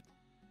weeks. But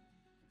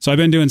so I've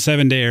been doing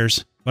 7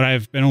 days, but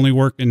I've been only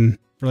working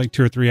for like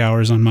 2 or 3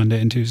 hours on Monday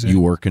and Tuesday.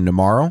 You working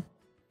tomorrow?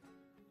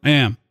 I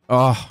am.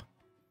 Oh,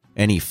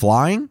 any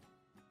flying?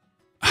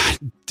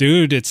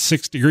 Dude, it's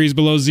 6 degrees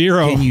below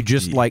zero. Can you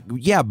just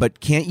but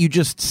can't you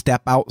just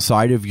step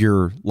outside of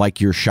your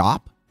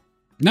shop?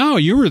 No,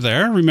 you were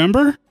there,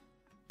 remember?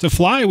 To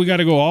fly, we got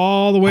to go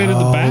all the way to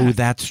the back. Oh,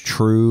 that's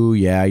true.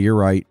 Yeah, you're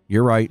right.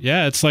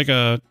 Yeah, it's like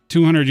a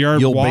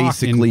 200-yard You'll walk.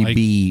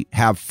 basically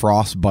have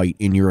frostbite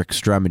in your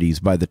extremities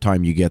by the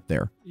time you get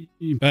there.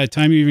 By the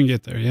time you even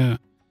get there, yeah.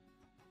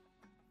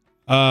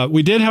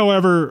 We did,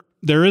 however,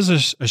 there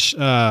is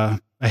a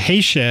hay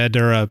shed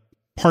or a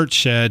part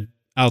shed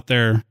out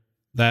there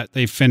that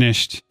they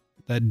finished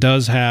that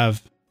does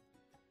have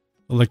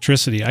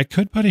electricity. I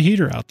could put a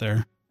heater out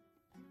there,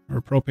 or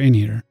a propane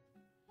heater.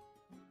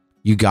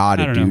 You got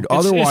I it, don't know. dude.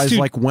 It's- Otherwise, dude,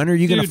 like, when are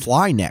you going to dude.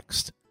 fly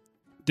next?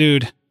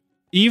 Dude,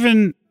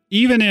 even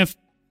if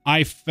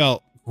I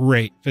felt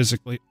great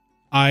physically,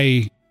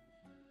 at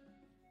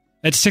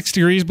 6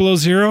 degrees below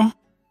zero,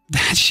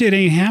 that shit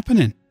ain't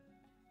happening.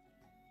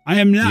 I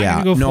am not going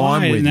to go fly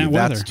I'm with in that you.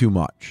 weather. That's too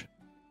much.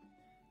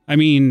 I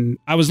mean,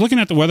 I was looking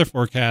at the weather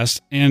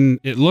forecast, and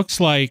it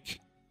looks like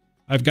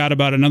I've got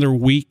about another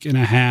week and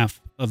a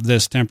half of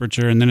this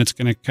temperature, and then it's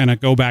going to kind of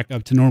go back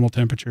up to normal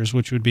temperatures,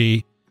 which would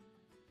be,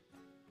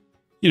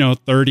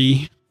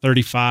 30,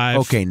 35.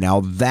 Okay,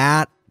 now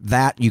that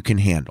you can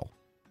handle.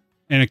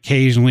 And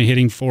occasionally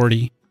hitting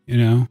 40,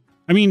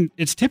 I mean,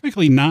 it's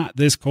typically not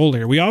this cold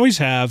here. We always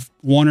have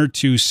 1 or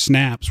 2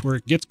 snaps where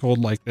it gets cold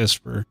like this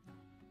for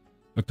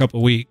a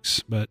couple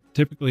weeks, but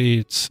typically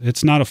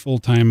it's not a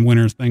full-time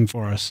winter thing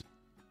for us.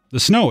 The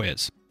snow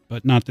is,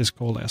 but not this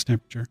cold ass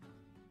temperature.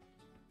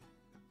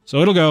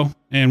 So it'll go,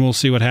 and we'll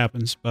see what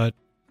happens, but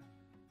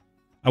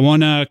I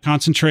want to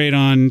concentrate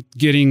on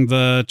getting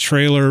the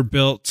trailer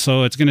built,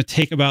 so it's going to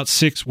take about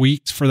 6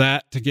 weeks for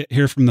that to get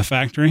here from the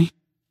factory.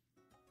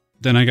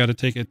 Then I got to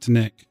take it to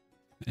Nick,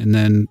 and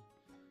then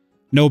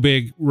no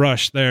big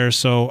rush there.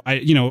 So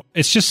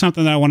it's just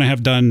something that I want to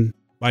have done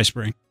by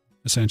spring,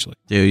 essentially.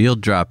 Dude, you'll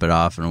drop it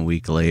off in a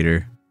week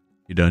later.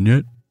 You done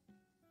yet?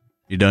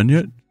 You done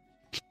yet?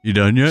 You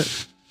done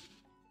yet?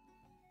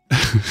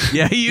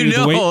 Yeah, Dude,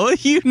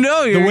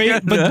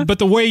 but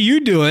the way you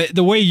do it,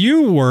 the way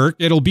you work,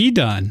 it'll be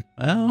done.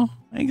 Well,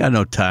 I ain't got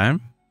no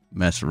time.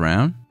 Mess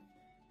around.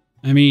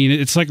 I mean,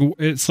 it's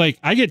like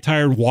I get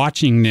tired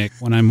watching Nick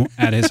when I'm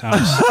at his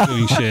house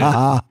doing shit.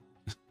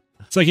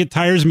 It's like it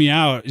tires me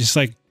out, just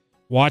like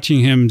watching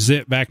him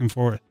zip back and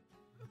forth.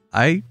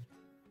 I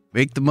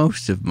make the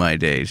most of my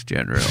days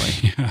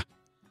generally.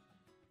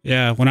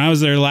 Yeah, when I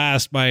was there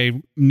last by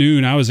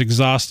noon, I was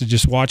exhausted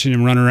just watching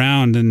him run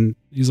around, and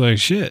he's like,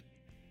 shit,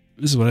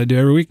 this is what I do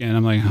every weekend.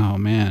 I'm like, oh,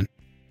 man.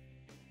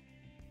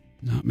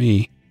 Not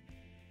me.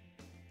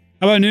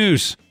 How about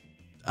news?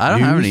 I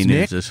don't have any News, news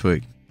Nick? this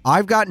week.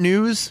 I've got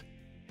news.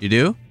 You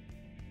do?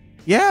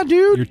 Yeah,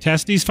 dude. Your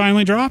testes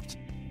finally dropped?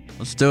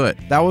 Let's do it.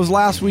 That was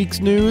last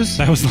week's news.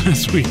 That was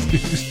last week's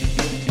news.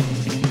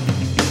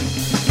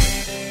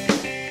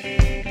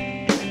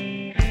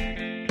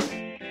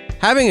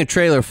 Having a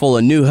trailer full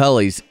of new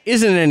helis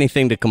isn't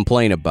anything to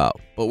complain about,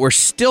 but we're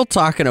still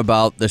talking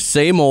about the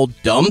same old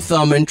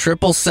dumb-thumbing,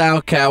 triple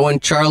sow-cowing,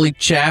 Charlie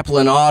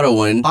Chaplin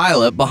autoing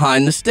pilot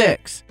behind the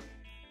sticks.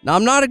 Now,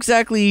 I'm not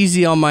exactly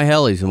easy on my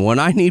helis, and when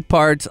I need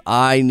parts,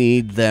 I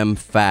need them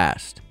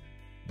fast.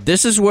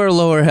 This is where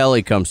Lower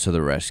Heli comes to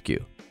the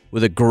rescue.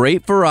 With a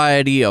great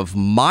variety of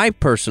my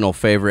personal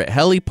favorite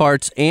heli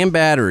parts and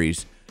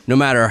batteries, no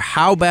matter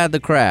how bad the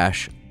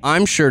crash,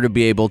 I'm sure to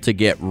be able to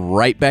get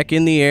right back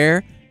in the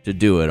air to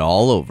do it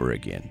all over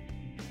again.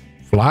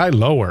 Fly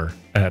lower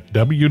at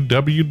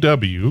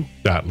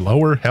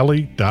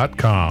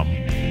www.lowerheli.com.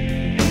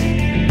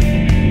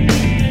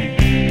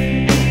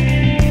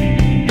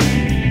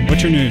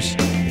 What's your news?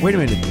 Wait a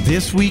minute.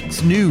 This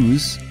week's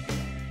news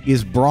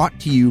is brought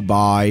to you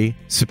by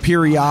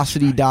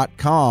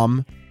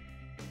Superiosity.com,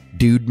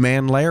 Dude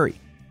Man Larry.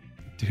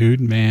 Dude,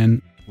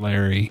 man,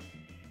 Larry.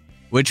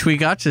 Which we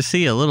got to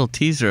see a little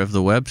teaser of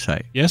the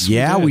website. Yes,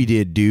 Yeah, we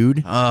did,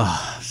 dude.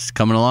 Oh, it's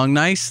coming along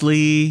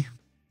nicely.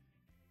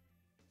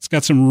 It's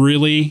got some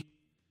really,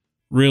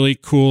 really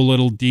cool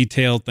little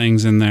detailed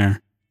things in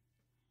there.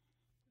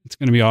 It's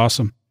going to be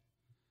awesome.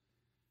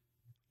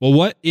 Well,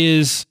 what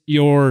is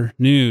your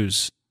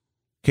news?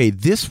 Okay,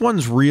 this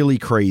one's really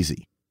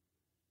crazy.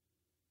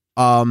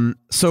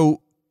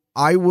 So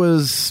I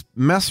was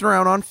messing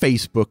around on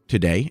Facebook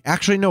today.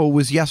 Actually, no, it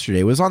was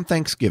yesterday. It was on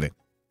Thanksgiving.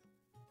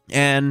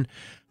 And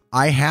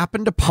I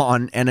happened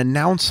upon an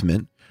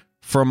announcement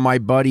from my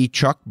buddy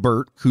Chuck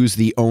Burt, who's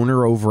the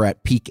owner over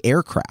at Peak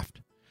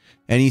Aircraft.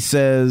 And he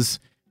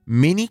says,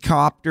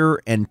 Minicopter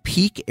and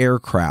Peak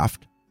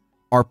Aircraft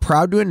are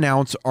proud to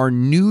announce our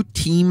new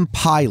team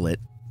pilot,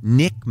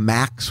 Nick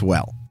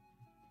Maxwell.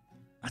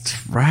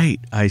 That's right.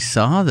 I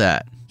saw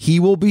that. He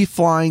will be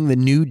flying the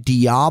new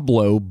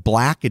Diablo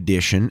Black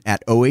Edition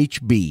at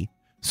OHB,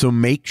 so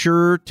make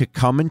sure to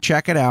come and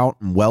check it out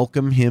and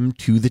welcome him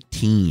to the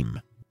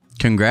team.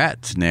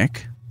 Congrats,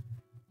 Nick.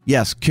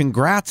 Yes,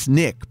 congrats,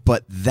 Nick,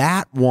 but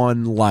that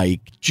one,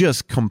 like,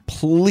 just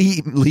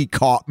completely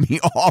caught me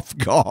off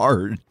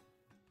guard.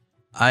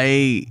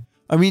 I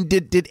mean,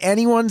 did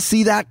anyone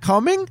see that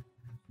coming?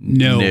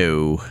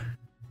 No.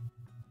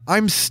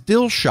 I'm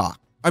still shocked.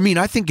 I mean,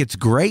 I think it's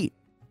great.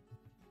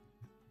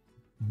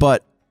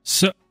 But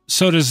So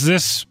does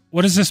this,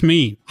 what does this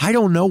mean? I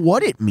don't know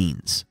what it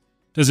means.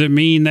 Does it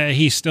mean that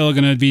he's still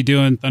going to be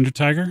doing Thunder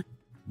Tiger?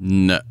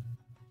 No,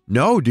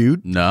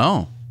 dude.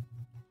 No.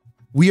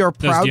 We are Does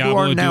proud to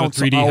Diablo do a announce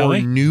 3D our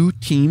heli? new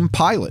team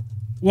pilot.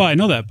 Well, I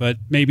know that, but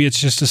maybe it's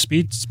just a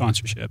speed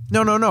sponsorship.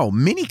 No.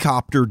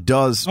 Minicopter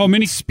does. Oh,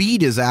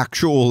 Speed is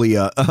actually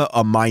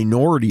a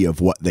minority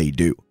of what they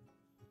do.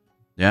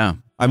 Yeah.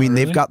 I mean,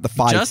 really? they've got the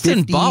 550.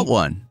 Justin bought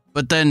one,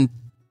 but then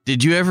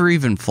did you ever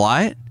even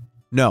fly it?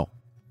 No,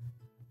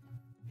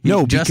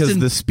 because Justin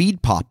the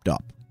speed popped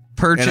up.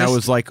 Purchased And I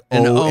was like,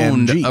 and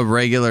owned OMG. a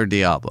regular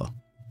Diablo.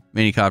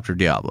 Minicopter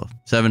Diablo.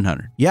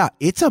 700. Yeah,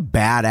 it's a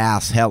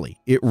badass heli.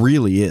 It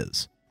really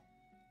is.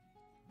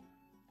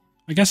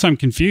 I guess I'm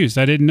confused.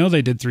 I didn't know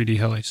they did 3D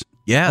helis.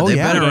 Yeah, Oh, they've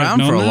yeah. been I've around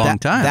known for a that. long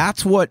time.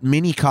 That's what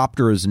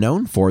Minicopter is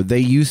known for. They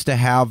used to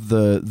have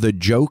the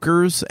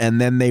Jokers, and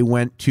then they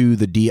went to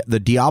the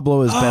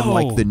Diablo has been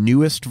like the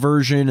newest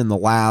version in the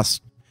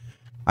last,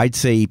 I'd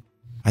say,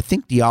 I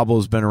think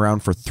Diablo's been around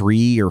for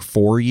 3 or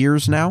 4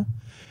 years now.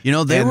 You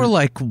know, they And- were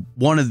like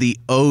one of the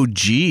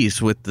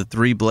OGs with the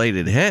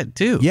 3-bladed head,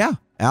 too. Yeah,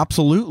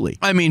 absolutely.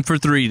 I mean, for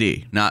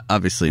 3D, not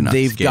obviously not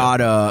They've scale.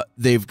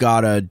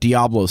 got a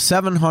Diablo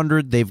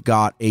 700. They've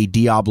got a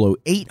Diablo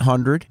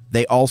 800.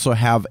 They also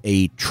have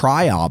a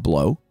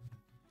Triablo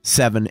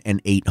 7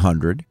 and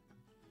 800.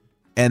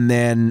 And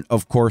then,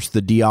 of course,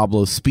 the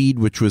Diablo Speed,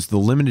 which was the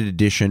limited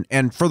edition.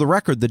 And for the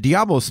record, the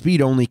Diablo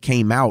Speed only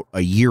came out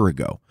a year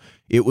ago.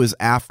 It was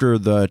after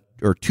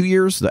 2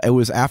 years. It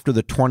was after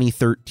the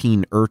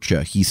 2013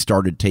 IRCHA. He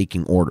started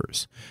taking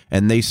orders,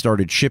 and they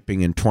started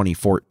shipping in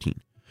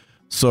 2014.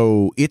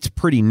 So it's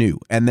pretty new.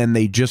 And then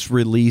they just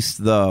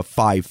released the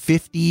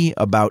 550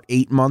 about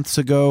 8 months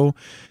ago.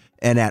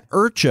 And at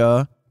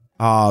IRCHA,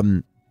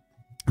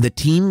 the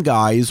team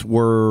guys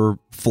were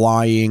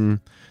flying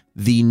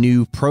the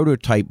new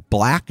prototype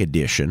Black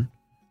Edition.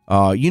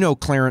 You know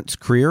Clarence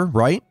Creer,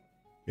 right?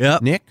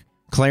 Yep. Nick?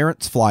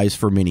 Clarence flies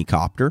for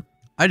Minicopter.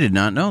 I did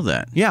not know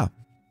that. Yeah.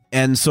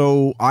 And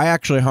so I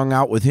actually hung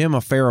out with him a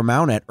fair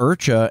amount at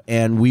IRCHA,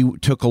 and we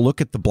took a look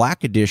at the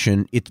Black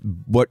Edition. It's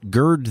what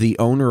Gerd, the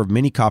owner of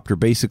Minicopter,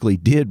 basically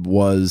did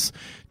was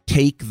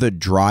take the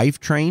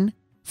drivetrain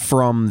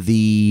from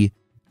the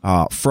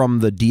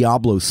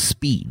Diablo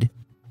Speed,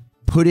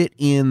 put it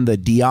in the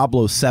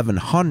Diablo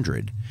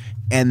 700,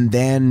 and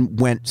then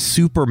went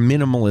super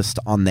minimalist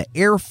on the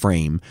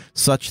airframe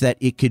such that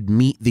it could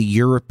meet the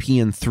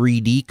European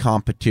 3D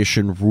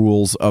competition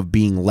rules of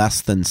being less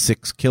than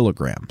 6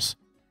 kilograms.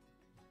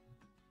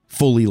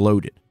 Fully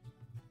loaded.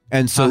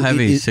 And so how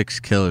heavy is 6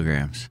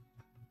 kilograms?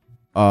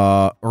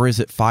 Or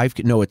is it 5?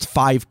 No, it's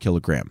 5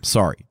 kilograms.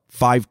 Sorry.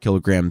 5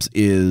 kilograms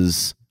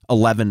is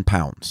 11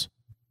 pounds.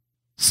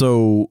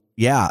 So,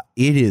 yeah,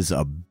 it is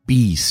a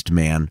beast,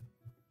 man.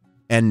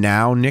 And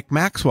now Nick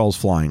Maxwell's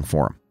flying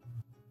for him.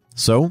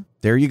 So,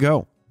 there you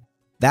go.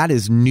 That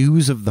is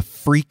news of the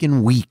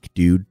freaking week,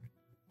 dude.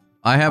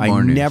 I have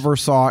more news. I never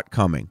saw it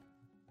coming.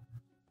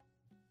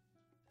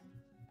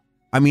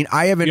 I mean,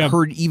 I haven't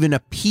heard even a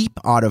peep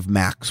out of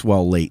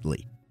Maxwell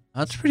lately.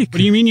 That's pretty cool. What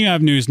do you mean you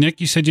have news, Nick?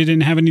 You said you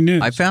didn't have any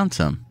news. I found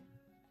some.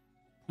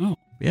 Oh.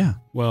 Yeah.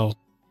 Well,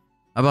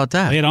 how about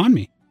that? Lay it on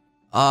me.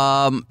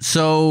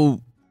 So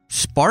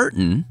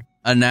Spartan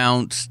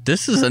announced,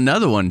 this is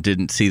another one,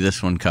 didn't see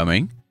this one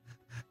coming,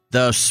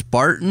 the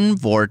Spartan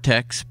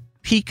Vortex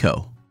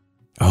Pico.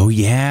 Oh,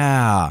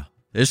 yeah.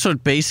 This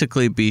would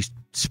basically be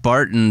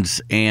Spartan's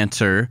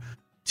answer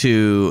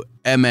to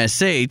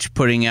MSH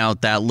putting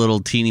out that little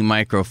teeny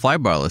micro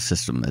flybarless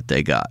system that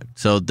they got.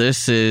 So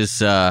this is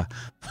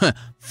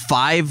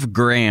 5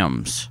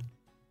 grams.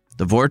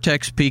 The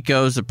Vortex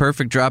Pico is the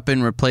perfect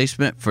drop-in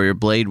replacement for your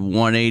Blade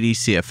 180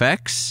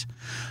 CFX.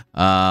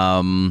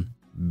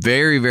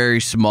 Very, very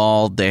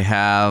small. They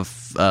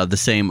have the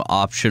same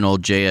optional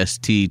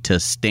JST to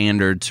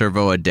standard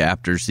servo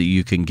adapters that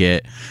you can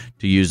get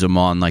to use them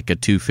on like a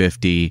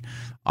 250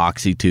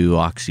 Oxy 2,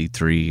 Oxy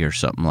 3 or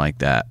something like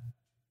that.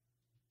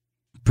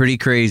 Pretty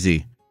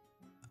crazy.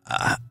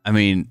 I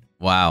mean,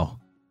 wow.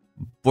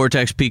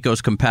 Vortex Pico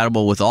is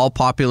compatible with all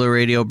popular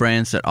radio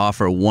brands that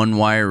offer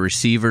one-wire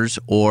receivers,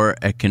 or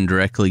it can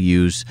directly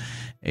use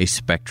a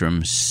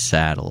Spectrum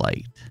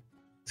satellite.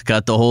 It's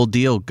got the whole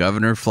deal.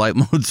 Governor, flight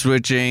mode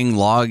switching,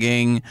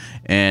 logging,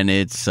 and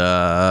it's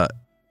high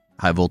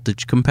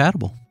voltage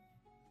compatible.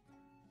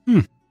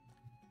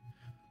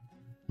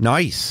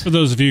 Nice. For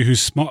those of you who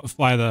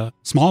fly the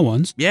small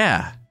ones.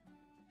 Yeah.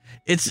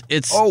 It's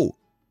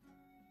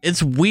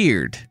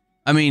weird.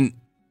 I mean,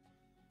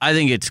 I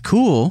think it's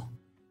cool,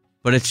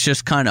 but it's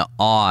just kind of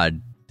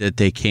odd that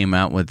they came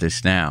out with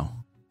this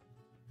now.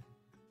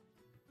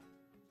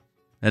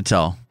 That's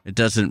all. It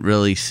doesn't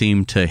really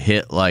seem to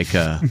hit like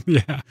a...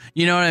 Yeah.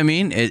 You know what I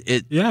mean?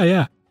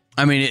 Yeah.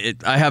 I mean,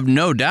 I have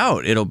no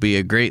doubt it'll be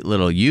a great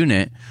little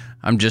unit.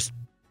 I'm just...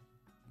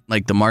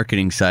 Like, the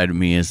marketing side of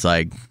me is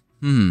like,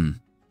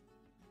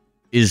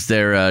 is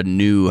there a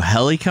new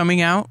heli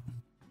coming out?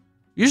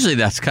 Usually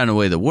that's kind of the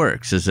way that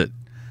works, is that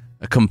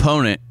a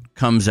component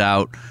comes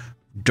out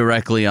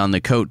directly on the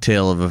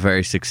coattail of a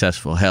very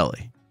successful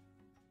heli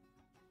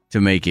to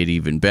make it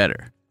even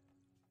better.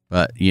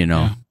 But,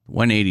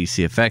 180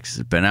 CFX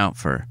has been out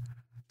for,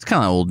 it's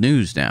kind of old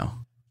news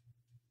now.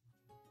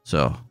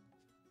 So,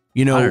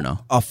 I don't know.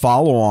 A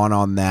follow-on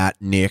on that,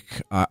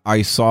 Nick,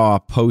 I saw a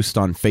post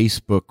on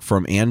Facebook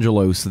from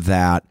Angelos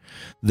that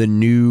the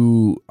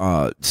new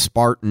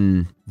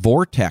Spartan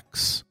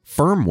Vortex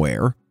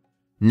firmware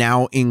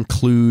now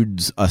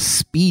includes a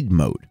speed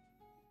mode.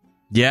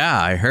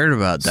 Yeah, I heard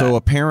about that. So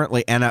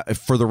apparently, and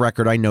for the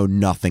record, I know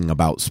nothing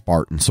about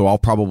Spartan, so I'll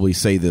probably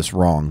say this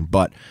wrong,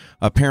 but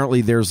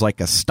apparently there's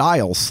like a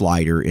style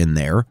slider in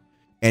there,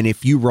 and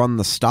if you run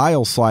the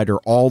style slider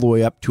all the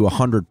way up to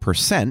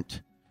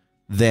 100%,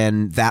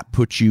 then that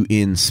puts you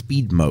in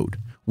speed mode,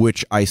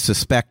 which I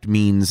suspect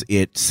means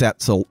it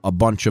sets a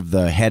bunch of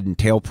the head and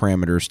tail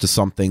parameters to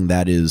something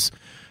that is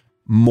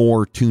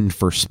more tuned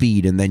for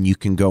speed, and then you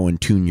can go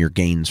and tune your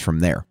gains from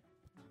there.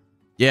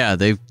 Yeah,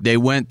 they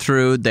went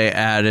through, they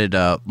added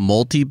a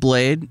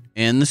multi-blade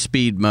in the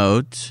speed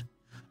modes.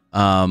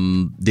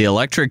 The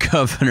electric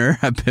governor,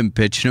 I've been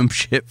pitching them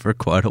shit for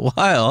quite a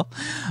while.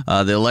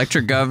 The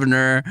electric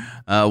governor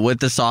with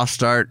the soft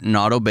start and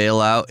auto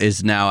bailout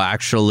is now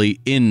actually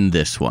in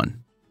this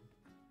one.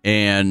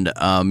 And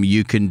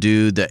you can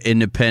do the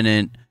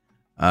independent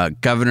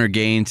governor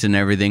gains and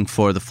everything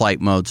for the flight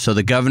modes. So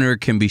the governor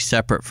can be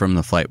separate from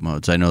the flight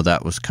modes. I know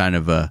that was kind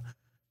of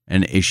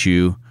an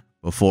issue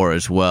before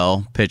as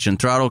well. Pitch and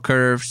throttle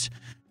curves.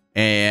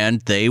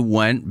 And they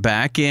went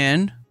back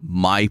in.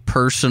 My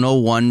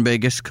personal one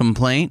biggest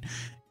complaint,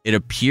 it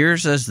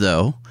appears as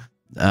though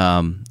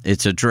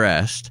it's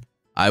addressed.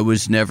 I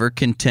was never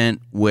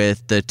content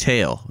with the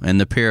tail and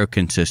the pyro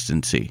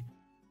consistency.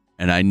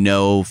 And I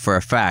know for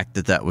a fact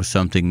that was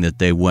something that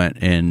they went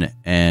in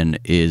and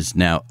is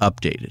now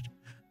updated.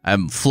 I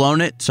haven't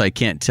flown it, so I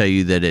can't tell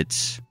you that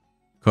it's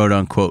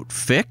quote-unquote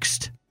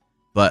fixed,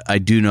 but I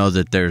do know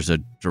that there's a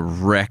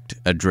direct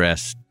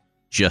address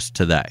just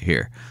to that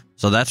here.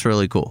 So that's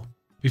really cool.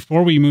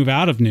 Before we move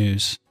out of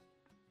news,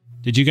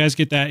 Did you guys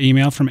get that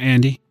email from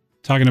Andy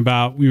talking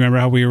about, remember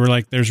how we were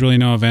like, there's really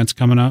no events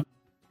coming up?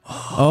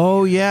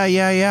 Oh,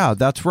 yeah.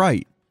 That's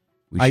right.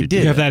 I should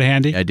did. You have that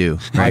handy? I do.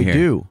 I Right here.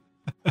 do.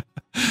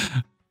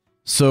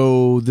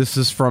 So this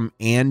is from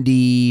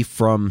Andy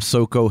from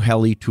Soko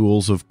Heli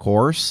Tools, of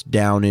course,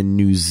 down in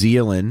New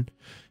Zealand.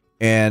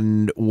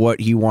 And what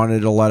he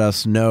wanted to let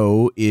us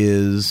know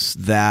is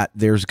that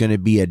there's going to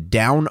be a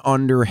Down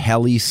Under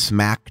Heli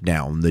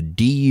Smackdown, the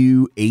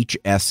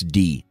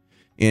DUHSD,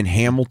 in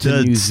Hamilton,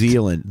 Dust. New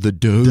Zealand. The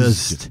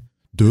Dust.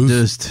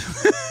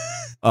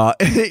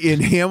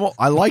 In Hamilton,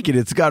 I like it.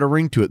 It's got a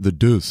ring to it. The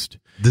Dust.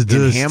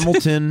 In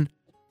Hamilton,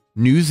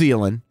 New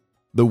Zealand,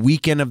 the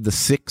weekend of the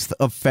 6th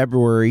of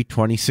February,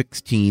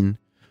 2016.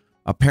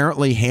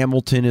 Apparently,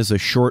 Hamilton is a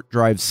short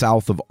drive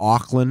south of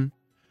Auckland.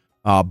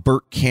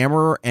 Burt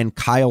Kammerer and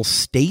Kyle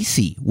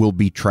Stacy will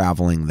be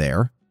traveling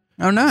there.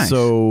 Oh, nice.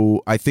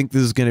 So I think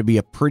this is going to be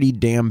a pretty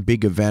damn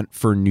big event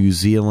for New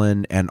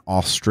Zealand and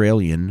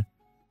Australian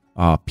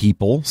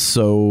people.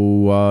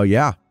 So,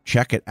 yeah,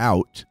 check it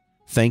out.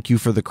 Thank you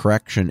for the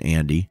correction,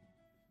 Andy.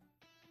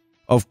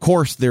 Of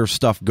course, there's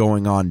stuff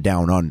going on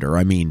down under.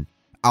 I mean,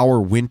 our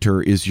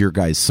winter is your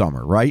guys'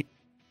 summer, right?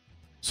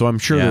 So I'm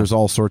sure there's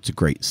all sorts of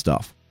great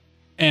stuff.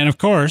 And of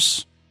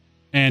course,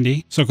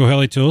 Andy, Soko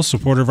Heli Tools,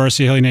 supporter of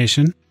RC Heli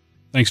Nation.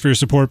 Thanks for your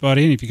support,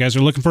 buddy. And if you guys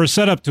are looking for a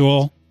setup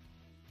tool,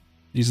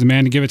 he's the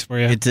man to give it for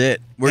you. It's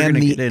it. We're going to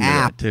get into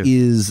app that, too.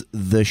 is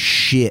the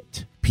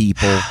shit,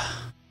 people.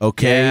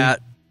 Okay? Yeah,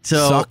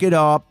 so- Suck it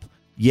up.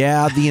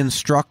 Yeah, the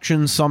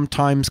instructions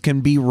sometimes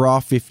can be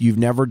rough if you've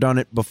never done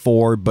it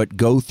before, but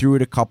go through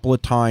it a couple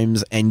of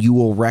times and you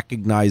will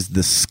recognize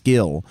the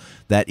skill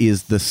that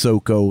is the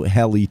Soko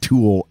Heli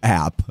Tool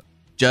app.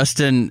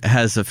 Justin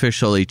has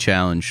officially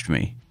challenged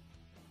me.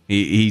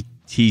 He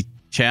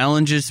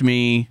challenges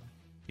me.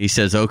 He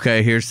says,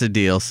 okay, here's the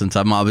deal. Since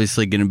I'm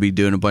obviously going to be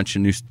doing a bunch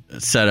of new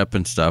setup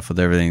and stuff with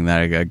everything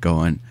that I got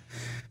going,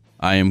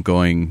 I am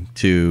going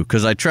to,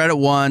 because I tried it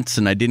once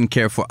and I didn't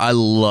care for. I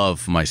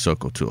love my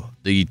Soko tool.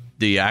 The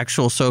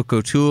actual Soko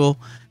tool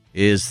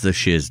is the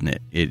shiznit.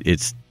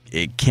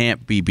 It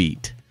can't be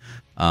beat.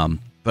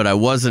 But I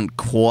wasn't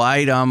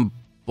quite on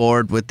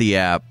board with the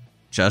app.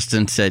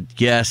 Justin said,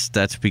 yes,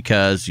 that's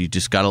because you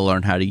just got to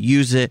learn how to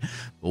use it.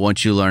 But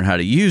once you learn how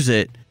to use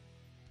it,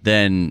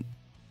 then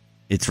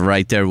it's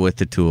right there with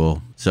the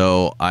tool.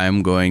 So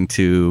I'm going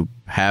to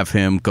have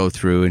him go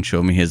through and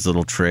show me his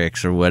little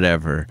tricks or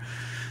whatever.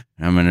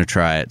 I'm going to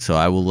try it. So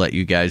I will let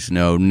you guys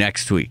know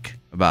next week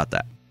about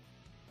that.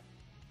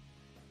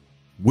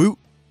 Woo.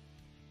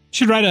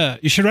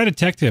 You should write a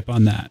tech tip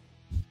on that.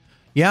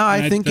 Yeah, I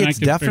And think then I it's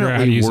can figure out how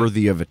to definitely use it.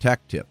 worthy of a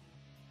tech tip.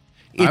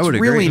 It's I would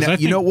agree. really 'Cause I not,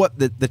 you think- know what?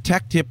 The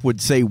tech tip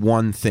would say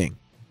one thing.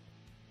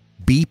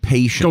 Be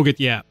patient. Go get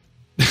the app.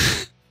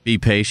 Be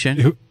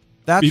patient.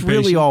 That's Be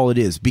really patient. all it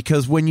is,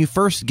 because when you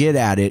first get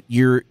at it,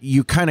 you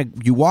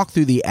walk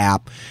through the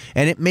app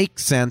and it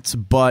makes sense,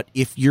 but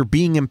if you're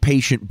being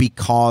impatient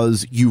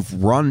because you've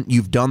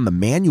done the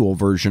manual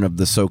version of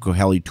the Soko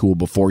Heli tool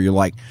before, you're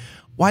like,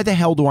 why the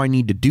hell do I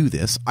need to do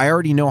this? I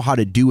already know how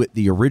to do it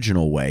the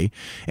original way.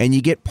 And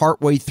you get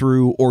partway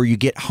through, or you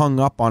get hung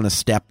up on a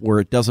step where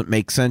it doesn't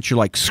make sense. You're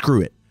like,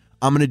 screw it.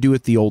 I'm going to do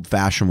it the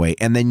old-fashioned way.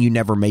 And then you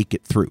never make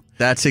it through.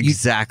 That's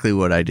exactly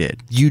what I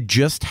did. You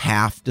just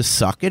have to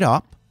suck it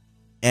up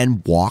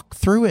and walk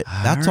through it.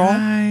 That's all.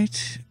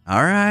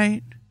 All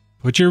right.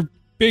 Put your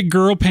big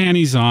girl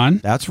panties on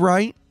That's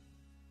right.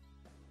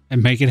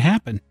 and make it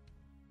happen.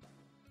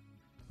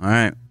 All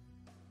right.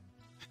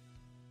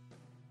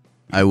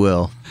 I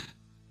will.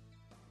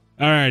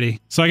 Alrighty.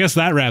 So I guess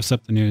that wraps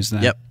up the news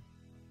then. Yep.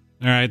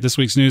 All right. This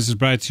week's news is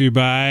brought to you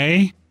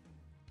by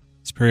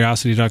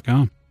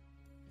Superiority.com.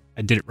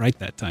 I did it right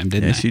that time,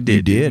 didn't Yes, I? you did.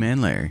 You did. Dude,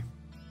 man, Larry.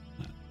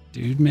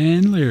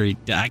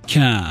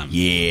 DudeManLarry.com.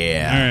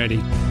 Yeah.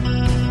 Alrighty.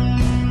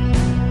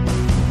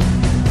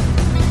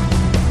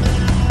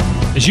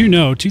 As you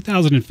know,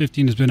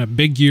 2015 has been a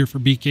big year for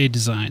BK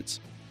Designs.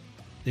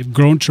 They've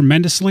grown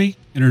tremendously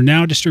and are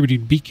now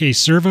distributing BK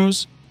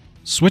servos,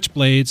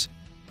 switchblades,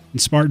 and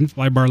Spartan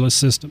flybarless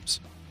systems.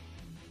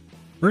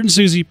 Bert and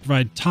Susie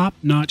provide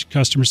top-notch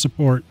customer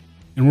support,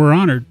 and we're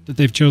honored that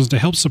they've chosen to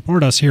help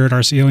support us here at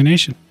RC Heli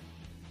Nation.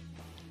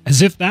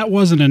 As if that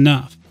wasn't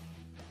enough,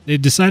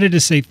 they've decided to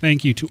say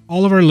thank you to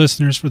all of our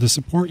listeners for the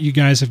support you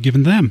guys have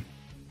given them.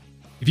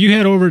 If you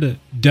head over to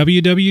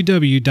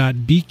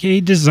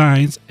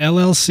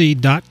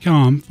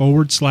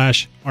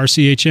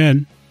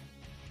www.bkdesignsllc.com/RCHN,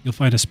 you'll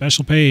find a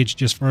special page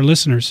just for our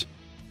listeners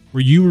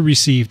where you will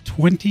receive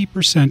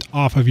 20%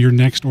 off of your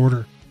next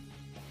order.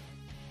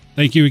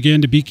 Thank you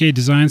again to BK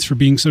Designs for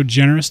being so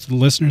generous to the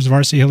listeners of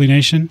RC Heli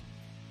Nation.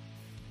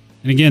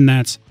 And again,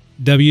 that's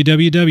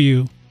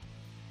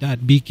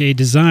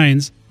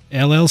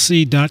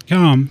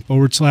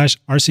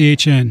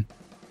www.bkdesignsllc.com/RCHN.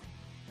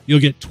 You'll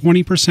get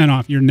 20%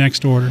 off your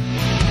next order.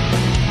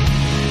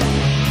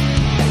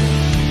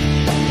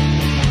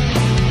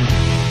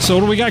 So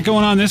what do we got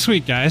going on this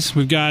week, guys?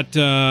 We've got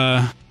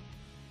a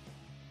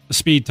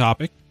speed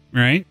topic.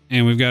 right?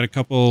 And we've got a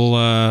couple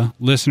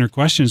listener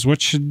questions.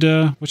 What should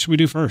we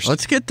do first?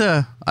 Let's get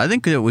I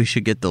think that we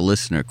should get the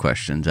listener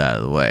questions out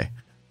of the way,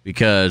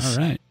 because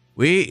all right.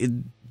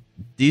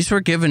 These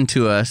were given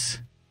to us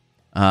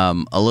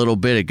a little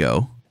bit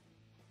ago,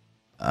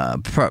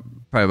 probably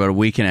about a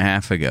week and a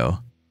half ago.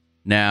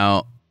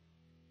 Now,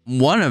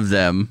 one of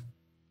them,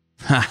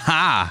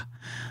 I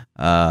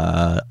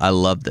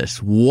love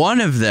this.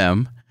 One of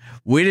them,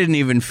 we didn't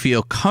even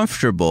feel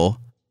comfortable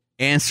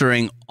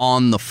answering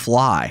on the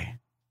fly,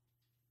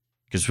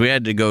 because we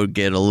had to go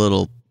get a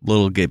little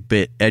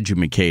bit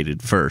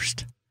educated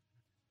first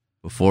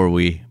before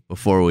we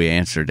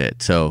answered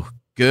it. So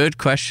good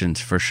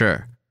questions for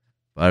sure.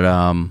 But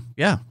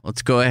yeah,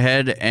 let's go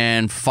ahead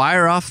and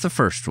fire off the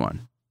first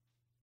one.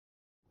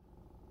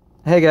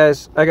 Hey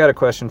guys, I got a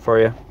question for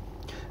you.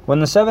 When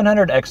the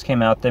 700X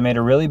came out, they made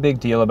a really big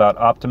deal about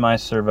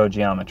optimized servo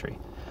geometry.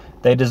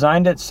 They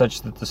designed it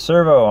such that the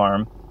servo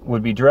arm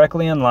would be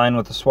directly in line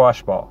with the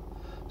swash ball,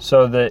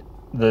 so that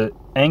the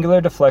angular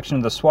deflection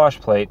of the swash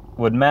plate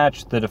would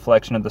match the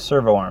deflection of the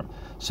servo arm,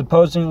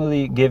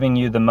 supposedly giving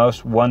you the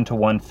most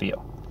one-to-one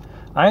feel.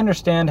 I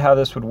understand how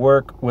this would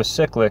work with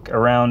cyclic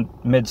around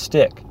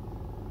mid-stick.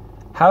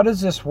 How does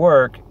this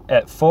work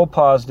at full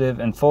positive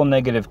and full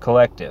negative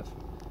collective?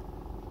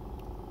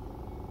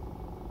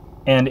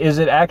 And is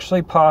it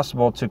actually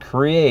possible to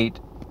create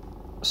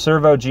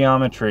servo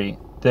geometry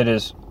that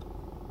is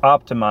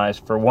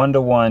optimized for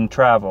one-to-one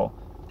travel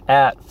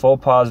at full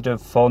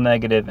positive, full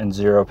negative, and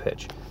zero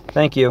pitch?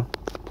 Thank you.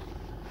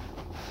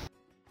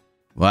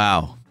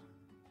 Wow.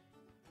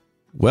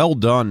 Well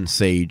done,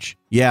 Sage.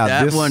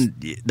 Yeah,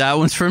 that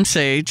one's from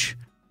Sage.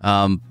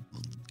 Kind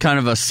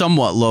of a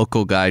somewhat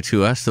local guy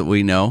to us that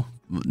we know,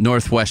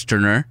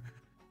 Northwesterner.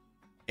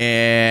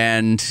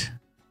 And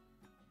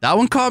that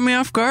one caught me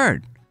off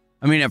guard.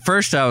 I mean, at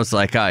first I was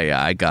like, oh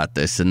yeah, I got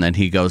this. And then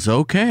he goes,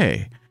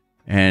 okay.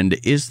 And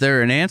is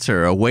there an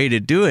answer, a way to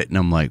do it? And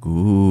I'm like,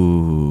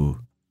 ooh.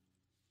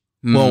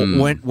 Well,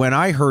 when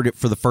I heard it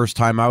for the first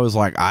time, I was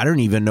like, I don't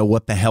even know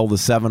what the hell the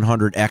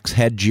 700X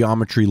head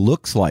geometry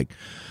looks like.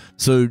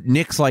 So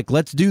Nick's like,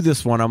 let's do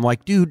this one. I'm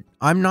like, dude,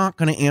 I'm not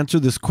going to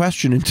answer this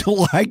question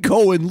until I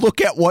go and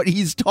look at what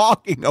he's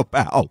talking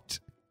about.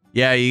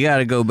 Yeah, you got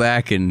to go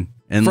back and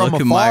From look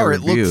afar, at my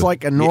review. It looks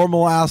like a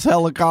normal ass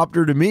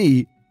helicopter to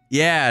me.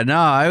 Yeah, no,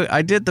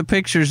 I did the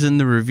pictures in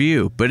the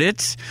review, but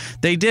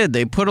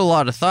they put a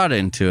lot of thought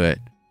into it.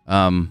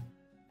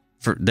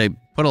 They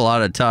put a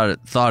lot of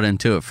thought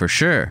into it for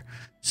sure.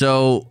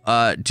 So,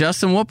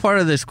 Justin, what part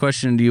of this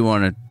question do you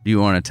want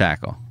to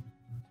tackle?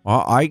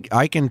 Well,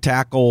 I can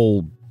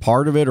tackle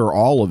part of it or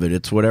all of it.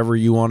 It's whatever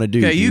you want to do.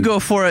 Yeah, you go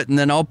for it, and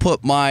then I'll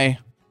put my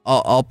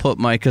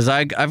because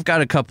I've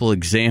got a couple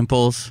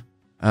examples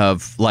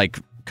of like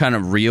kind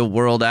of real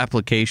world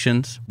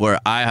applications where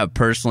I have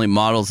personally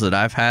models that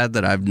I've had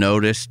that I've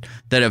noticed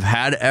that have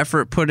had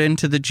effort put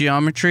into the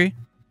geometry.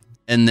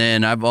 And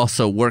then I've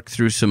also worked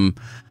through some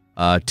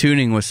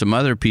tuning with some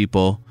other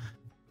people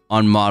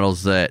on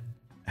models that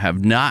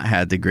have not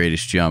had the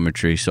greatest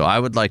geometry. So I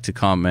would like to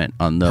comment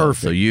on those.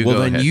 Perfect. So you well,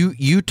 go then ahead.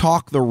 you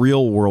talk the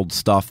real world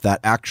stuff that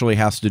actually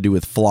has to do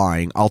with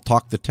flying. I'll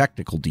talk the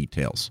technical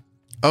details.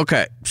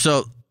 Okay.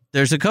 So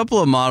there's a couple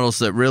of models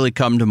that really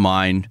come to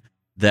mind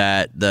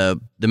that the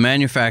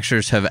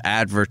manufacturers have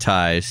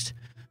advertised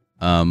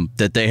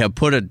that they have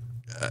put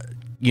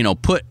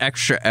put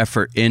extra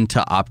effort into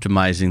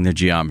optimizing the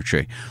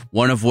geometry.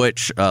 One of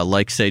which,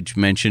 like Sage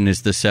mentioned,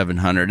 is the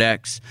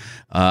 700X,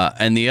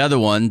 and the other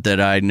one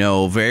that I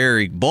know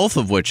both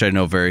of which I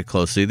know very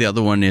closely. The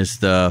other one is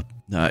the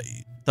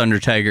Thunder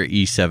Tiger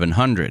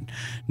E700.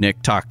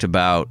 Nick talked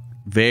about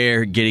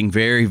getting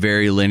very,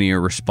 very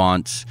linear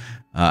response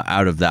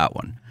out of that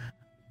one.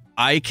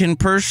 I can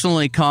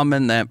personally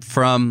comment that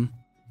from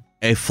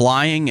a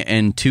flying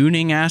and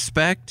tuning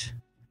aspect,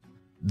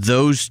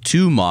 those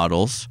two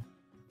models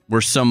were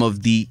some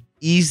of the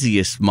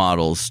easiest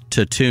models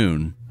to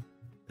tune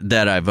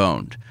that I've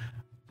owned.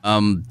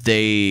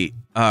 They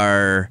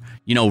are,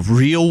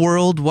 real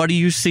world. What do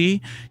you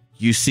see?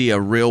 You see a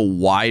real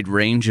wide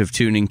range of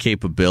tuning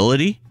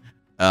capability.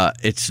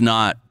 It's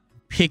not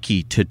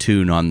picky to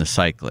tune on the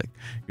cyclic.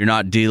 You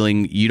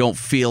don't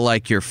feel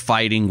like you're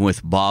fighting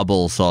with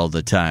bobbles all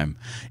the time.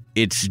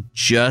 It's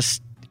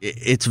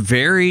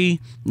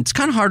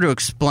kind of hard to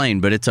explain,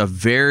 but it's a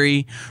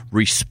very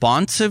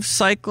responsive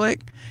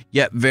cyclic,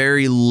 yet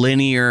very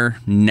linear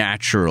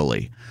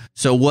naturally.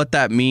 So what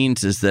that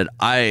means is that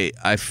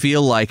I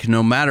feel like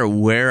no matter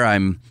where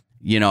I'm,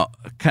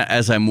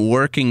 as I'm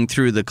working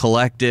through the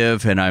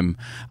collective and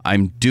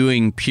I'm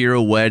doing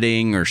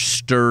pirouetting or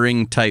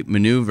stirring type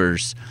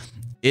maneuvers,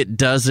 it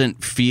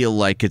doesn't feel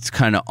like it's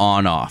kind of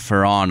on off.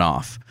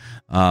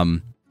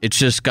 It's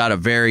just got a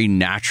very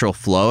natural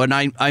flow, and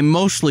I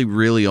mostly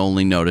really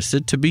only notice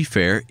it, to be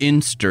fair,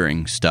 in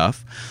stirring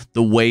stuff.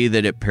 The way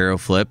that it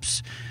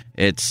paraflips,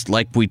 it's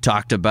like I've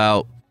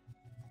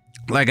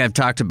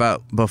talked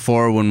about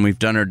before when we've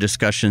done our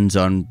discussions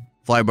on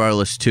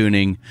flybarless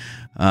tuning.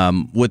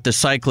 With the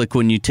cyclic,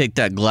 when you take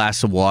that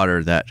glass of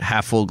water, that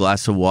half full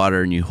glass of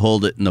water, and you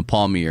hold it in the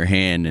palm of your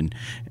hand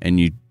and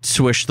you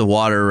swish the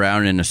water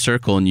around in a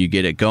circle and you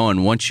get it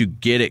going. Once you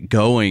get it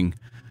going,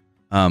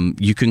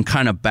 you can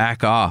kind of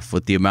back off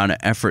with the amount of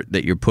effort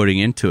that you're putting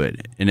into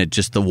it. And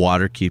the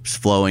water keeps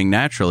flowing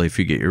naturally if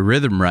you get your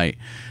rhythm right.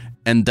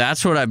 And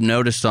that's what I've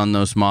noticed on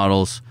those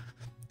models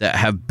that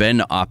have been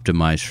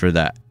optimized for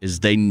that,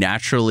 is they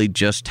naturally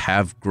just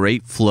have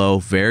great flow,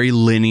 very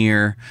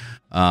linear.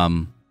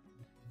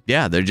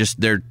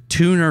 They're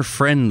tuner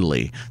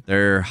friendly.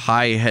 They're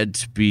high head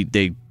speed.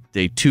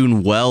 They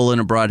tune well in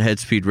a broad head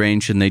speed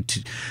range, and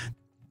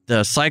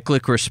the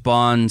cyclic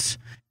responds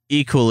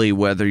equally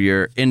whether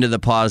you're into the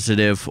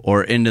positive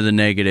or into the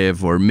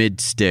negative or mid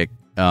stick,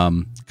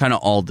 kind of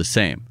all the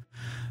same.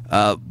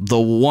 The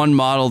one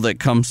model that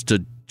comes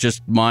to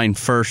just mind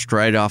first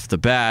right off the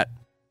bat,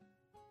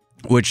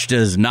 which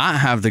does not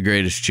have the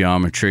greatest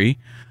geometry,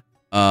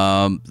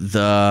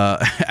 the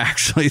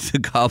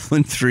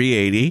Goblin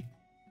 380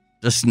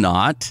 does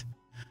not.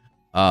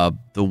 The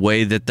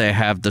way that they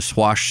have the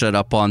swash set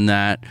up on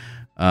that,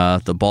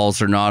 the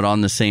balls are not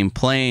on the same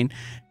plane,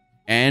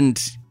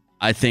 and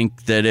I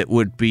think that it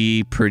would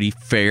be pretty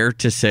fair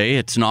to say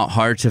it's not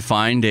hard to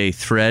find a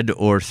thread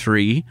or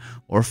 3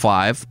 or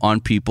 5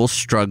 on people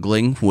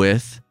struggling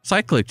with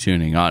cyclic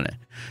tuning on it,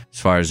 as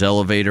far as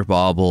elevator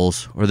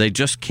bobbles, or they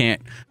just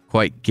can't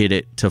quite get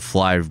it to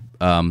fly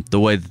the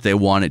way that they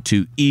want it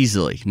to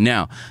easily.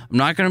 Now,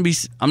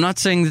 I'm not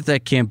saying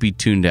that can't be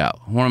tuned out.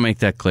 I want to make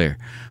that clear.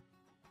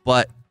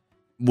 But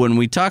when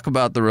we talk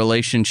about the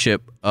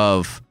relationship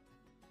of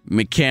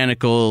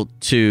mechanical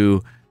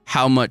to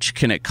how much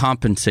can it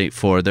compensate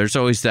for, there's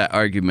always that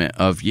argument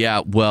of,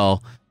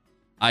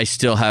 I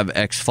still have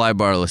X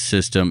flybarless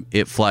system.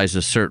 It flies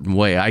a certain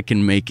way. I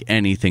can make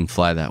anything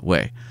fly that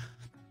way.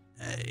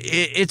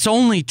 It's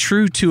only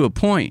true to a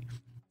point.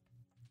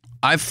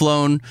 I've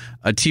flown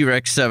a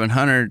T-Rex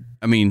 700.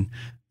 I mean,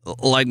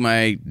 like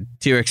my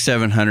T-Rex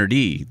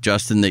 700E,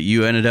 Justin, that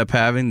you ended up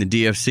having, the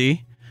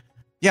DFC.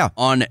 Yeah.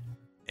 On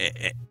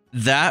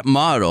that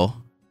model,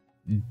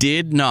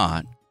 did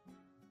not,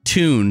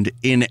 tuned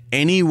in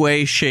any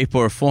way, shape,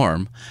 or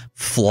form,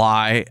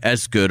 fly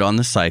as good on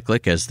the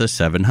cyclic as the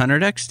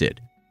 700X did.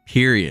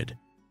 Period.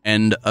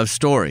 End of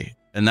story.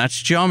 And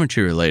that's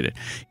geometry related.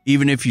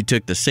 Even if you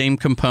took the same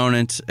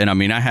components, and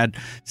I had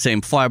same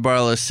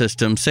flybarless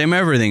system, same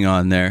everything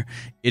on there,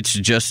 it's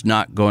just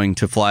not going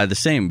to fly the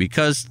same,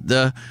 because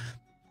the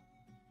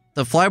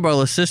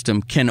flybarless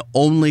system can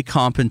only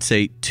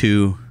compensate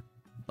to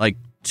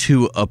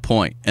a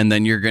point, and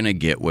then you're going to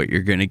get what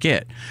you're going to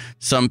get.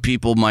 Some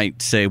people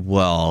might say,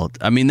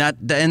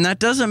 that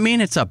doesn't mean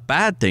it's a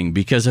bad thing,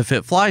 because if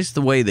it flies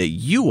the way that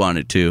you want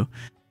it to,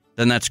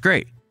 then that's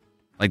great.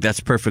 That's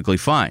perfectly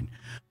fine.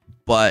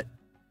 But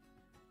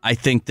I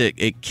think that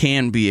it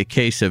can be a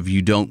case of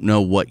you don't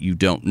know what you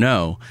don't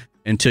know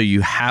until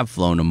you have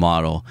flown a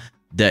model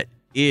that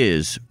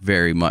is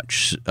very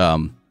much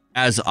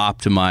as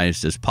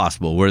optimized as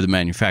possible, where the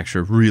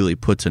manufacturer really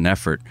puts an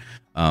effort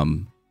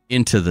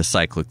into the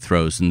cyclic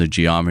throws and the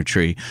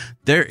geometry.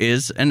 There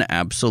is an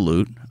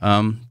absolute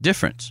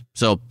difference.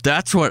 So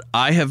that's what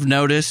I have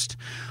noticed,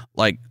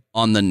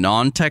 on the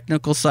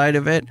non-technical side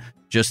of it,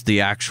 just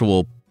the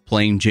actual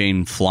plain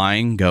Jane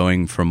flying,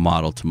 going from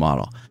model to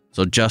model.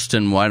 So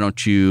Justin, why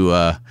don't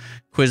you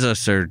quiz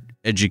us or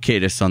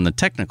educate us on the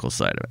technical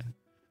side of it?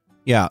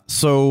 Yeah.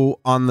 So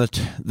on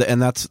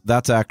and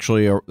that's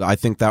actually I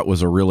think that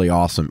was a really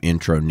awesome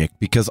intro, Nick,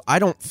 because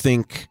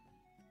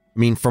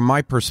from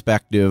my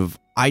perspective,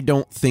 I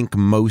don't think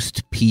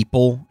most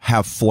people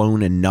have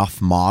flown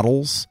enough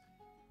models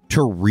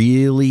to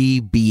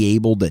really be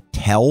able to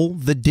tell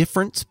the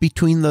difference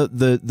between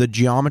the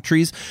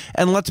geometries.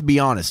 And let's be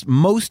honest,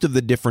 most of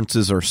the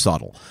differences are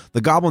subtle.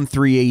 The Goblin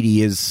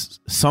 380 is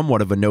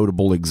somewhat of a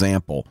notable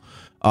example.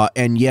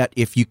 And yet,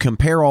 if you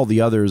compare all the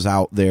others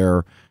out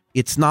there,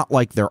 it's not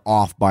like they're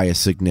off by a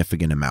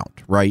significant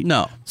amount, right?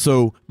 No.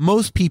 So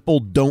most people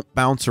don't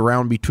bounce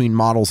around between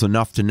models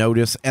enough to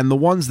notice, and the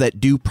ones that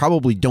do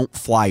probably don't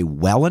fly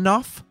well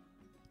enough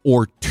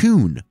or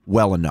tune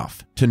well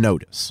enough to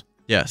notice.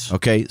 Yes.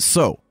 Okay,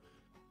 so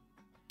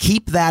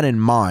keep that in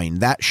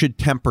mind. That should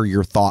temper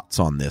your thoughts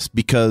on this,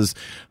 because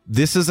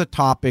this is a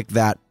topic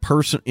that,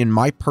 in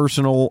my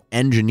personal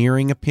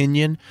engineering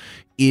opinion,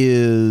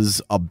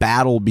 is a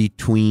battle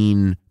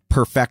between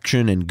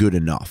perfection and good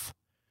enough.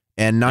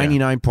 And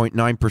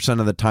 99.9%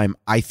 of the time,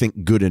 I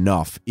think good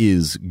enough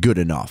is good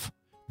enough.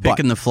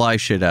 Picking the fly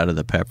shit out of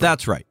the pepper.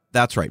 That's right.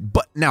 That's right.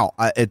 But now,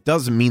 it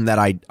doesn't mean that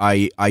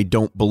I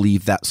don't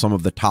believe that some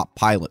of the top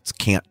pilots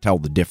can't tell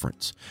the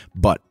difference.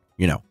 But,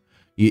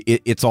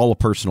 it's all a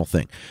personal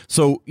thing.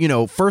 So,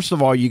 first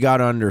of all, you got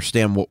to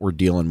understand what we're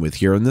dealing with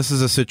here. And this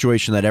is a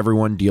situation that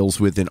everyone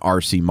deals with in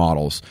RC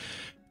models.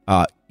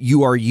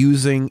 You are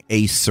using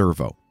a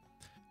servo.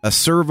 A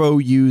servo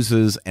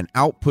uses an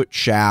output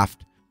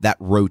shaft that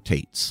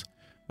rotates.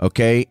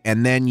 Okay.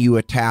 And then you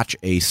attach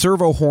a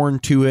servo horn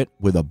to it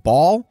with a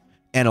ball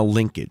and a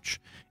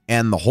linkage.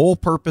 And the whole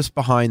purpose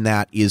behind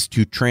that is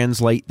to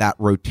translate that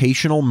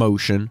rotational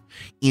motion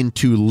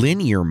into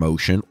linear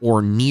motion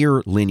or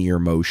near linear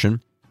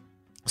motion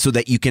so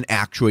that you can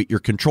actuate your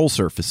control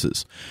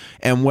surfaces.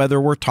 And whether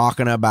we're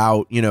talking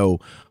about,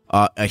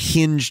 a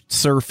hinged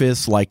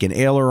surface like an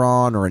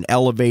aileron or an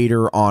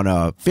elevator on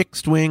a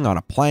fixed wing, on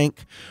a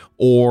plank,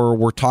 or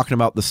we're talking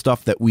about the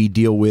stuff that we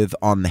deal with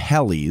on the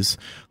helis,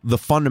 the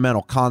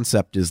fundamental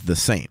concept is the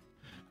same.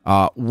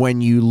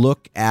 When you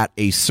look at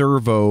a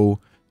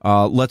servo,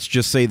 let's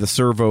just say the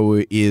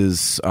servo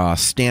is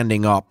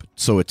standing up,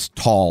 so it's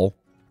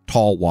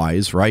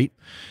tall-wise, right?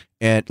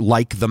 And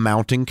like the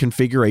mounting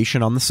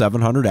configuration on the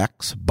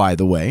 700X, by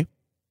the way.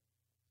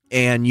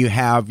 And you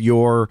have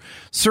your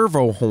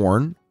servo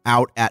horn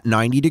out at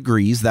 90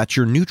 degrees. That's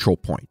your neutral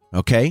point,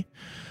 okay?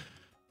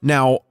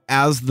 Now,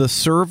 as the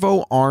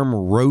servo arm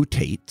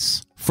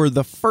rotates, for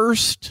the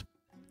first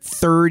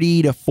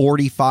 30 to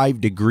 45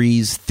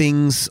 degrees,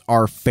 things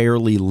are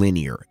fairly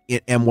linear.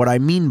 And what I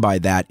mean by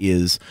that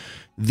is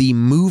the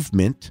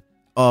movement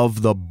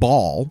of the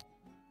ball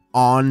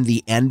on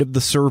the end of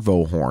the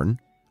servo horn,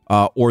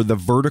 or the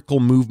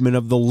vertical movement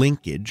of the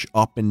linkage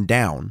up and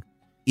down,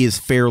 is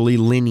fairly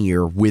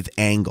linear with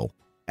angle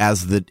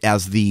as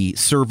the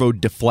servo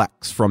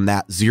deflects from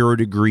that 0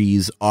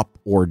 degrees up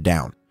or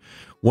down.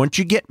 Once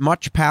you get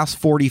much past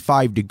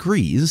 45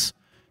 degrees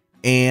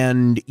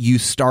and you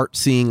start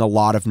seeing a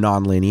lot of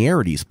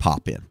nonlinearities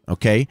pop in,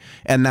 okay?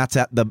 And that's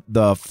at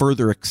the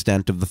further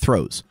extent of the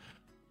throws.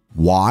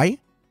 Why?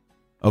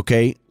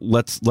 Okay,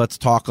 let's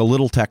talk a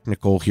little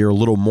technical here, a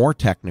little more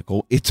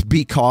technical. It's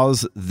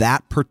because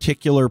that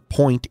particular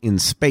point in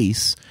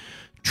space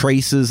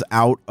traces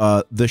out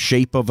the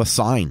shape of a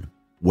sine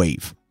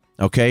wave.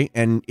 Okay,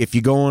 and if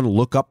you go and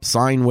look up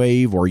sine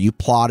wave, or you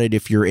plot it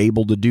if you're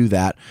able to do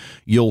that,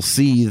 you'll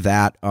see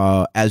that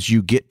as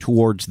you get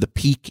towards the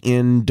peak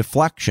in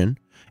deflection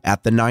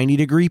at the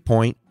 90-degree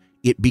point,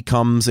 it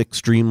becomes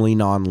extremely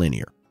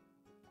nonlinear.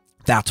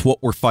 That's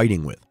what we're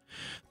fighting with.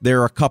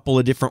 There are a couple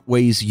of different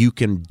ways you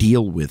can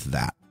deal with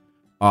that.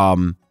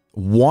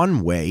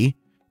 One way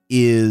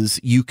is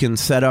you can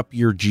set up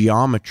your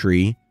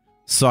geometry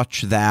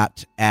such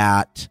that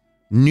at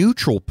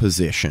neutral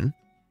position,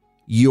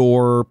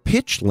 your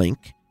pitch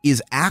link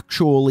is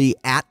actually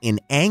at an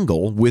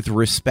angle with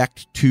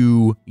respect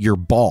to your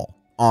ball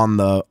on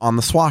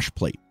the swash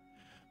plate.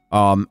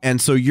 And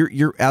so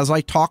you're as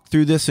I talk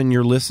through this and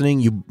you're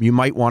listening, you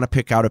might want to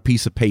pick out a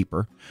piece of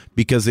paper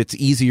because it's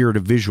easier to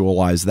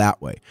visualize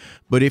that way.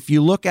 But if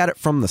you look at it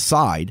from the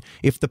side,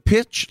 if the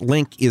pitch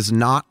link is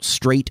not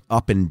straight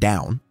up and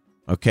down,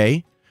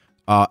 okay,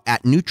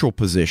 at neutral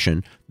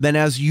position, then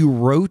as you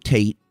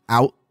rotate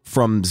out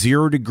from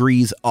 0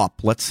 degrees up,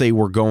 let's say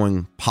we're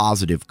going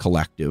positive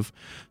collective,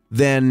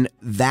 then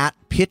that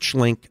pitch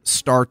link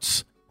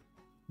starts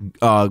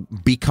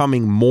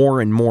becoming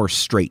more and more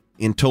straight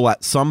until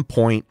at some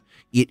point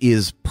it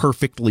is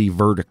perfectly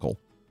vertical.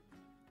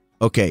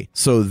 Okay,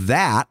 so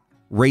that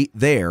right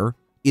there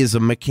is a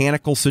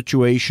mechanical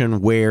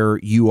situation where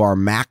you are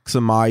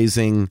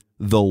maximizing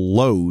the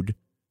load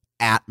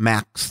at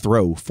max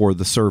throw for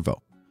the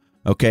servo.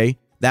 Okay,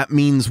 that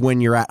means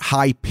when you're at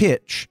high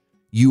pitch,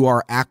 you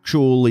are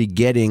actually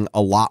getting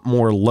a lot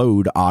more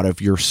load out of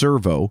your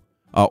servo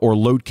or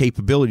load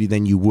capability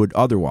than you would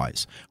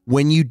otherwise.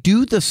 When you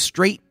do the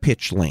straight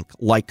pitch link,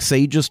 like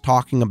Sage is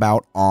talking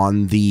about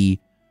on the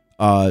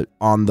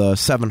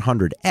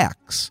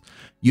 700X,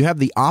 you have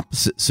the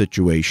opposite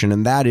situation,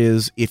 and that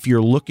is if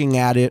you're looking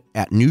at it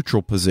at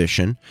neutral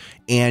position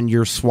and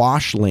your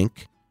swash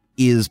link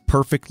is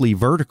perfectly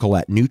vertical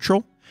at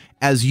neutral,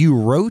 as you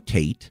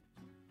rotate,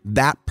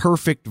 that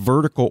perfect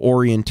vertical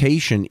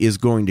orientation is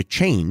going to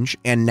change,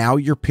 and now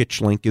your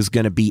pitch link is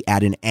going to be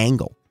at an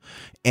angle.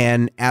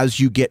 And as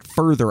you get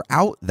further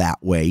out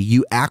that way,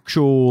 you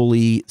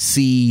actually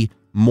see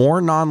more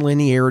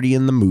nonlinearity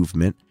in the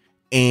movement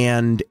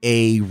and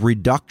a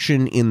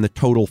reduction in the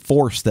total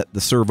force that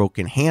the servo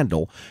can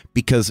handle,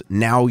 because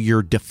now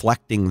you're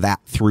deflecting that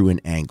through an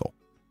angle.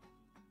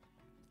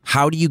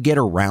 How do you get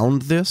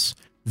around this?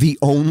 The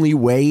only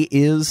way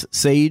is,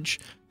 Sage,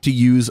 to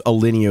use a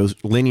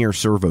linear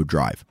servo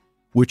drive,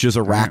 which is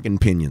a rack and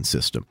pinion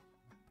system.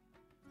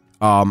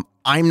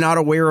 I'm not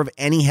aware of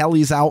any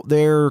helis out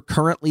there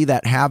currently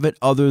that have it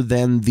other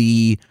than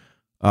the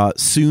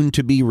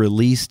soon-to-be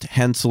released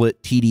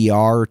Henseleit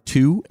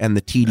TDR2 and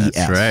the TDS.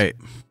 That's right.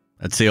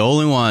 That's the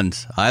only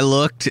ones. I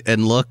looked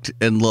and looked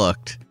and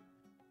looked,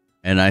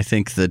 and I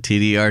think the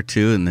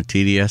TDR2 and the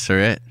TDS are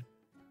it.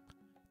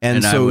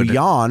 And so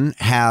Jan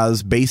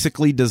has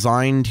basically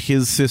designed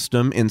his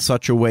system in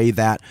such a way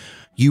that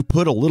you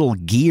put a little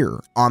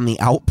gear on the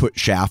output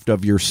shaft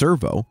of your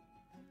servo,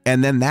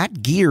 and then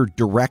that gear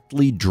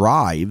directly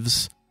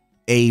drives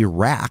a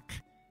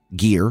rack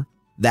gear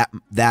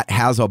that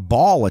has a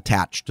ball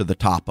attached to the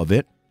top of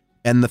it,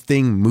 and the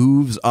thing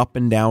moves up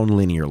and down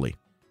linearly.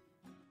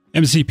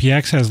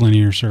 MCPX has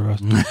linear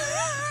servos.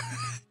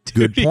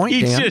 Good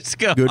point, Dan.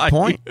 Good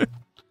point.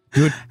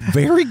 Good,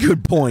 very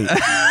good point.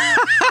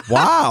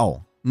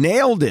 Wow,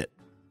 nailed it.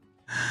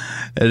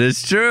 It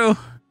is true.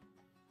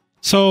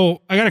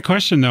 So I got a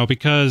question though,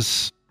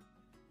 because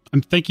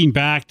I'm thinking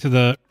back to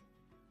the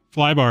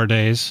flybar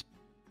days.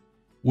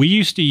 We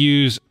used to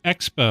use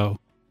Expo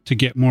to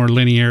get more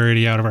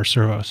linearity out of our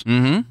servos.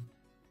 Mm-hmm.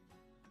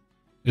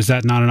 Is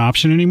that not an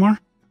option anymore?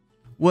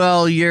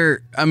 Well, the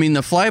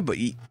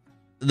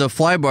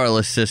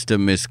flybarless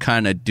system is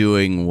kind of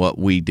doing what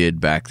we did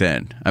back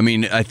then. I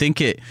mean, I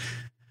think it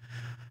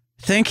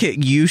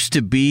used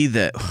to be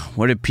that,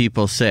 what did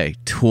people say?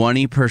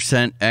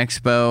 20%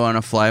 Expo on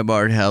a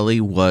flybar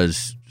heli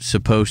was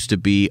supposed to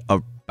be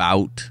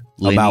about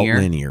linear. About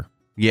linear.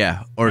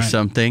 Yeah, or Right.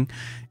 something.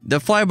 The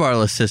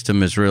flybarless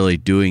system is really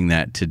doing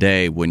that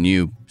today. When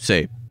you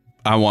say,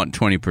 I want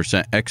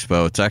 20%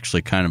 Expo, it's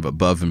actually kind of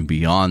above and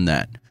beyond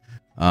that.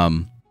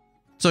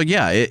 So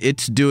yeah,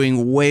 it's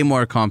doing way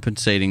more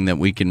compensating than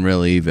we can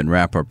really even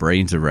wrap our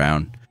brains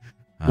around.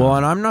 Well,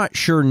 and I'm not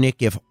sure,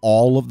 Nick, if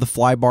all of the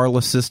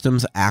flybarless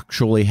systems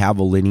actually have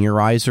a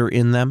linearizer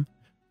in them.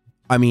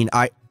 I mean,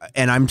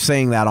 I'm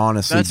saying that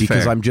honestly That's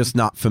because fair. I'm just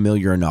not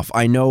familiar enough.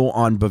 I know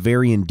on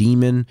Bavarian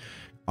Demon,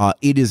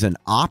 it is an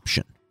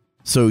option.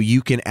 So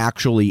you can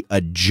actually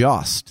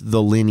adjust the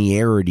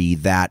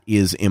linearity that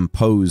is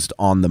imposed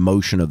on the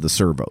motion of the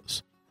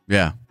servos.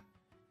 Yeah.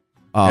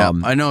 Yeah,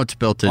 I know it's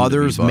built in.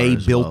 Others may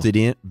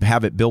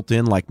have it built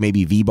in, like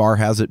maybe V-Bar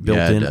has it built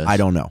Yeah, it in. does. I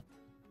don't know.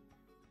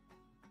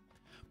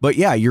 But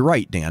yeah, you're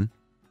right, Dan.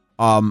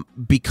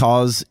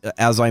 Because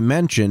as I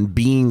mentioned,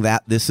 being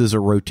that this is a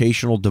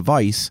rotational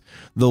device,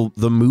 the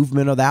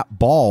movement of that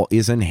ball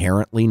is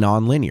inherently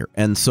nonlinear.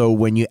 And so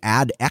when you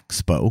add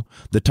Expo,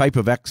 the type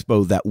of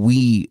Expo that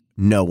we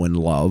know and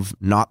love,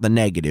 not the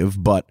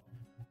negative, but,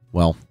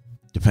 well,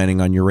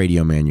 depending on your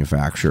radio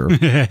manufacturer,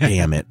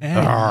 damn it.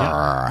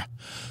 Arrgh.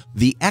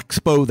 The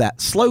Expo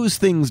that slows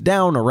things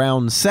down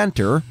around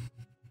center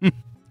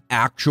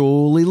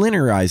actually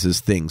linearizes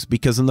things,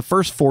 because in the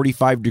first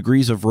 45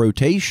 degrees of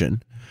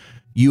rotation,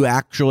 you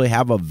actually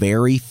have a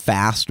very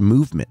fast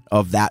movement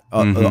of that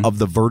of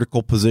the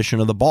vertical position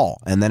of the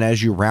ball. And then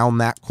as you round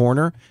that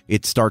corner,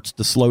 it starts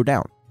to slow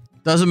down.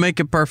 Doesn't make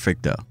it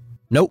perfect, though.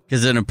 Nope.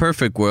 Because in a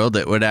perfect world,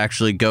 it would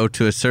actually go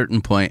to a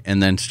certain point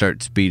and then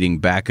start speeding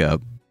back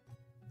up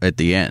at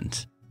the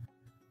end.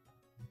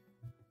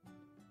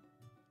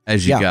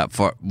 As you got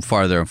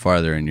farther and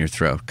farther in your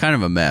throw. Kind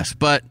of a mess.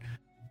 But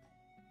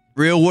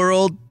real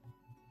world,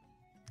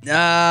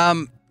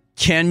 can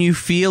you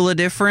feel a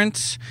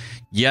difference?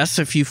 Yes,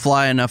 if you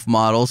fly enough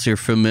models, you're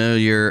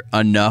familiar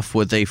enough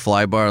with a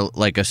flybar,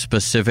 like a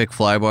specific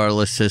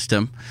flybarless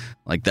system,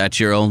 like that's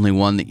your only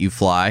one that you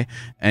fly,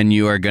 and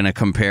you are going to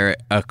compare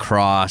it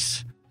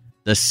across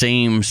the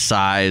same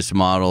size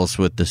models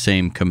with the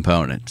same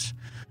components.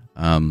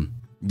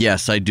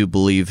 Yes, I do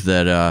believe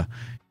that,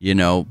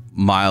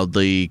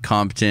 mildly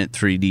competent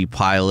 3D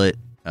pilot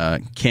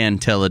can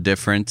tell a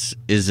difference.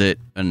 Is it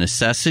a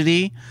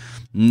necessity?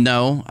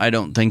 No, I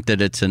don't think that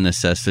it's a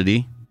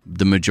necessity.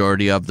 The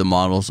majority of the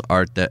models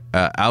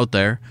out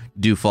there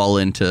do fall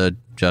into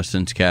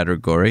Justin's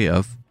category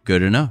of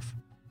good enough.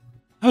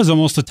 That was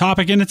almost a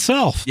topic in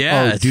itself.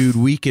 Yeah. Oh, dude,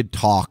 we could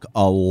talk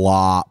a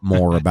lot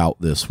more about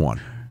this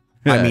one.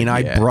 I mean,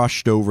 I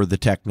brushed over the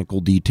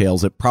technical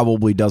details. It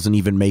probably doesn't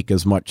even make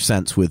as much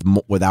sense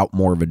without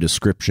more of a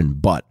description,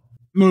 but...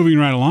 Moving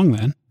right along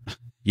then.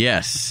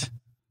 Yes.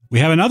 We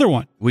have another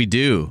one. We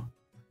do.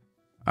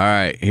 All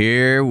right,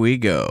 here we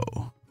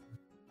go.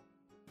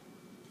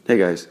 Hey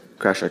guys,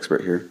 Crash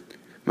Expert here.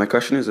 My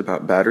question is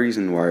about batteries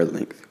and wire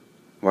length.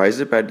 Why is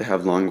it bad to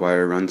have long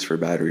wire runs for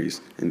batteries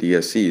and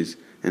DSCs,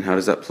 and how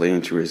does that play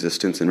into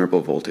resistance and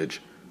ripple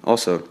voltage?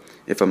 Also,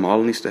 if a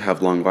model needs to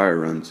have long wire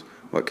runs,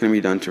 what can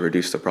be done to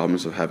reduce the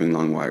problems of having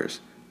long wires?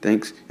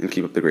 Thanks, and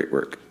keep up the great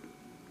work.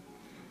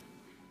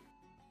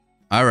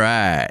 All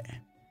right.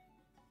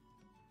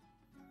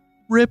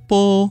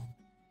 Ripple.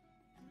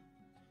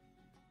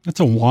 That's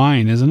a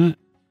wine, isn't it?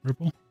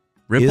 Ripple?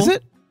 Ripple? Is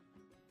it?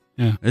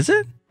 Yeah. Is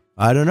it?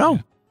 I don't know.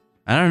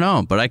 I don't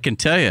know, but I can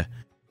tell you,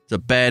 it's a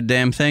bad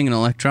damn thing in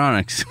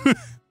electronics.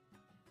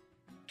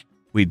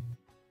 We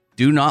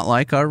do not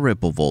like our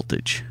ripple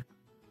voltage.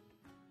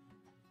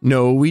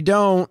 No, we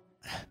don't.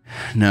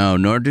 No,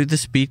 nor do the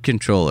speed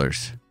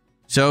controllers.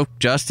 So,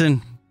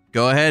 Justin,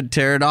 go ahead,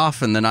 tear it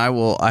off, and then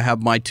I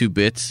have my 2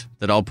 bits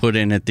that I'll put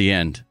in at the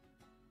end.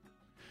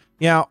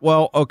 Yeah,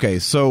 well, okay,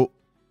 so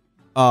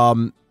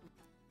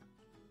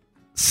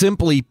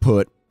simply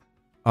put,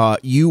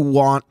 you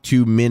want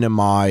to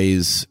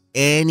minimize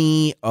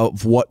any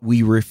of what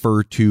we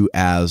refer to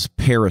as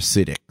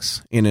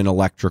parasitics in an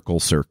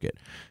electrical circuit.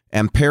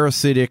 And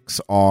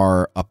parasitics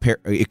are,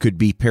 it could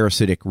be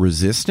parasitic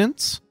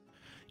resistance,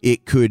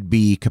 it could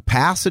be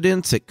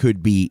capacitance, it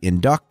could be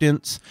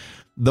inductance.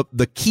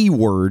 The key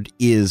word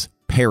is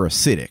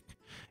parasitic.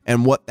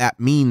 And what that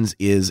means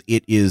is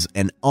it is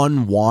an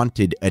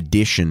unwanted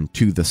addition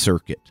to the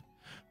circuit.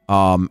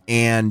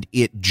 And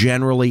it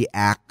generally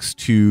acts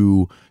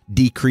to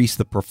decrease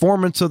the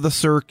performance of the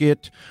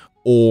circuit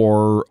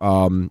or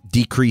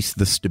decrease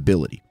the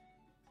stability.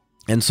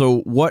 And so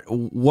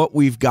what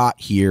we've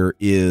got here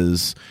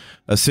is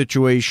a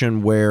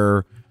situation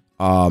where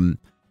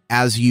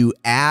as you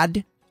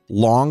add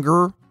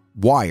longer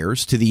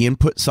wires to the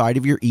input side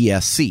of your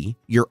ESC,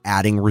 you're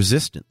adding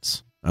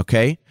resistance.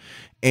 Okay.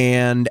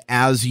 And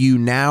as you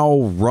now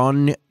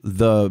run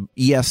the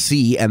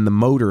ESC and the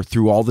motor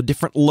through all the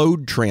different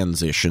load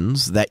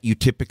transitions that you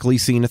typically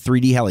see in a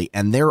 3D heli,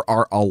 and there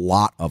are a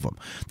lot of them.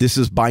 This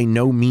is by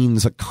no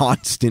means a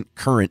constant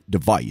current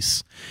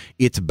device.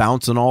 It's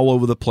bouncing all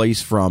over the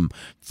place from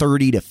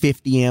 30 to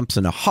 50 amps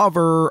in a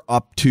hover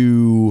up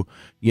to,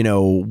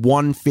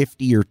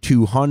 150 or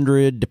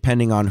 200,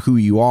 depending on who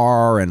you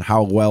are and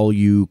how well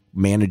you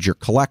manage your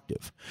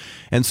collective.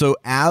 And so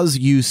as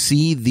you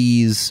see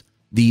these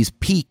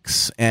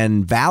peaks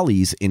and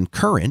valleys in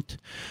current,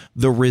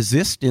 the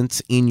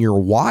resistance in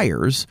your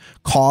wires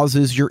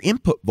causes your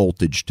input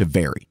voltage to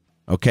vary.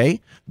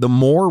 Okay. The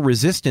more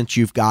resistance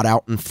you've got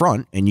out in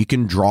front, and you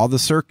can draw the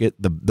circuit,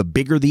 the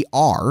bigger the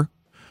R,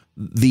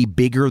 the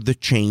bigger the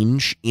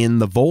change in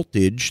the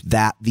voltage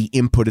that the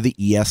input of the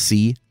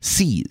ESC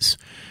sees.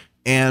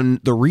 And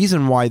the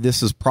reason why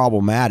this is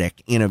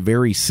problematic in a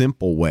very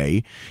simple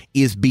way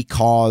is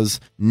because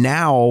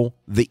now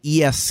the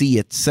ESC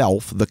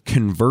itself, the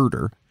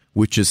converter,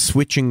 which is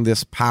switching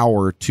this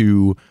power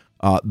to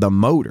the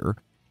motor,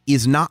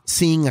 is not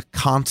seeing a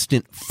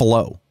constant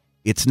flow.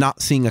 It's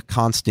not seeing a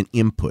constant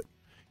input.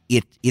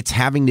 It's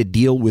having to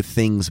deal with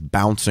things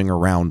bouncing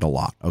around a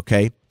lot,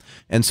 okay?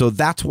 And so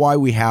that's why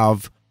we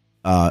have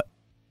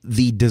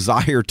the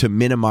desire to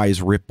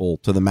minimize ripple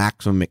to the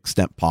maximum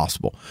extent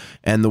possible.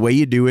 And the way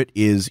you do it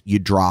is you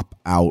drop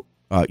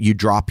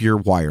your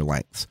wire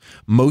lengths.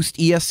 Most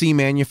ESC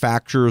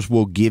manufacturers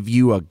will give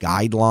you a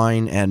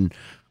guideline, and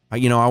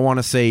I want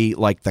to say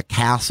like the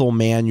Castle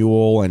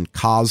manual and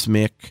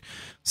Cosmic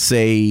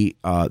say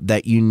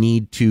that you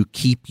need to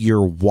keep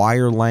your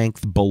wire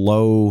length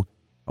below,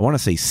 I want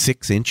to say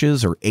 6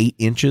 inches or 8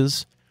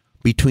 inches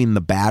between the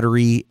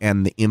battery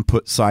and the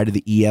input side of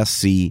the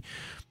ESC.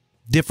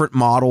 Different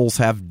models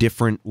have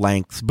different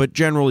lengths, but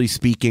generally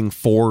speaking,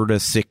 4 to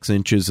 6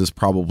 inches is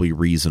probably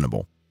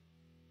reasonable.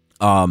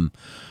 Now,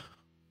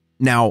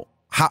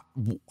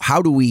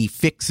 how do we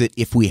fix it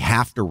if we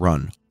have to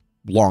run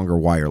longer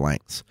wire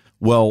lengths?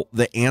 Well,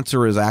 the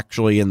answer is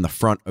actually in the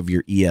front of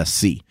your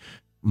ESC.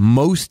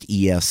 Most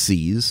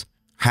ESCs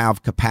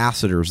have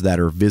capacitors that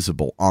are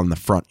visible on the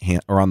front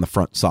or on the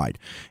front side.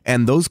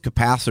 And those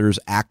capacitors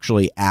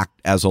actually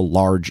act as a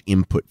large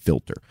input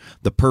filter,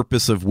 the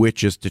purpose of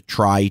which is to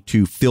try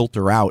to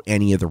filter out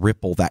any of the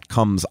ripple that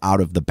comes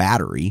out of the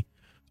battery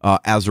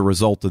as a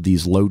result of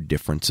these load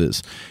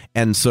differences.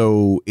 And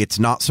so it's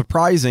not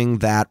surprising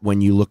that when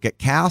you look at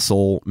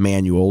Castle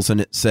manuals and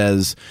it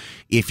says,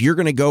 if you're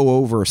going to go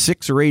over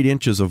 6 or 8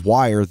 inches of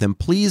wire, then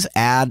please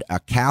add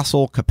a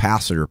Castle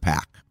capacitor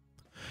pack.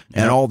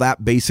 And all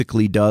that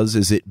basically does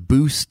is it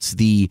boosts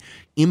the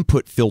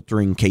input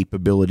filtering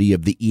capability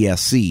of the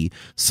ESC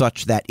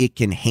such that it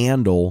can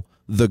handle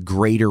the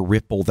greater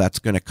ripple that's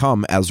going to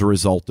come as a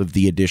result of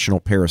the additional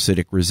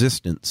parasitic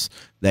resistance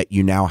that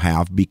you now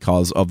have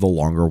because of the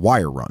longer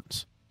wire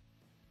runs.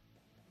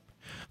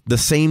 The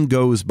same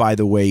goes, by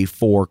the way,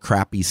 for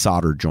crappy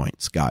solder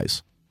joints,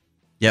 guys.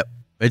 Yep.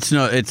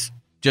 It's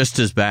just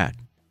as bad.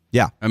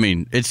 Yeah. I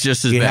mean, it's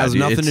just as bad. It has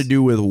nothing to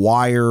do with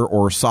wire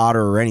or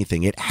solder or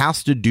anything. It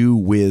has to do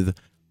with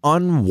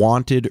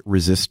unwanted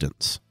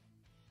resistance.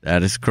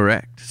 That is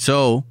correct.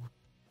 So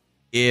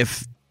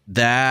if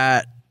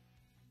that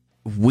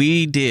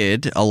we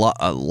did, a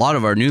lot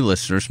of our new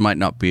listeners might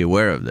not be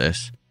aware of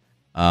this.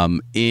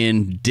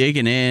 In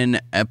Digging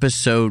In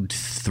episode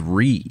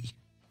 3,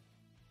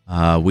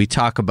 we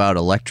talk about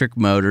electric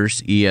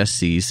motors,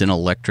 ESCs, and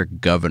electric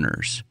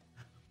governors.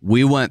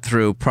 We went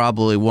through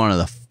probably one of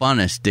the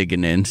funnest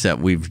digging ins that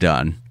we've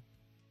done.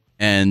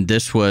 And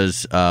this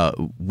was,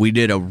 we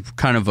did a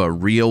kind of a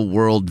real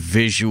world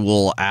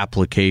visual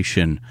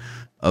application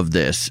of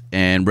this.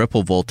 And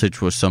ripple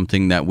voltage was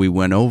something that we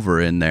went over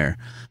in there.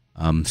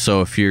 So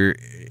if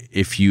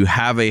you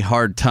have a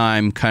hard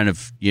time kind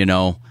of,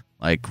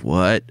 like,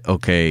 what?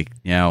 Okay,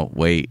 now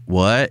wait,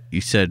 what?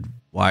 You said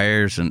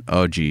wires and,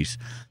 oh geez.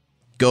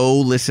 Go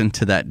listen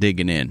to that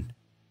digging in.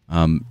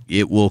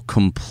 It will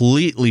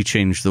completely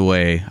change the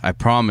way, I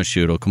promise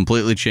you, it'll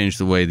completely change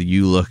the way that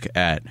you look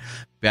at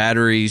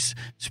batteries,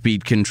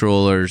 speed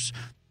controllers,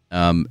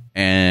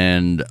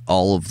 and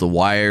all of the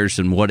wires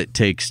and what it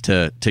takes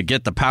to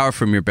get the power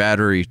from your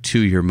battery to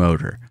your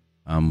motor.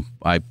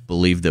 I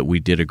believe that we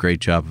did a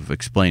great job of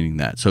explaining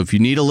that. So if you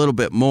need a little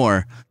bit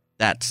more,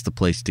 that's the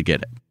place to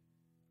get it.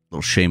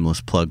 Little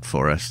shameless plug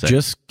for us there.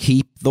 Just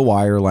keep the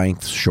wire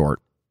lengths short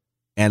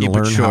and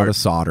learn how to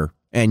solder,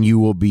 and you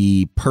will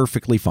be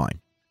perfectly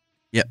fine.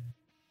 Yep.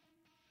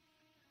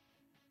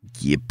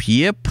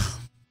 Yep.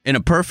 In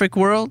a perfect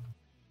world,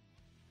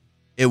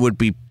 it would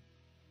be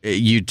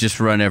you just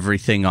run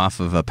everything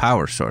off of a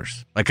power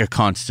source, like a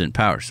constant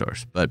power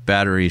source. But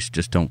batteries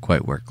just don't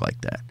quite work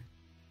like that.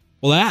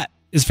 Well, that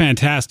is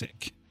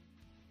fantastic.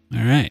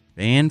 All right.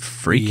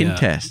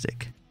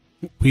 Fan-freaking-tastic.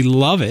 We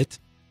love it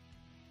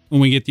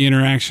when we get the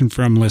interaction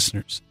from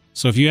listeners.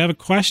 So if you have a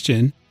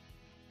question,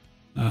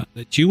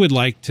 that you would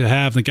like to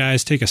have the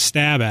guys take a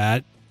stab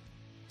at,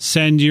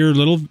 send your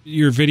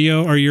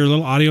video or your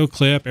little audio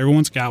clip.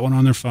 Everyone's got one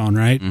on their phone,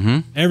 right? Mm-hmm.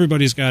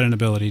 Everybody's got an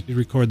ability to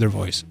record their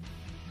voice.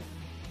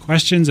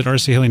 Questions at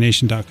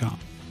rchellynation.com.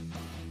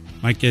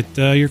 Might get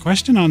your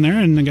question on there,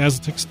 and the guys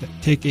will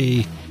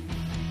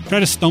try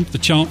to stump the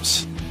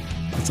chumps.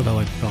 That's what I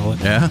like to call it.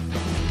 Yeah.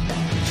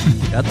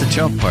 Got the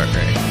chump part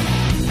right.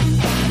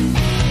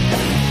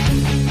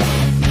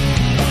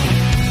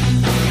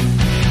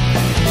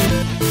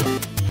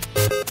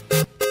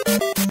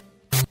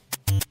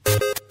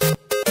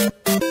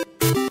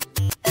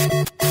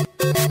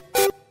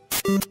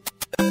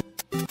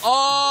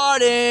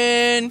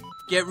 Auden,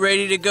 get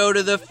ready to go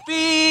to the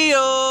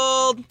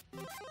field.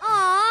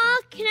 Aw,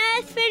 can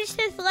I finish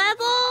this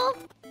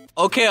level?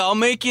 Okay, I'll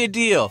make you a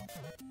deal.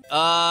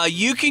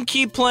 You can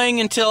keep playing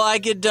until I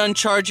get done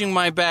charging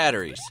my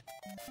batteries.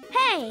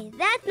 Hey,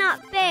 that's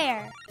not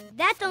fair.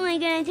 That's only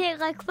gonna take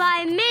like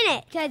 5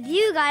 minutes, because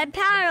you got a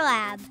power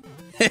lab.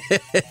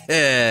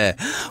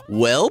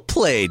 Well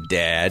played,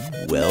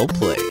 Dad. Well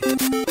played.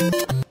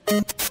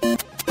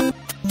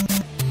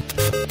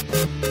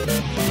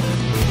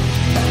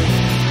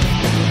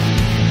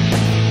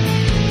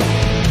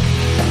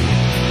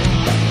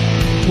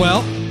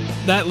 Well,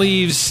 that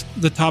leaves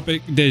the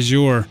topic du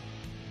jour.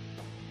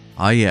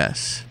 Ah,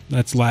 yes.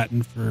 That's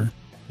Latin for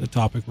the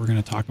topic we're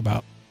going to talk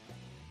about.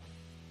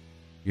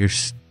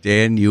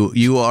 Dan,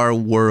 you are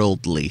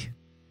worldly.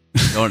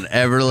 Don't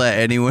ever let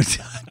anyone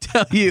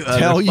tell you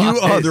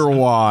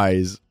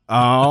otherwise.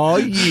 Oh,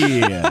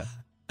 yeah.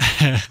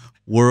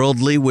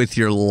 Worldly with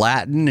your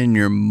Latin and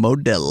your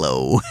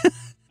Modelo.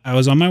 I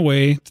was on my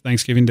way to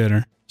Thanksgiving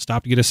dinner.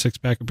 Stopped to get a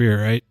 6-pack of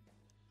beer, right?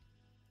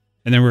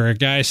 And there were a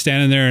guy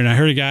standing there, and I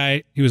heard a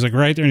guy, he was like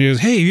right there, and he goes,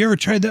 "Hey, have you ever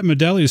tried that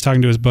Modelo?" He was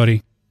talking to his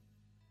buddy.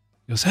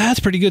 He goes, "That's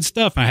pretty good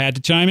stuff." I had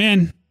to chime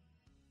in.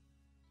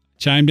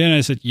 Chimed in,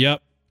 I said,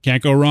 "Yep,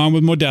 can't go wrong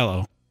with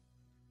Modelo."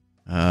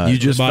 You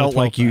just felt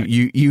like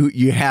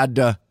you had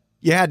to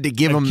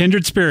give him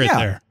kindred spirit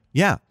there.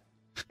 Yeah.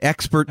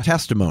 Expert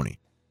testimony.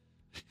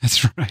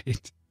 That's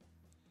right.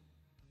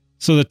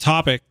 So the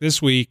topic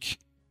this week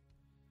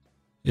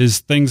is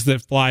things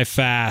that fly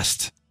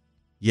fast.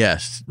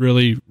 Yes.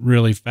 Really,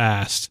 really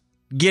fast.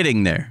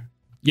 Getting there.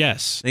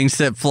 Yes. Things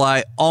that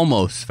fly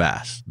almost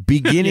fast.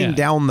 Beginning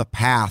down the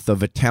path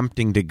of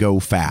attempting to go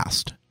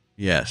fast.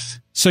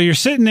 Yes. So you're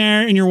sitting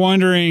there and you're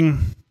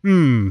wondering,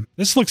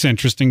 this looks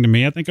interesting to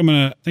me. I think I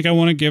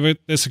want to give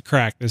this a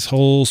crack, this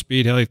whole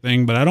speed heli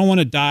thing, but I don't want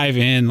to dive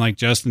in like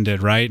Justin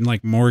did, right? And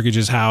like mortgage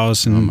his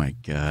house and oh my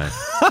God.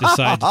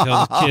 Decide to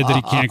tell the kid that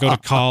he can't go to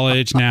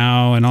college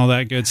now and all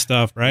that good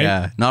stuff, right?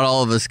 Yeah. Not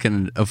all of us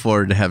can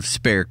afford to have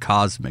spare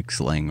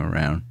cosmics laying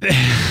around.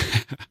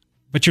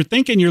 But you're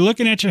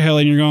looking at your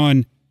heli and you're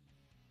going,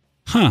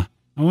 I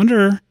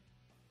wonder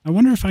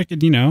if I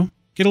could,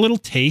 get a little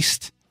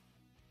taste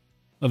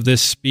of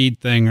this speed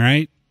thing,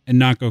 right? And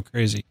not go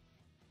crazy.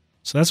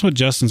 So that's what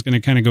Justin's going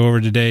to kind of go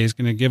over today. He's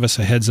going to give us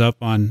a heads up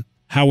on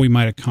how we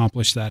might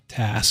accomplish that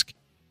task.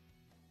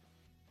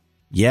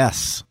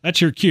 Yes. That's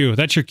your cue.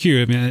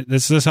 I mean,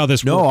 this is how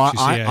this works. No,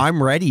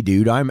 I'm ready,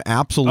 dude. I'm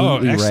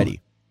absolutely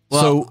ready.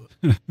 Well,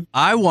 so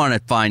I want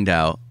to find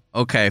out.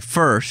 Okay,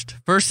 first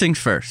things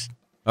first.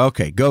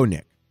 Okay, go,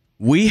 Nick.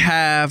 We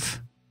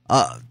have,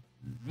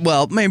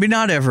 well, maybe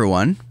not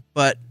everyone,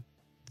 but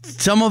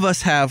some of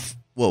us have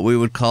what we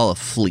would call a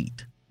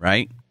fleet,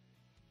 right?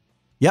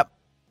 Yep.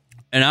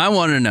 And I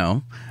want to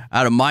know,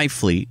 out of my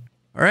fleet,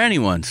 or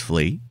anyone's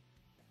fleet,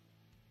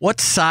 what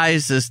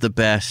size is the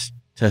best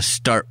to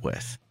start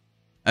with?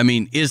 I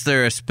mean, is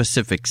there a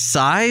specific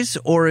size,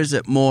 or is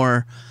it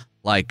more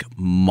like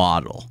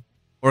model?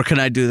 Or can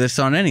I do this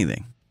on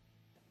anything?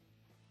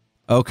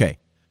 Okay.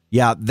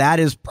 Yeah, that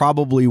is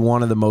probably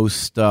one of the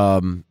most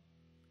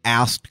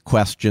asked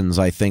questions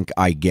I think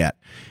I get.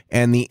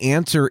 And the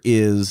answer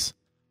is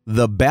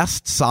the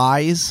best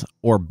size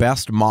or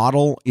best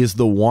model is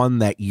the one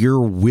that you're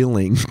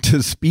willing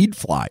to speed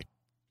fly.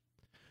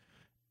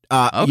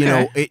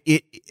 Okay.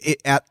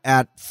 It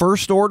at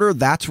first order,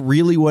 that's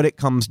really what it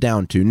comes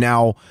down to.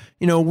 Now,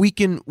 we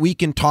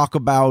can talk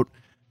about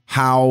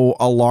how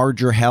a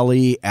larger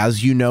heli,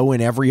 as you know, in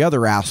every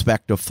other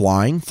aspect of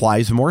flying,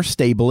 flies more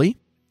stably,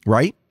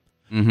 right?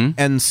 Mm-hmm.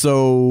 And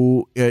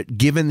so,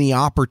 given the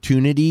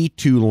opportunity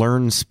to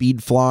learn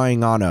speed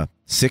flying on a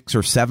 600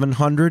 or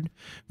 700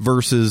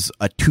 versus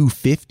a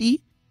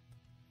 250,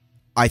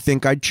 I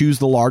think I'd choose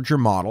the larger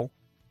model.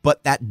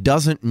 But that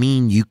doesn't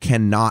mean you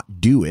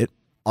cannot do it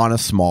on a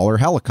smaller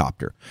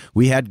helicopter.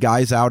 We had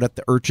guys out at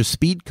the IRCHA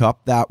Speed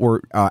Cup that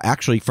were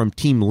actually from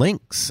Team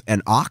Lynx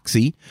and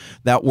Oxy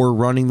that were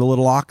running the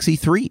little Oxy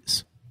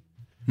 3s.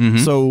 Mm-hmm.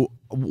 So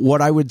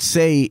what I would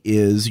say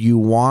is you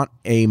want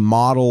a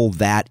model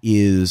that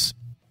is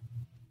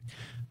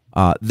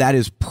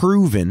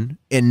proven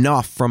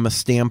enough from a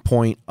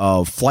standpoint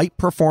of flight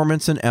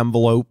performance and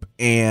envelope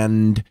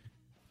and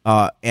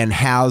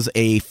has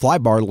a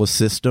flybarless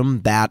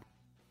system that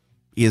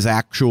is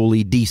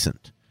actually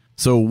decent.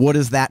 So what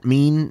does that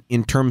mean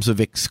in terms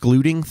of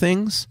excluding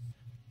things?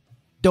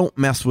 don't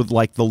mess with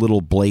like the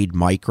little blade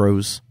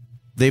micros.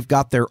 They've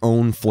got their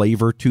own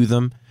flavor to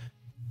them.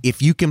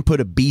 If you can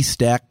put a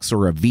Beast-X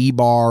or a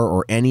V-Bar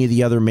or any of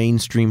the other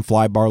mainstream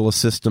flybarless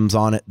systems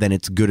on it, then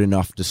it's good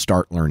enough to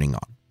start learning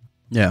on.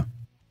 Yeah.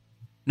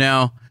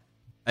 Now,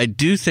 I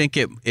do think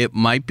it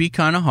might be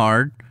kind of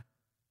hard.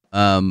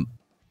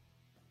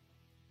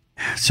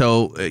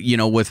 So,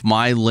 with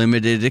my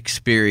limited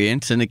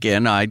experience, and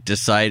again, I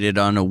decided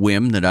on a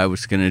whim that I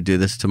was going to do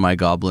this to my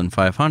Goblin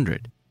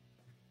 500.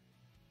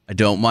 I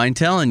don't mind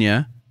telling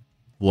you,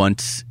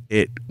 once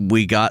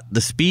we got the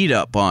speed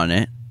up on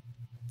it,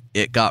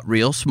 it got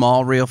real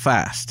small, real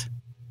fast.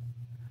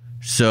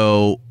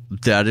 So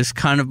that is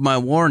kind of my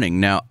warning.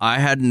 Now, I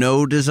had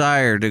no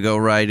desire to go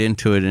right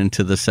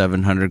into the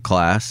 700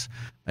 class.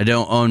 I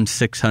don't own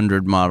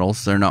 600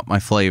 models. They're not my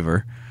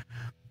flavor.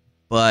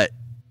 But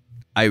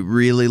I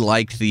really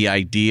liked the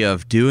idea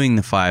of doing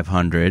the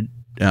 500,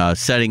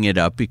 setting it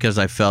up because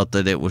I felt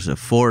that it was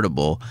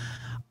affordable.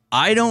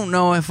 I don't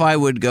know if I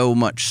would go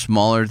much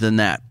smaller than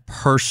that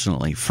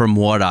personally from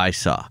what I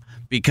saw,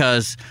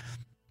 because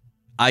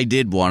I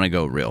did want to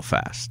go real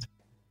fast.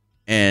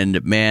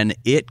 And man,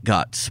 it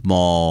got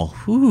small.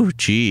 Whew,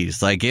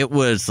 geez. Like it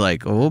was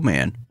like, oh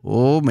man.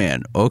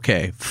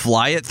 Okay.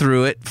 Fly it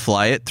through it.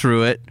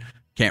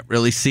 Can't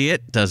really see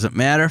it. Doesn't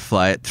matter.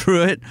 Fly it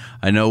through it.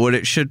 I know what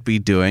it should be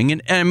doing.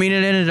 And I mean,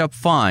 it ended up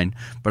fine,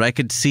 but I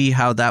could see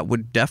how that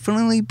would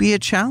definitely be a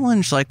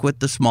challenge, like with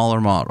the smaller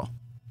model.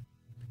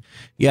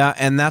 Yeah,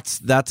 and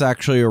that's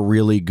actually a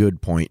really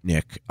good point,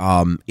 Nick.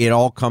 It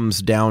all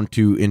comes down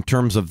to, in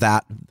terms of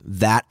that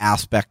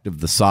aspect of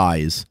the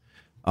size,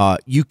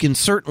 you can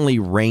certainly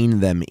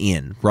rein them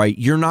in, right?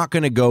 You're not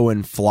going to go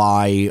and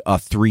fly a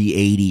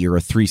 380 or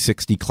a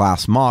 360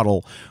 class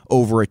model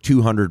over a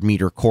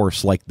 200-meter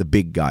course like the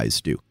big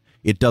guys do.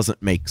 It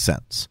doesn't make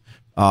sense.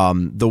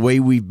 The way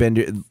we've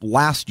been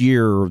last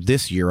year, or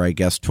this year, I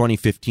guess,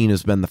 2015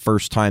 has been the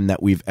first time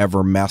that we've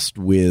ever messed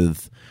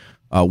with,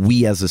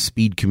 we as a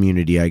speed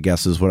community, I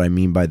guess is what I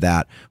mean by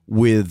that,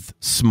 with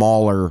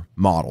smaller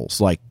models,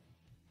 like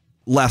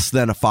less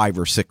than a 500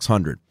 or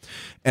 600.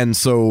 And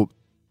so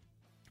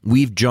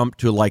we've jumped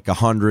to like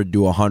 100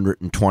 to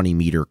 120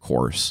 meter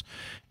course.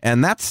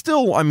 And that's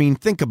still, I mean,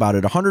 think about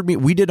it. 100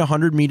 we did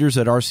 100 meters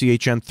at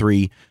RCHN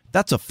 3.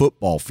 That's a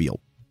football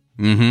field.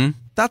 Mm-hmm.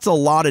 That's a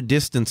lot of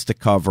distance to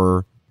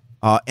cover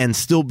and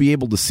still be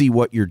able to see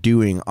what you're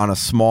doing on a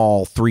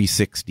small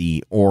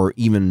 360 or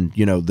even,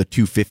 the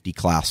 250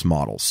 class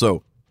model.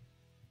 So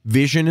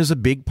vision is a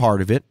big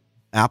part of it.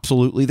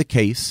 Absolutely the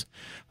case.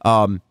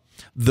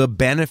 The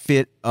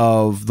benefit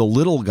of the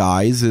little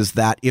guys is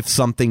that if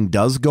something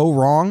does go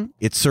wrong,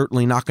 it's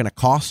certainly not going to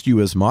cost you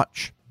as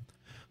much,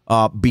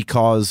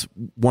 because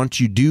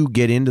once you do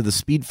get into the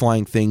speed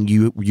flying thing,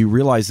 you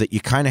realize that you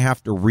kind of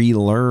have to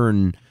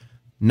relearn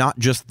not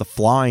just the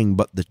flying,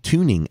 but the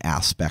tuning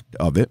aspect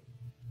of it.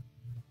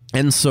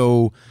 And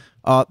so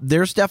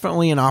there's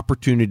definitely an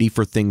opportunity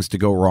for things to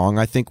go wrong.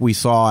 I think we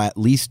saw at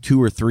least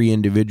 2 or 3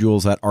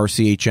 individuals at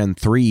RCHN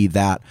 3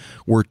 that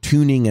were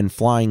tuning and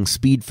flying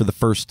speed for the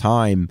first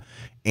time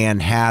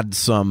and had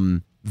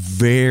some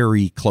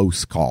very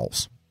close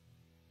calls.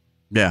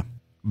 Yeah.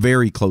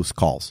 Very close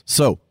calls.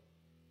 So,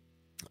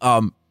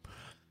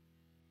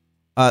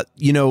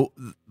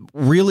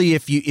 really,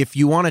 if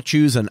you want to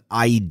choose an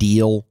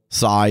ideal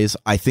size,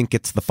 I think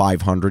it's the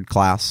 500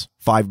 class,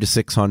 5 to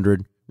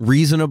 600.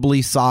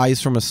 Reasonably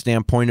sized from a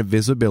standpoint of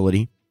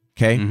visibility,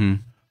 okay?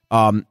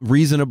 Mm-hmm.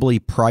 Reasonably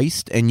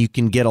priced, and you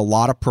can get a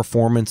lot of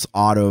performance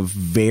out of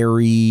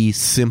very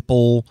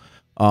simple,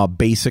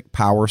 basic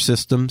power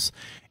systems.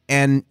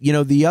 And,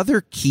 the other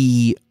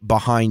key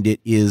behind it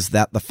is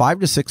that the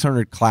 5 to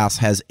 600 class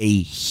has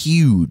a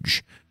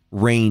huge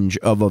range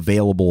of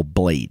available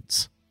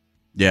blades.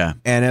 Yeah.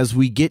 And as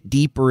we get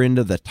deeper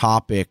into the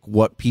topic,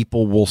 what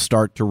people will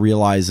start to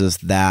realize is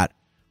that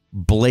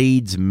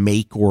blades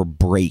make or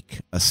break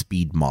a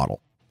speed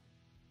model.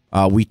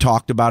 We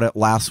talked about it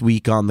last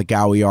week on the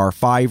Gaui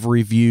R5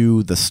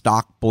 review. The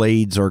stock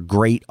blades are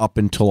great up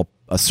until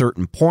a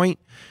certain point,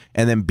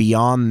 and then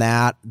beyond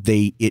that,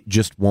 it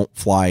just won't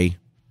fly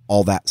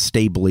all that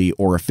stably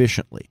or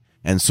efficiently.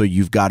 And so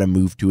you've got to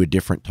move to a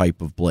different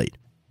type of blade.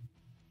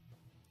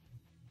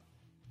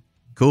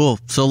 Cool.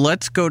 So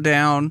let's go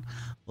down.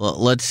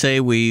 Let's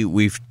say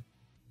we've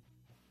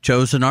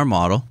chosen our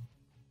model.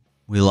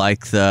 We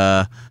like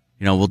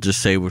we'll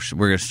just say we're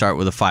going to start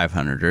with a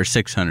 500 or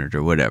 600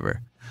 or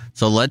whatever.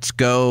 So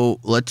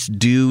let's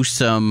do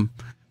some,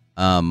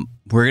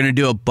 we're going to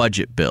do a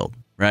budget build,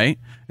 right?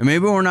 And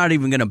maybe we're not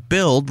even going to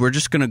build. We're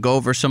just going to go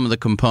over some of the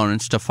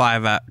components to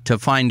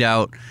find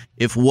out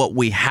if what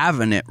we have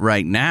in it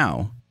right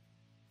now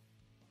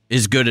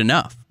is good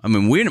enough. I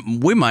mean,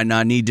 we might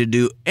not need to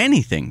do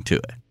anything to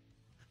it.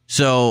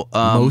 So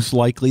most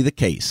likely the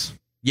case.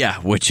 Yeah,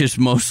 which is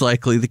most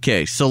likely the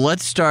case. So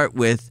let's start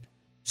with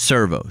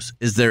servos.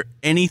 Is there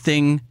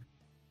anything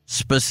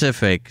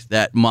specific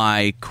that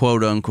my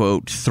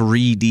quote-unquote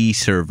 3D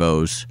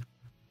servos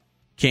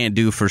can't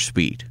do for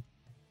speed?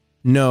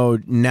 No,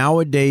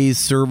 nowadays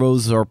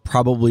servos are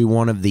probably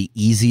one of the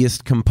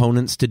easiest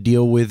components to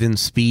deal with in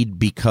speed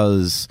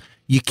because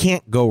you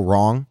can't go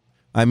wrong.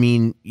 I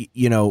mean,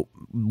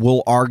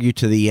 we'll argue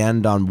to the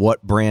end on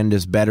what brand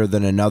is better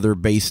than another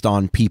based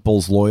on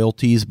people's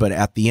loyalties, but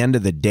at the end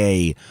of the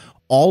day,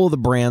 all of the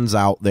brands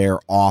out there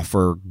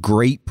offer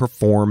great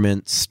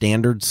performance,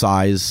 standard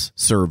size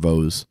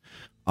servos.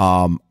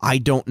 I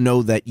don't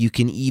know that you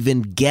can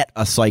even get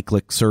a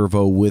cyclic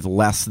servo with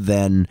less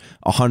than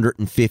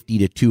 150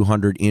 to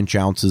 200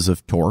 inch-ounces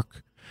of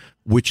torque,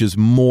 which is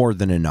more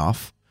than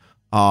enough.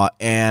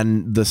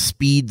 And the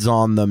speeds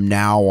on them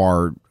now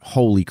are,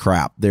 holy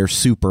crap, they're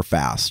super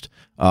fast.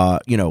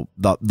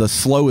 The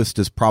slowest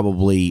is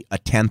probably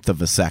 1/10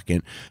 of a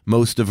second.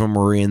 Most of them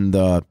are in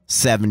the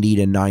 70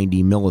 to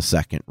 90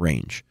 millisecond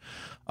range.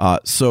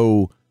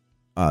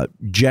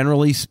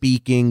 Generally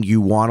speaking, you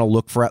want to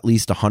look for at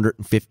least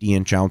 150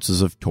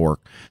 inch-ounces of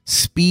torque.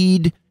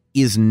 Speed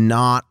is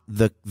not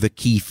the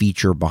key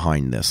feature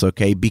behind this,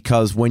 okay?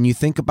 Because when you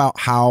think about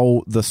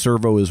how the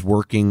servo is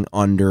working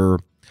under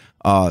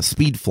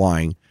speed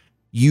flying,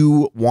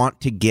 you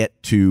want to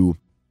get to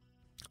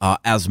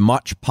as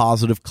much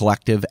positive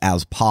collective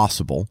as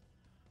possible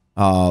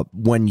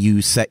when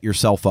you set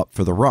yourself up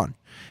for the run.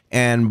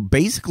 And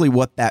basically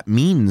what that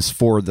means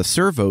for the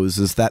servos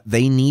is that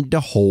they need to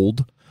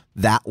hold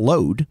that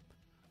load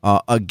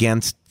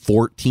against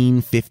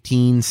 14,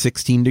 15,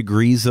 16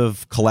 degrees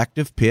of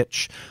collective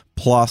pitch,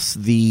 plus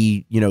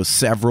the,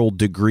 several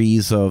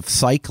degrees of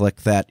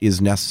cyclic that is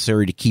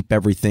necessary to keep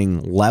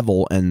everything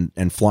level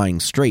and flying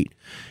straight.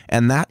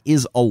 And that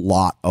is a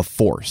lot of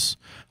force.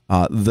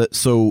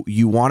 So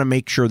you want to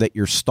make sure that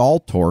your stall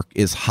torque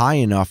is high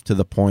enough to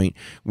the point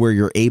where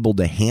you're able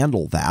to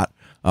handle that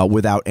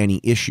without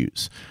any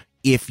issues.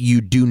 If you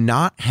do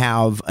not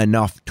have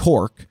enough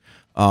torque,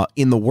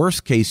 in the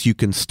worst case, you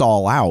can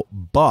stall out,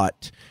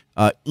 but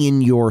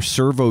in your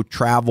servo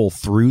travel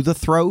through the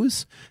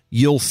throws,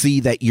 you'll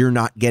see that you're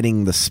not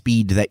getting the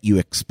speed that you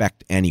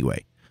expect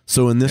anyway.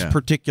 So in this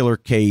particular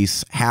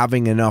case,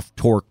 having enough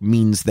torque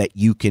means that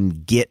you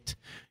can get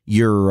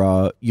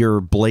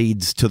your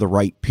blades to the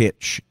right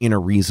pitch in a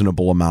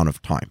reasonable amount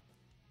of time.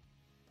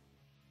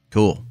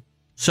 Cool.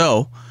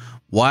 So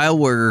while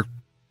we're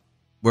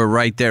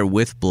right there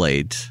with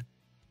blades,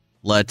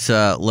 let's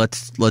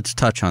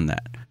touch on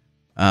that.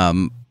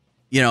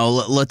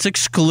 Let's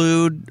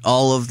exclude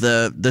all of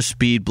the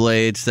speed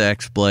blades, the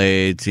X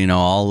blades,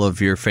 all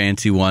of your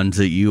fancy ones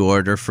that you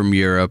order from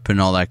Europe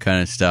and all that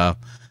kind of stuff.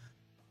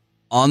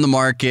 On the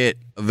market,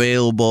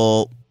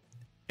 available,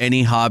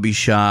 any hobby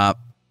shop,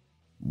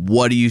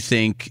 what do you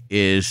think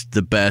is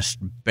the best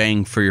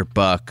bang for your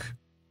buck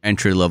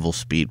entry-level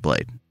speed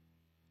blade?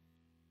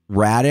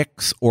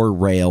 Radix or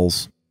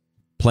Rails,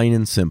 plain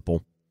and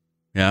simple.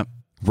 Yeah.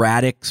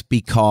 Radix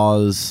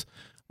because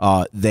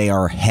they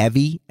are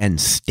heavy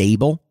and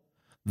stable.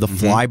 The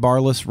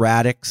flybarless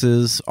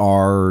Radixes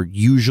are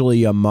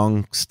usually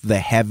amongst the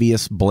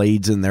heaviest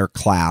blades in their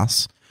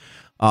class,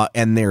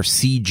 and they're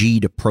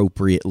CG'd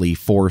appropriately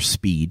for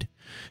speed.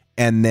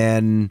 And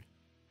then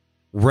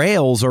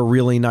Rails are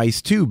really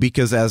nice too,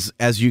 because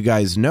as you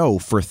guys know,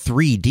 for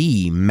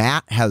 3D,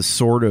 Matt has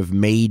sort of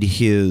made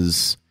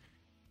his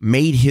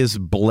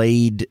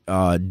blade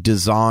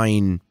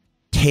design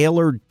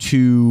tailored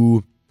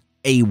to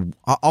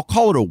I'll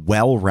call it a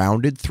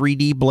well-rounded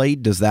 3D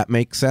blade. Does that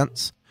make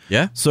sense?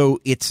 Yeah. So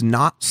it's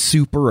not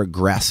super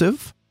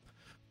aggressive.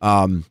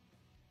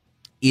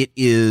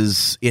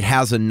 It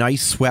has a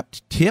nice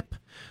swept tip.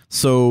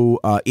 So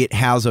it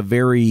has a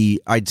very,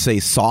 I'd say,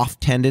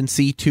 soft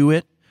tendency to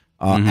it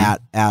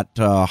at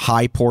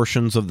high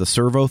portions of the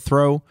servo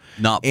throw.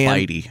 Not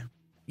bitey.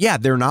 Yeah,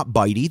 they're not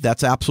bitey.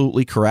 That's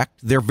absolutely correct.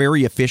 They're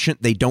very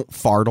efficient. They don't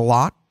fart a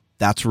lot.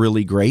 That's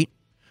really great.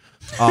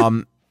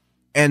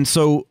 And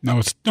so no,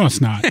 it's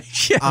not.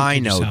 Yeah, I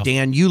know, yourself.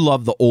 Dan, you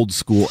love the old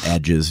school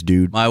edges,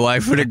 dude. My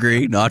wife would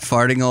agree. Not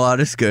farting a lot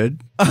is good.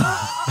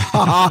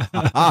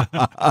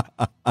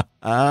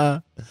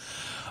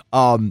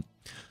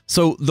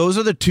 So those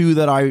are the two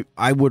that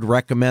I would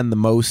recommend the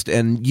most,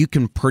 and you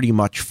can pretty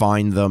much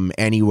find them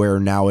anywhere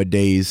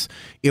nowadays.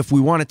 If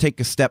we want to take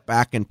a step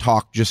back and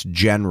talk just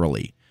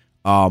generally,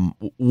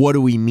 what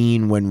do we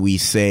mean when we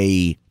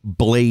say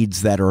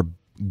blades that are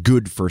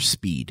good for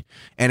speed?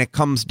 And it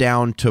comes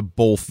down to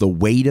both the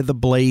weight of the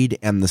blade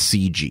and the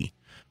CG.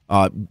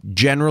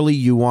 Generally,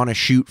 you want to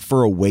shoot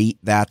for a weight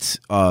that's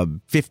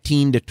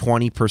 15 to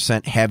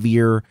 20%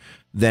 heavier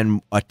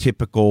than a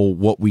typical,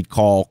 what we'd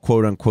call,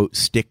 quote unquote,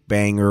 stick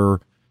banger,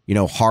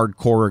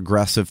 hardcore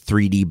aggressive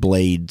 3D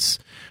blades.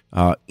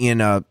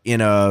 In a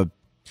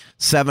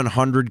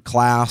 700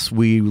 class,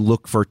 we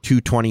look for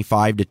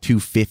 225 to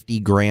 250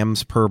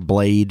 grams per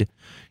blade.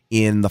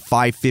 In the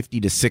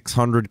 550 to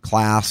 600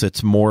 class,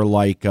 it's more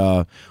like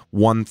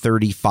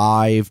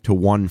 135 to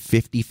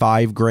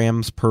 155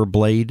 grams per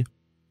blade,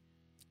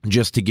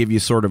 just to give you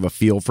sort of a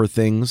feel for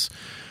things.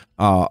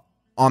 On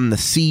the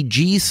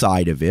CG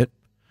side of it,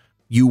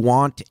 you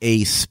want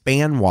a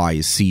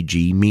span-wise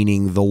CG,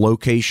 meaning the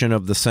location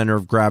of the center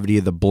of gravity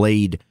of the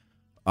blade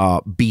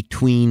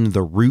between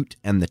the root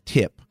and the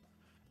tip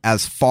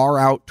as far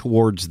out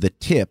towards the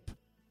tip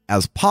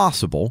as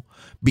possible,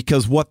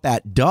 because what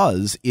that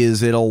does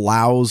is it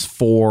allows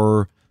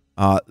for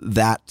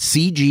that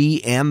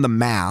CG and the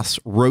mass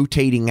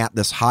rotating at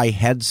this high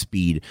head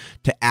speed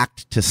to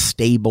act to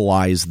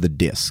stabilize the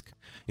disc.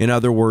 In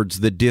other words,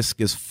 the disc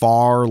is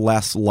far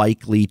less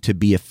likely to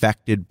be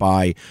affected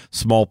by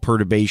small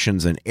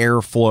perturbations in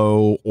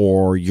airflow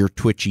or your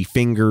twitchy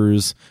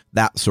fingers,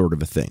 that sort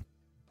of a thing.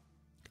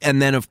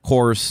 And then, of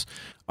course,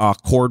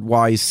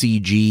 chord-wise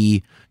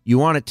CG, you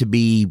want it to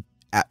be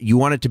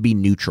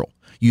neutral.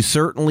 You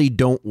certainly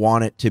don't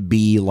want it to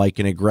be like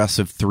an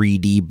aggressive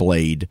 3D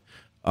blade,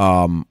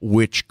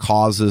 which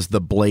causes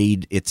the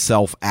blade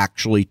itself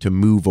actually to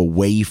move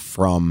away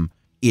from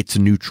its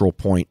neutral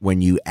point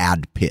when you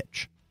add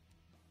pitch.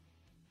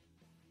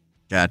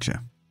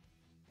 Gotcha.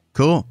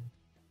 Cool.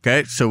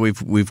 Okay, so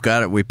we've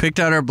got it. We picked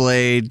out our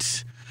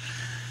blades.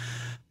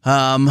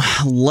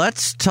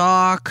 Let's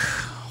talk.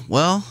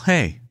 Well,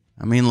 hey,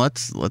 I mean,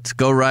 let's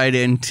go right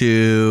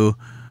into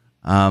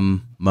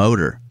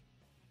motor.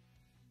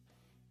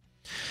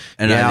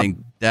 And yeah, I think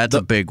that's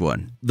a big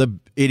one.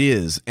 It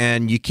is,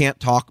 and you can't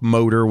talk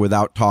motor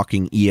without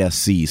talking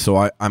ESC.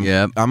 So I'm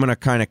going to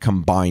kind of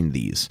combine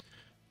these.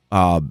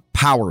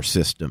 Power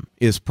system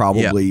is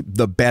probably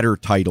the better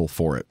title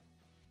for it.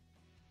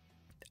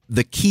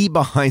 The key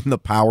behind the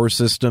power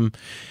system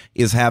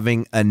is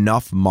having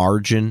enough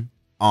margin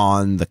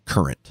on the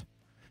current,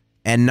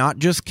 and not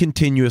just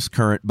continuous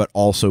current, but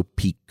also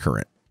peak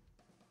current.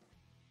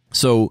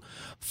 So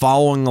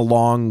following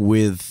along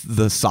with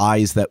the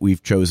size that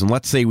we've chosen,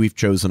 let's say we've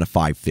chosen a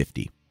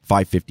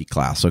 550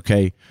 class,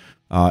 okay?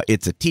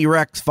 It's a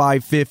T-Rex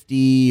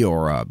 550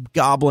 or a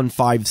Goblin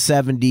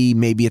 570.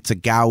 Maybe it's a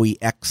Gaui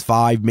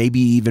X5,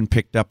 maybe even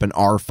picked up an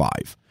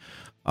R5.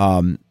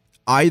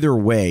 Either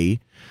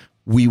way,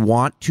 we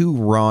want to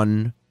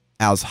run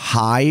as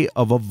high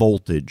of a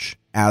voltage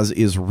as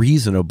is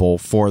reasonable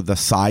for the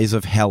size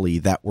of heli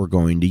that we're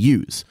going to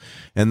use.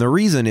 And the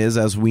reason is,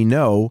 as we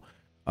know,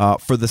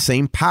 for the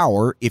same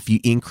power, if you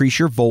increase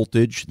your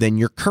voltage, then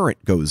your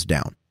current goes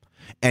down.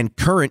 And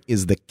current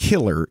is the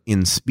killer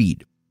in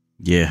speed.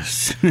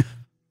 Yes.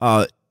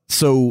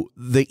 So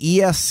the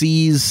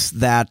ESCs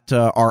that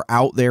are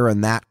out there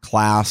in that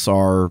class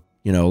are,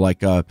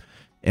 like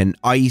an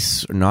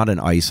ICE, or not an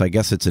ICE, I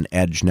guess it's an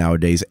Edge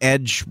nowadays.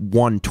 Edge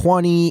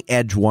 120,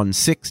 Edge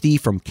 160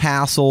 from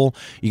Castle.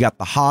 You got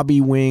the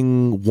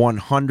Hobbywing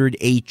 100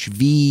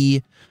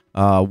 HV.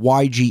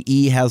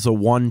 YGE has a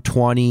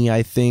 120,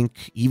 I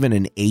think, even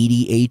an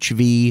 80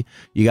 HV.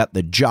 You got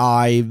the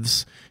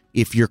Jives.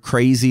 If you're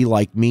crazy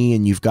like me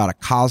and you've got a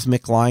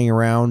Cosmic lying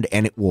around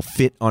and it will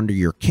fit under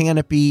your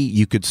canopy,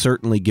 you could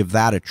certainly give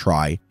that a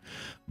try.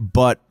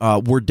 But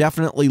we're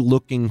definitely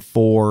looking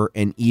for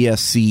an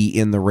ESC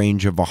in the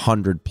range of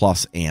 100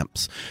 plus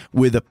amps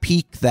with a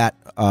peak that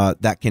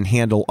can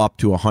handle up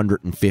to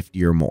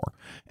 150 or more.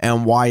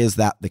 And why is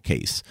that the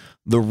case?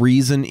 The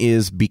reason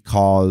is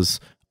because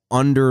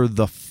under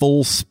the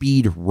full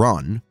speed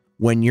run,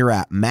 when you're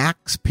at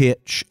max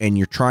pitch and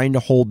you're trying to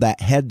hold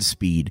that head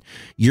speed,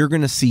 you're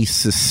going to see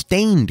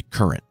sustained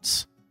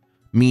currents,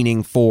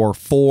 meaning for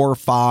 4,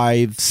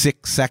 5,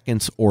 6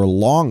 seconds or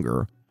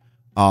longer,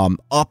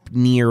 up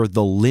near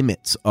the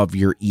limits of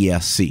your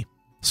ESC.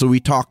 So we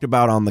talked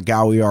about on the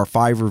Gaui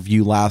R5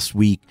 review last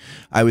week,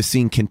 I was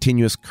seeing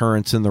continuous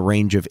currents in the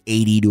range of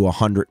 80 to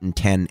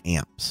 110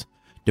 amps,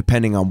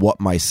 depending on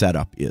what my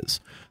setup is.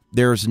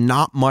 There's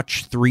not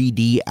much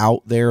 3D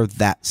out there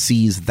that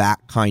sees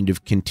that kind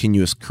of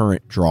continuous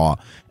current draw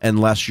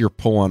unless you're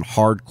pulling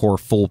hardcore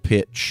full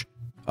pitch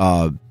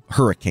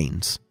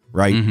hurricanes,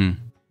 right? Mm-hmm.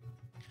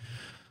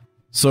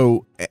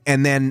 So,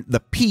 and then the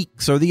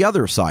peaks are the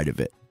other side of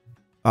it.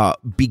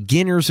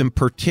 Beginners in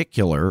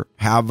particular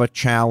have a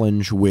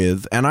challenge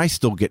with, and I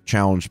still get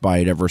challenged by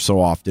it ever so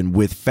often,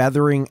 with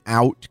feathering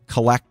out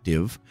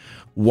collective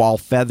while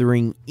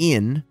feathering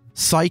in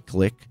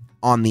cyclic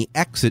on the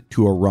exit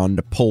to a run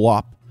to pull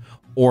up,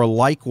 or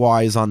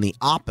likewise on the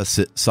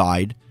opposite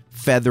side,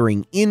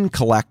 feathering in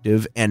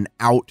collective and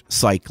out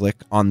cyclic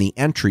on the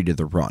entry to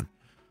the run.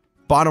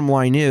 Bottom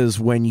line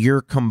is, when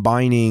you're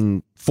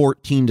combining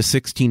 14 to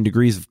 16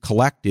 degrees of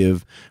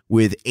collective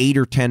with 8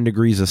 or 10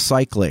 degrees of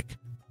cyclic,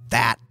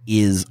 that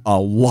is a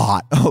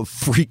lot of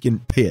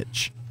freaking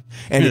pitch.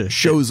 And it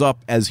shows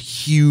up as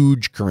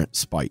huge current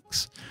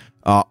spikes.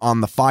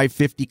 On the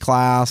 550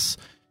 class,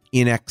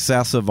 in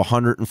excess of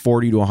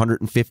 140 to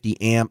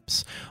 150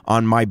 amps.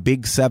 On my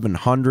big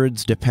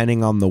 700s,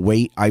 depending on the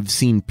weight, I've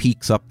seen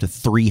peaks up to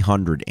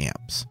 300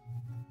 amps.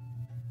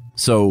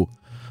 So,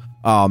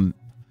 all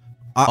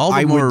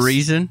the more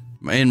reason,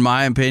 in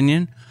my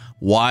opinion,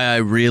 why I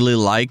really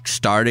like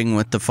starting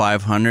with the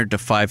 500 to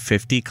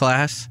 550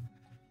 class.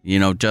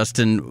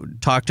 Justin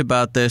talked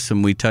about this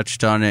and we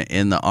touched on it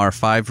in the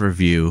R5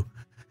 review,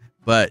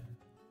 but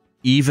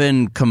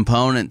even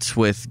components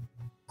with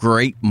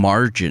great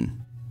margin,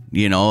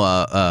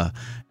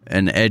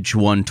 an Edge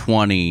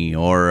 120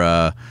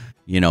 or,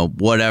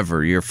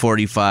 whatever, your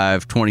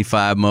 45,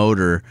 25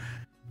 motor,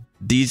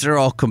 these are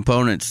all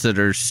components that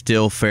are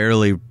still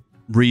fairly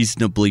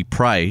reasonably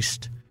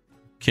priced,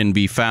 can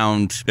be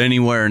found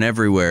anywhere and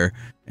everywhere.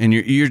 And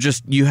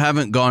you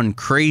haven't gone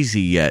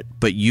crazy yet,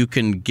 but you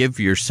can give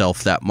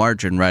yourself that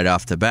margin right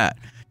off the bat.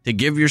 To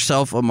give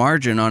yourself a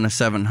margin on a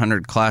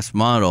 700 class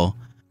model,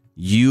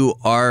 you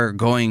are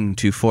going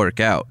to fork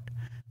out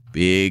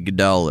big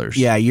dollars.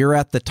 Yeah, you're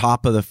at the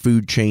top of the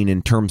food chain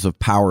in terms of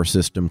power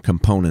system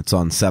components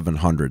on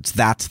 700s.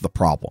 That's the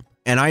problem.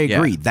 And I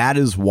agree. Yeah. That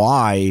is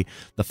why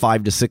the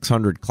 500 to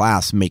 600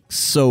 class makes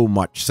so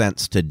much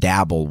sense to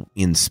dabble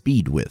in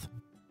speed with.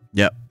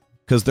 Yep.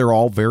 Because they're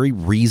all very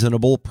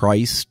reasonable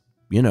priced,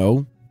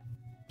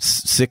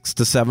 600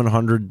 to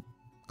 700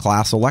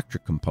 class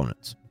electric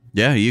components.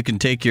 Yeah, you can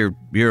take your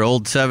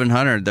old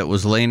 700 that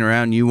was laying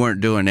around you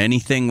weren't doing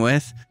anything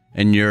with,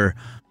 and your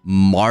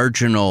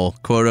marginal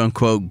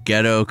quote-unquote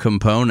ghetto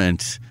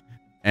components,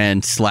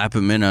 and slap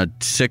them in a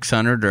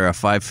 600 or a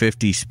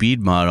 550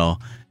 speed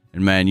model,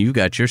 and man, you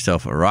got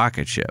yourself a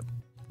rocket ship.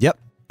 Yep,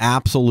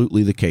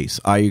 absolutely the case.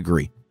 I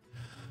agree.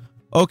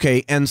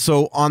 Okay, and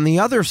so on the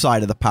other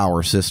side of the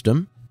power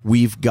system,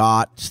 we've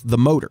got the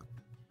motor.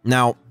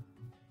 Now,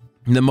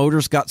 the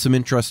motor's got some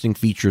interesting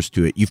features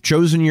to it. You've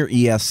chosen your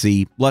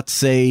ESC. Let's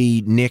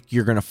say, Nick,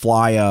 you're going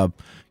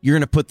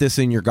to put this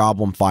in your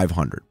Goblin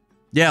 500.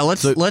 Yeah,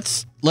 let's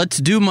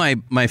do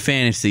my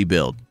fantasy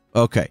build.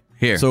 Okay.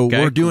 Here. So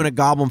we're doing a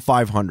Goblin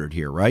 500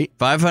 here, right?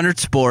 500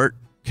 Sport.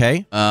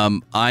 Okay.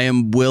 I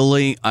am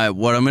willing.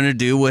 What I'm going to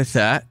do with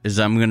that is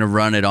I'm going to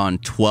run it on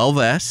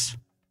 12S.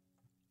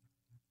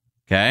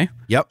 Okay.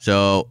 Yep.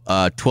 So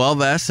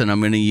 12S, and I'm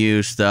going to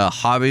use the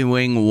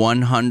Hobbywing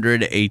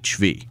 100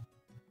 HV.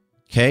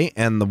 Okay,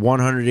 and the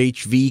 100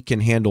 HV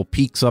can handle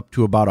peaks up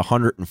to about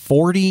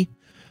 140,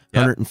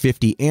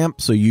 150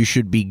 amps, so you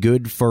should be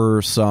good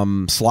for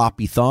some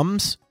sloppy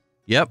thumbs.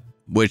 Yep,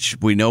 which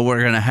we know we're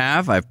going to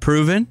have. I've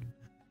proven.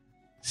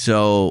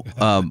 So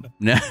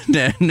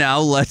now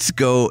let's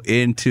go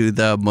into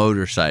the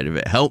motor side of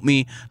it. Help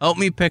me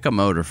pick a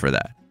motor for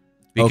that.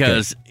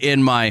 Because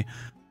in my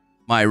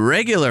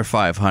regular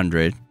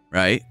 500,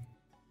 right,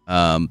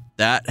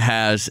 that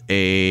has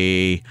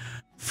a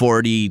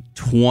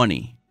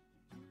 4020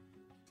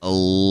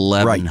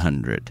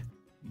 1100. Right.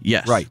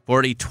 Yes. Right.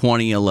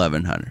 4020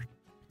 1100.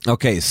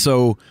 Okay,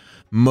 so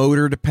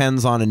motor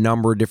depends on a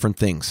number of different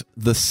things.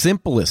 The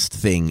simplest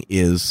thing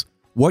is,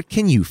 what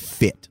can you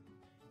fit?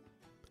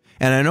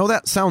 And I know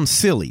that sounds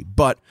silly,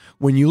 but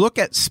when you look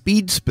at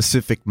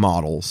speed-specific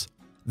models,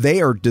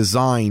 they are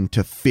designed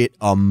to fit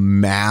a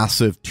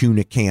massive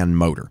tuna can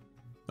motor.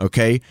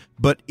 Okay?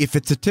 But if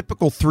it's a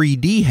typical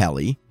 3D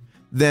heli,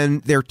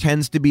 then there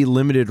tends to be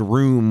limited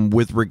room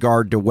with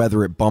regard to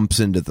whether it bumps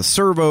into the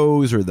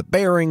servos or the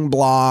bearing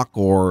block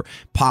or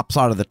pops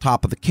out of the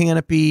top of the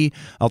canopy.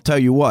 I'll tell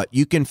you what,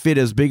 you can fit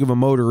as big of a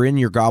motor in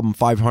your Goblin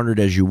 500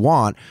 as you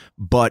want,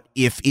 but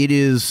if it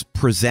is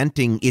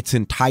presenting its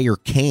entire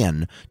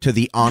can to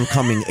the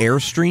oncoming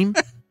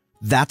airstream,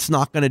 that's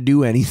not going to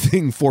do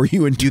anything for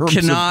you in terms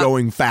of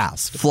going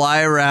fast.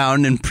 Fly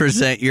around and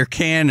present your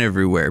can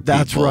everywhere. People.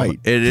 That's right.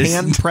 It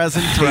can is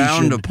presentation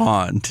frowned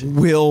upon.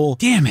 Will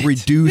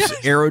reduce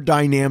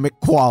aerodynamic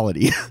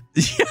quality.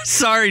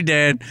 Sorry,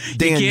 Dan.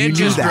 Dan, you can't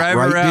just drive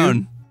around.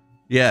 Dude?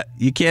 Yeah,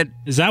 you can't.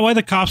 Is that why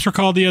the cops were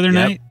called the other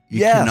night?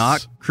 You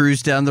cannot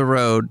cruise down the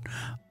road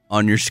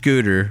on your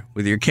scooter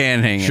with your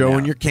can hanging showing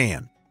out. your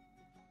can.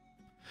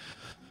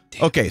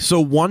 Okay, so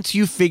once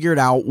you figured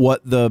out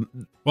what the...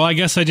 Well, I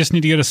guess I just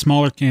need to get a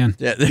smaller can.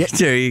 Yeah,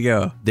 there you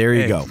go. There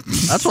you go.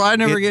 That's why I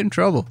never get in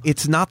trouble.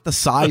 It's not the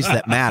size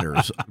that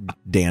matters,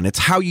 Dan. It's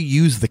how you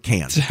use the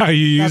can. It's how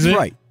you use it? That's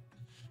right.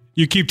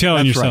 You keep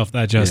telling yourself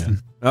that,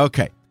 Justin. Yeah.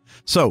 Okay.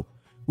 So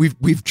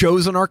we've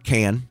chosen our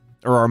can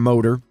or our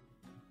motor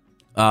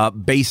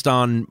based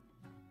on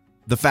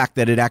the fact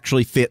that it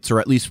actually fits, or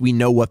at least we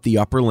know what the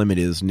upper limit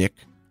is, Nick.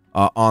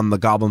 On the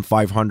Goblin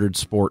 500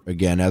 Sport,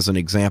 again, as an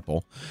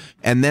example.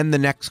 And then the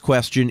next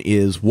question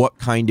is, what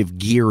kind of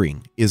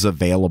gearing is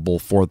available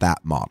for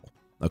that model?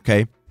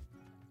 Okay?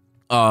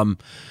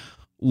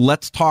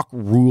 Let's talk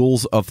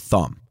rules of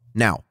thumb.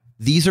 Now,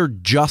 these are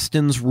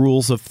Justin's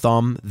rules of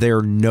thumb.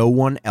 They're no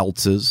one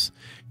else's.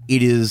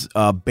 It is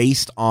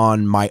based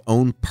on my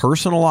own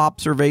personal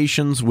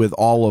observations with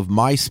all of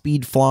my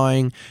speed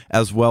flying,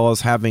 as well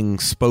as having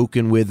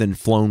spoken with and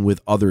flown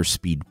with other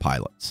speed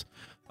pilots.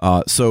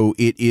 So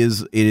it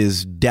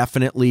is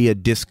definitely a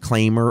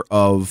disclaimer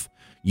of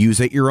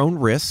use at your own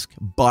risk,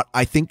 but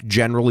I think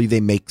generally they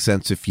make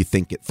sense if you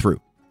think it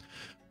through.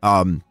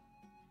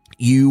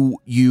 You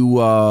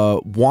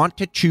want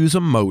to choose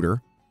a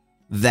motor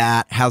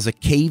that has a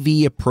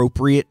KV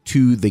appropriate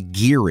to the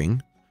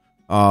gearing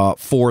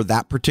for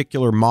that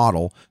particular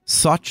model,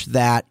 such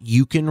that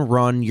you can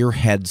run your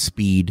head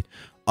speed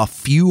a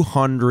few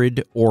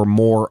hundred or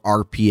more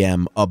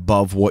RPM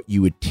above what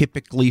you would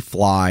typically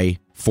fly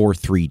for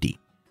 3D.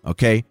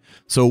 Okay,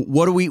 so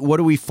what do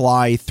we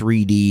fly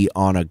 3D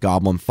on a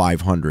Goblin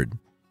 500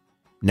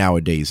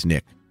 nowadays,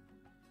 Nick?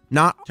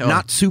 Not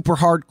super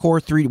hardcore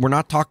 3D. We're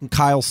not talking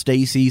Kyle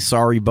Stacy.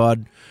 Sorry,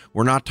 bud.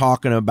 We're not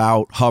talking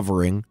about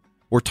hovering.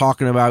 We're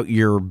talking about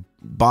your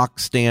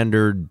box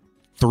standard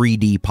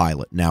 3D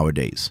Pilot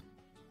nowadays.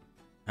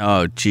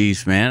 Oh,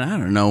 geez, man. I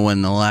don't know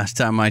when the last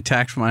time I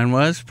taxed mine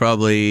was.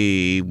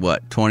 Probably,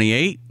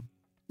 28?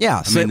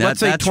 Yeah, so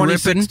let's say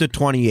 26 ripping. To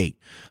 28.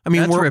 I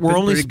mean, we're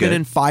only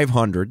spinning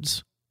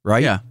 500s,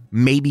 right? Yeah.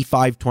 Maybe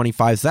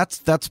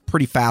 525s. That's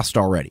pretty fast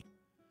already.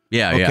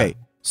 Yeah, okay,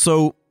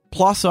 so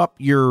plus up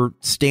your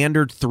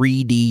standard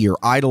 3D, your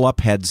idle up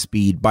head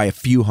speed by a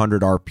few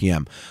hundred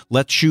RPM.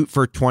 Let's shoot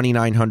for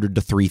 2,900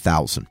 to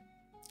 3,000.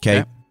 Okay.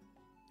 Yeah.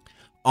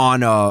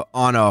 On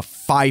a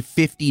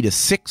 550 to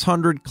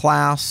 600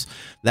 class,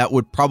 that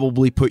would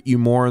probably put you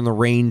more in the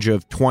range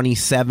of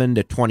 27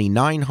 to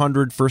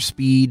 2,900 for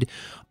speed.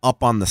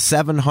 Up on the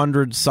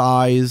 700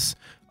 size,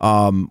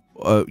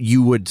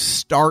 you would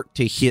start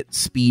to hit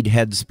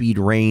head speed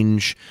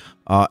range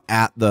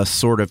at the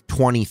sort of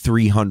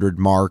 2,300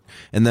 mark.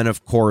 And then,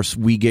 of course,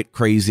 we get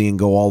crazy and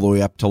go all the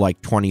way up to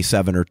like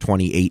 27 or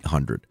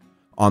 2,800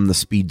 on the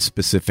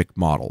speed-specific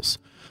models.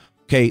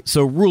 Okay,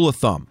 so rule of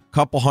thumb,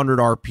 couple hundred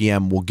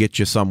RPM will get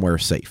you somewhere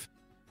safe.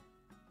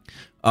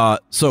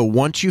 So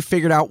once you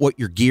figured out what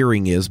your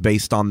gearing is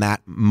based on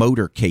that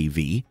motor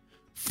KV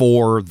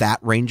for that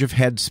range of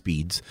head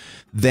speeds,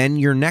 then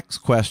your next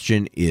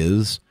question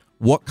is,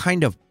 what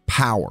kind of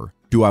power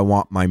do I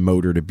want my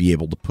motor to be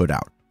able to put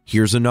out?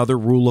 Here's another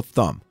rule of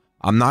thumb.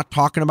 I'm not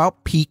talking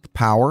about peak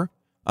power.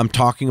 I'm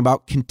talking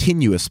about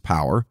continuous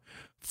power.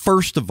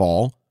 First of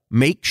all,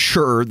 make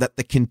sure that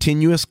the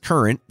continuous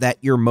current that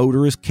your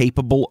motor is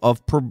capable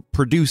of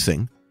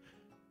producing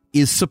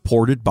is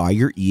supported by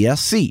your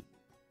ESC.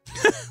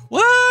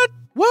 What?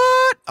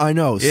 I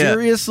know. Yeah.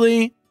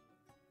 Seriously?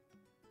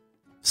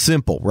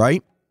 Simple,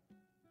 right?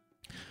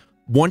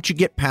 Once you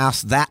get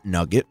past that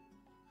nugget,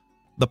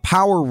 the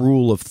power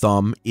rule of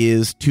thumb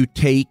is to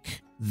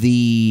take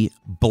the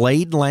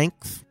blade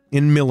length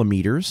in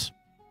millimeters,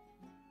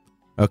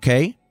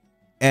 okay,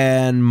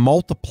 and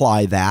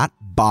multiply that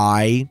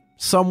by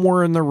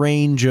somewhere in the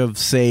range of,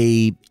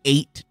 say,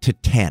 8 to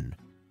 10,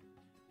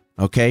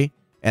 okay?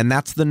 And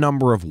that's the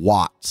number of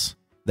watts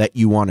that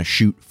you want to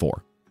shoot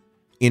for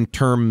in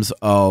terms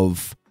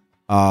of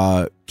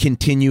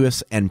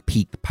continuous and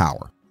peak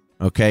power,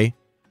 okay?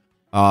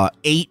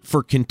 8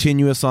 for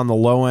continuous on the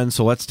low end,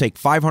 so let's take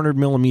 500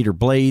 millimeter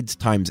blades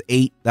times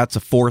 8, that's a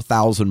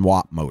 4,000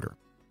 watt motor,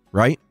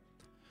 right?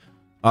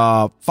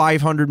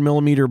 500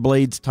 millimeter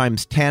blades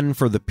times 10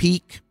 for the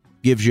peak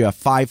gives you a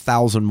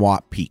 5,000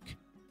 watt peak.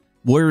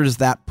 Where does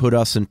that put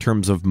us in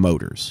terms of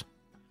motors?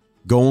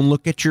 Go and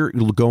look at your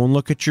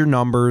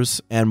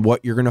numbers, and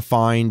what you're going to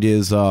find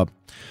is 40-30,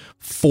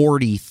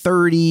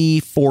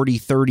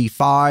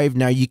 40-35.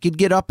 Now you could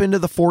get up into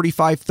the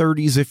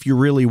 45-30s if you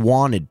really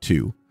wanted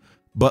to,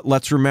 but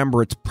let's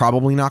remember it's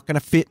probably not going to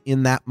fit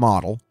in that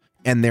model,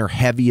 and they're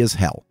heavy as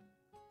hell.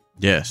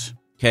 Yes.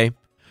 Okay.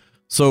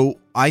 So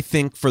I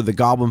think for the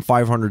Goblin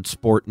 500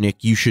 Sport,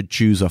 Nick, you should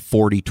choose a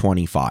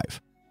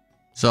 40-25.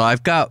 So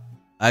I've got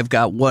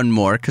one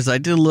more because I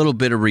did a little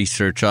bit of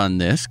research on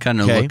this,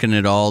 kind of looking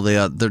at all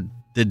the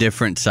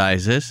different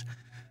sizes,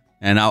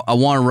 and I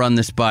want to run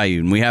this by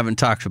you. And we haven't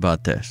talked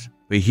about this,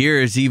 but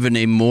here is even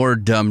a more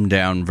dumbed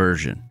down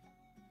version.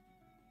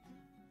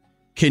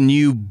 Can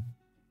you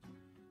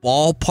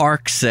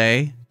ballpark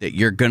say that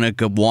you're gonna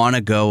want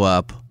to go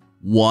up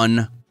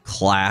one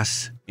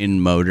class in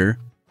motor?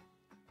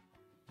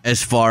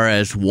 As far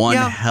as one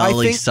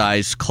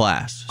heli-sized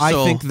class. I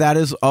think that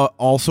is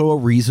also a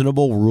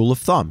reasonable rule of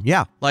thumb.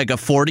 Yeah. Like a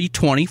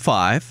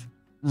 40-25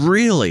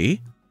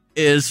 really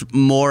is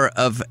more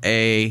of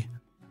a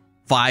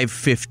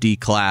 550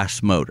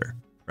 class motor,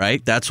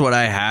 right? That's what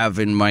I have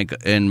in my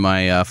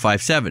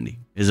 570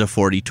 is a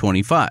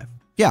 40-25.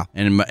 Yeah.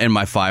 And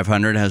my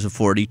 500 has a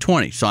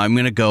 40-20. So I'm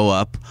going to go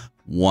up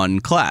one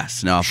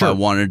class. Now, if I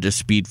wanted to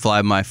speed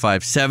fly my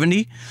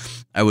 570,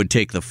 I would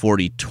take the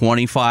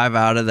 40-25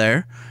 out of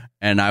there,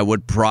 and I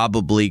would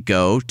probably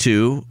go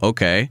to,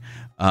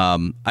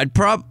 I'd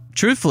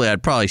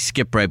probably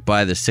skip right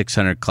by the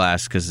 600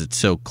 class because it's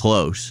so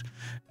close,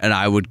 and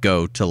I would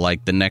go to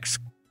like the next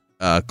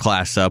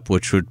class up,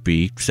 which would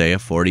be, say, a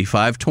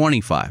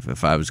 45-25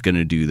 if I was going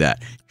to do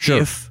that.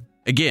 Sure.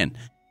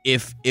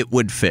 If it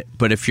would fit.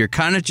 But if you're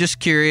kind of just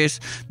curious,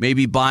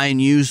 maybe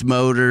buying used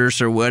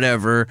motors or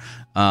whatever,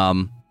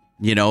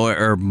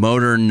 or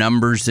motor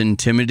numbers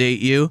intimidate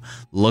you,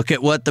 look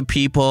at what the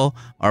people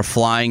are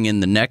flying in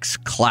the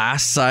next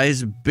class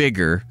size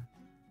bigger,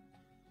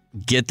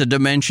 get the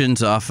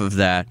dimensions off of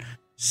that,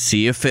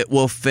 see if it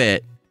will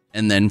fit,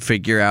 and then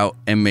figure out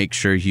and make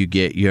sure you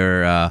get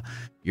your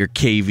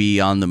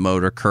KV on the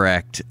motor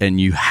correct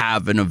and you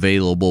have an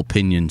available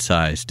pinion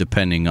size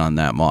depending on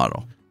that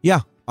model. Yeah.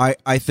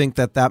 I think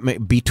that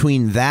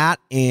between that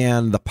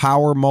and the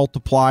power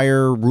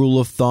multiplier rule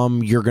of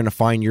thumb, you're going to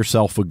find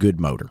yourself a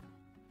good motor.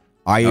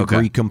 I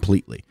agree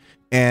completely.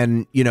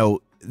 And,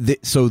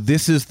 so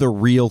this is the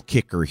real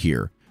kicker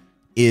here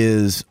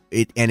and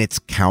it's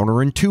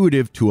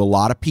counterintuitive to a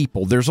lot of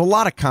people. There's a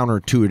lot of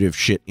counterintuitive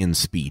shit in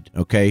speed,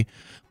 okay?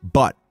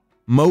 But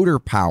motor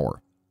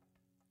power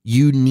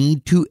you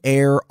need to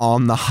err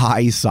on the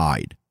high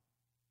side.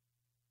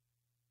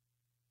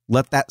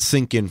 Let that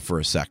sink in for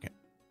a second.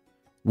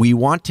 We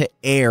want to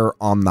err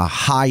on the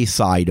high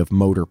side of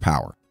motor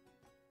power.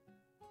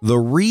 The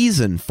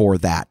reason for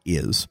that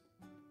is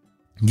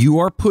you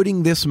are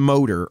putting this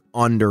motor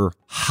under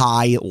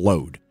high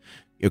load.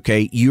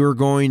 Okay, you're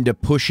going to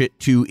push it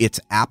to its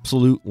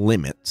absolute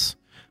limits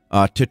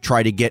to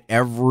try to get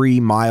every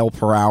mile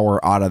per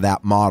hour out of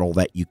that model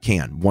that you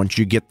can once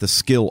you get the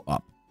skill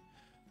up.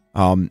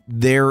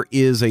 There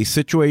is a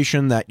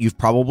situation that you've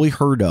probably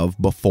heard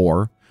of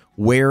before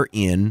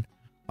wherein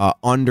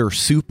under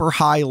super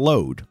high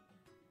load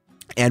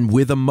and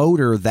with a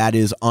motor that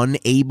is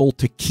unable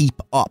to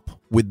keep up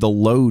with the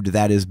load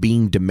that is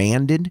being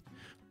demanded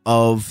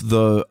of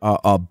the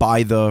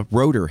by the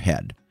rotor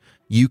head,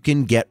 you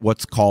can get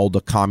what's called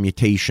a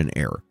commutation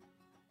error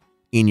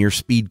in your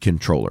speed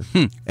controller.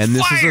 And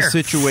this is a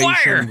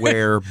situation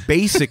where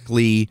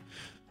basically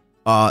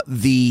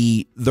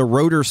the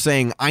rotor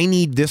saying, I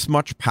need this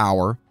much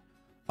power.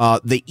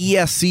 The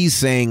ESC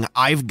saying,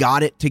 I've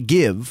got it to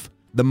give.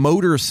 The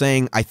motor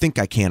saying, I think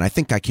I can.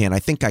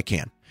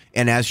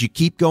 And as you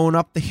keep going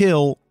up the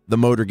hill, the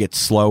motor gets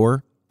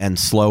slower and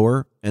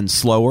slower and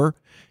slower.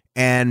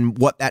 And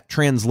what that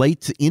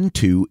translates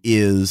into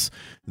is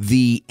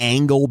the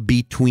angle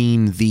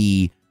between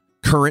the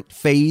current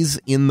phase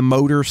in the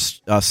motor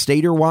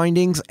stator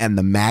windings and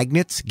the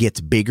magnets gets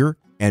bigger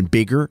and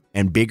bigger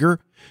and bigger.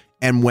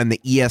 And when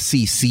the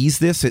ESC sees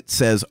this, it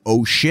says,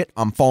 oh shit,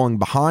 I'm falling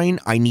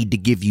behind. I need to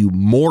give you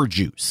more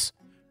juice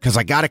because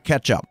I got to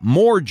catch up.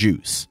 More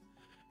juice.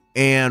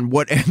 And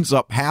what ends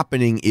up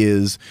happening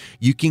is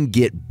you can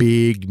get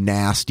big,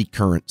 nasty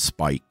current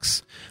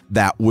spikes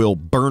that will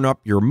burn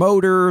up your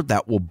motor,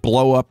 that will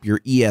blow up your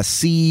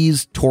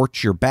ESCs,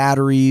 torch your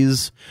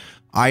batteries.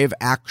 I have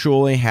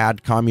actually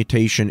had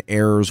commutation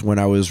errors when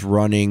I was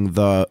running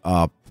the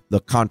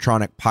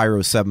Contronic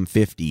Pyro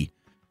 750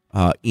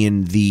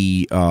 in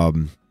the,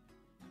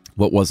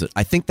 what was it?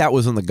 I think that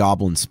was in the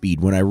Goblin Speed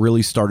when I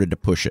really started to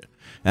push it.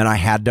 And I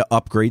had to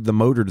upgrade the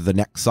motor to the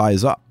next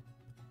size up.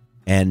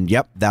 And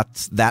yep,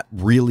 that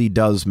really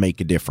does make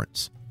a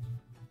difference.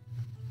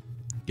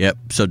 Yep.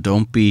 So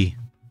don't be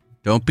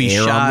Err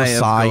shy on the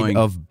side going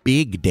of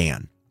big,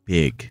 Dan.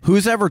 big.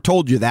 Who's ever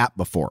told you that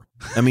before?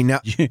 I mean,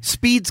 now,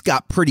 Speed's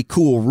got pretty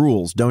cool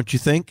rules, don't you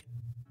think?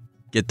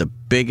 Get the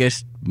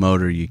biggest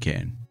motor you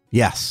can.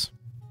 Yes.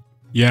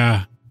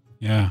 Yeah.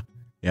 Yeah,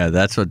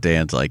 that's what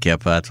Dan's like.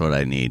 Yep, that's what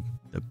I need.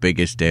 The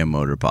biggest damn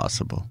motor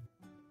possible.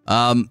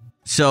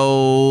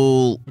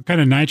 So what kind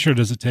of nitro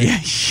does it take?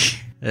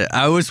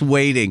 I was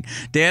waiting.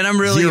 Dan, I'm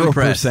really 0%.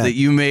 impressed that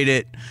you made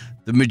it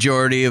the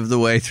majority of the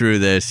way through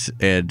this.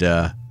 And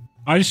I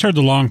just heard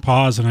the long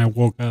pause and I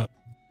woke up.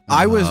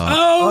 I was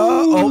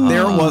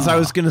there it was. I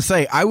was going to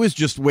say, I was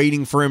just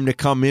waiting for him to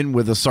come in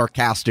with a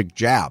sarcastic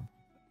jab.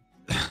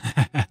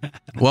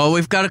 Well,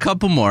 we've got a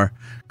couple more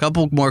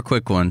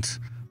quick ones.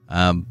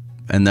 And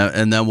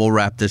then we'll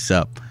wrap this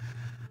up.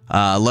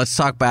 Let's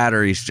talk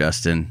batteries,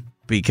 Justin,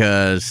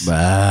 because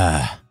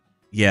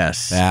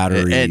yes,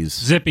 batteries,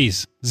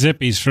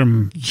 zippies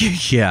from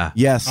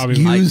yes,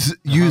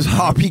 use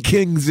Hobby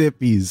King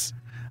zippies.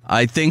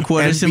 I think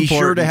what is important be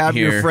sure to have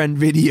here, your friend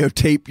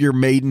videotape your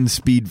maiden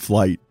speed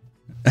flight.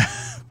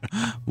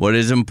 What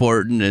is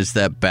important is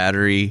that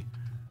battery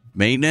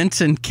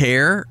maintenance and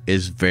care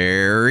is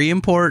very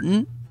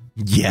important.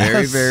 Yes.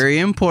 Very, very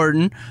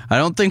important. I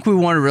don't think we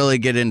want to really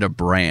get into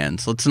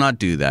brands. Let's not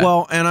do that.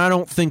 Well, and I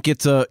don't think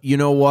it's you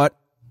know what?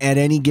 At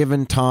any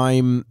given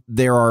time,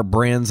 there are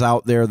brands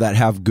out there that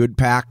have good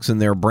packs and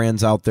there are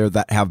brands out there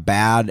that have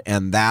bad,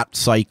 and that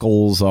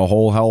cycles a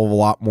whole hell of a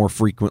lot more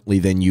frequently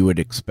than you would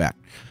expect.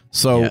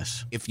 So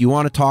if you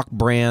want to talk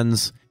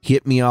brands,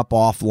 hit me up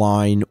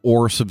offline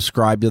or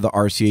subscribe to the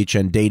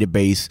RCHN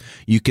database.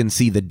 You can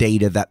see the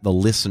data that the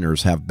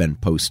listeners have been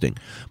posting.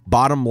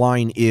 Bottom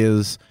line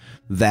is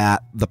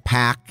that the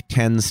pack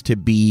tends to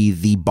be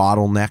the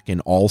bottleneck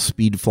in all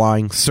speed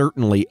flying,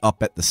 certainly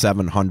up at the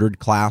 700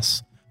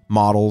 class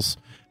models.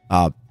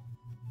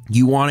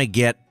 You want to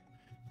get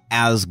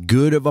as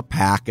good of a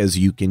pack as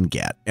you can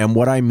get. And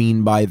what I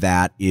mean by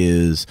that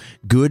is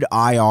good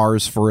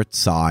IRs for its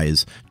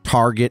size.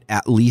 Target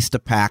at least a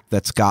pack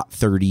that's got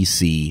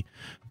 30C.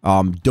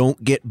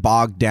 Don't get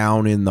bogged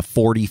down in the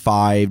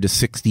 45 to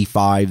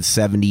 65,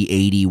 70,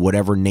 80,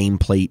 whatever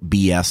nameplate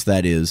BS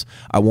that is.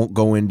 I won't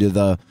go into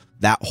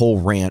that whole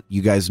rant.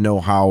 You guys know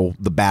how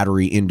the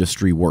battery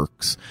industry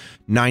works.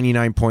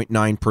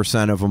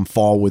 99.9% of them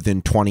fall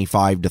within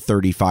 25 to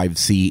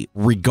 35C,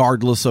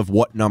 regardless of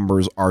what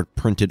numbers are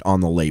printed on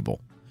the label.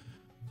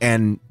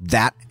 And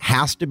that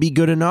has to be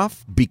good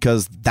enough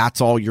because that's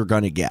all you're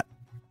going to get.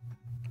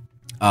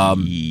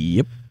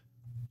 Yep.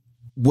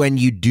 When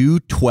you do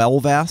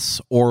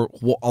 12S, or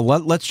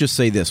let's just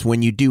say this,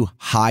 when you do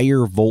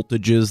higher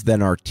voltages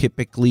than are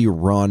typically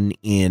run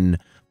in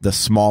the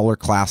smaller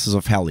classes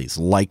of helis,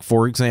 like,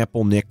 for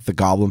example, Nick, the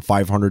Goblin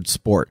 500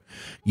 Sport,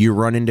 you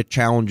run into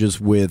challenges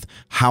with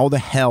how the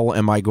hell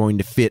am I going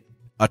to fit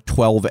a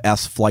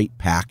 12S flight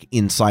pack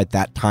inside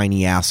that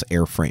tiny ass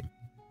airframe.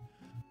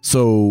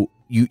 So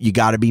you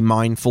got to be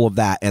mindful of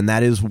that. And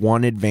that is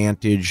one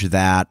advantage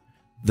that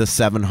the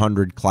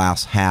 700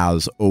 class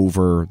has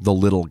over the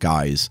little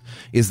guys,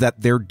 is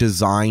that they're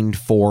designed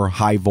for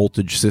high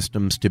voltage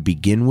systems to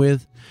begin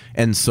with.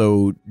 And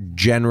so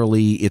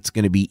generally it's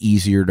going to be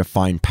easier to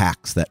find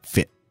packs that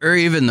fit. Or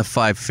even the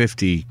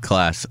 550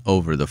 class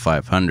over the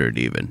 500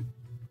 even.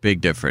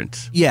 Big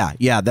difference. Yeah,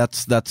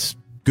 that's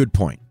good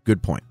point.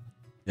 Good point.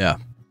 Yeah.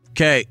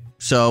 Okay,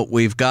 so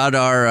we've got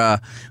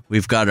our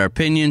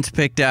opinions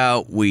picked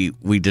out. We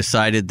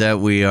decided that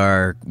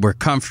we're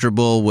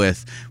comfortable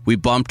with. We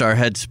bumped our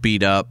head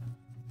speed up.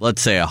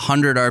 Let's say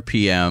 100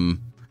 RPM.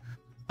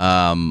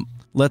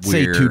 Let's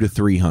say 200 to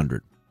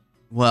 300.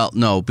 Well,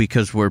 no,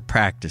 because we're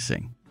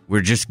practicing.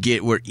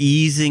 We're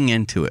easing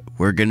into it.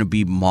 We're going to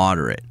be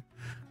moderate.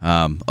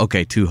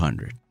 Okay,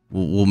 200.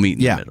 We'll meet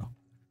in the middle.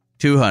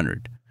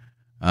 200.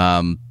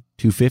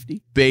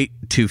 250?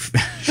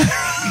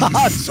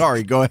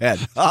 Sorry, go ahead.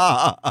 Do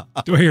I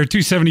hear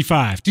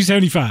 275?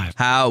 275.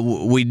 How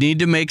we need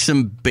to make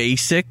some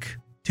basic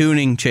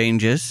tuning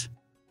changes.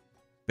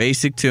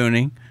 Basic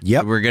tuning.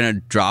 Yep. We're going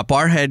to drop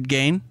our head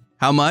gain.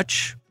 How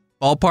much?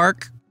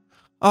 Ballpark?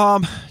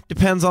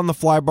 Depends on the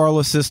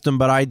flybarless system,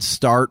 but I'd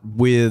start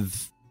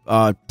with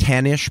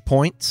 10-ish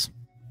points.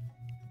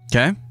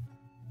 Okay.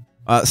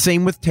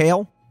 Same with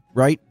tail,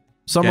 right?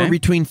 Somewhere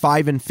between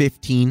 5 and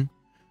 15.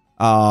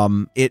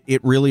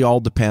 It really all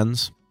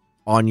depends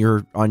on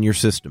your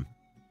system.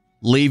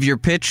 Leave your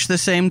pitch the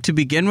same to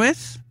begin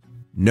with?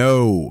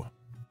 No.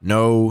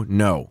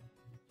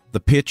 The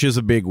pitch is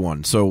a big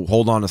one. So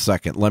hold on a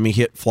second. Let me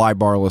hit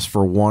flybarless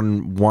for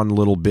one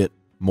little bit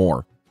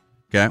more.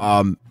 Okay.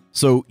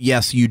 So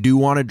yes, you do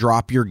want to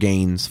drop your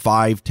gains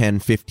 5, 10,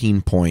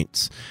 15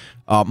 points.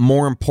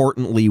 More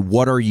importantly,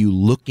 what are you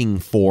looking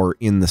for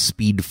in the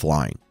speed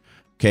flying?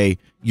 Okay,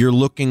 you're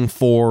looking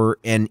for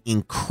an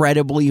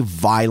incredibly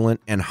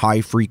violent and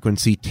high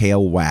frequency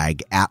tail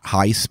wag at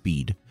high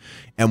speed.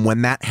 And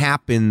when that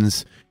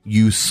happens,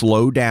 you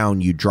slow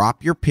down, you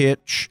drop your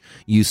pitch,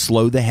 you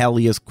slow the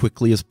heli as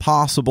quickly as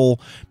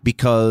possible,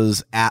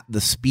 because at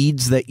the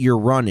speeds that you're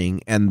running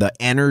and the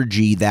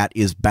energy that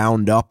is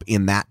bound up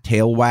in that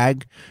tail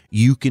wag,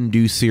 you can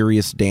do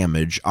serious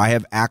damage. I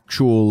have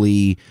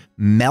actually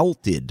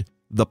melted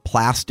the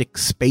plastic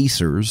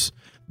spacers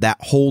that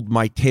hold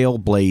my tail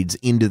blades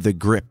into the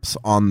grips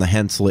on the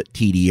Henseleit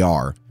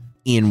TDR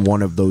in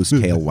one of those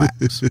tail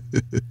wags.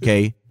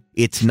 Okay?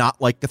 It's not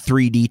like a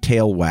 3D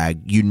tail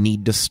wag. You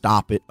need to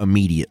stop it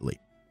immediately.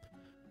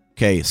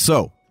 Okay,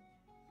 so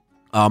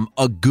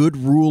a good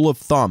rule of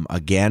thumb,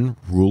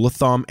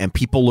 and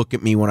people look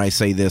at me when I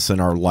say this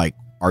and are like,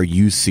 are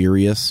you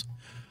serious?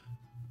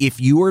 If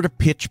you were to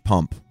pitch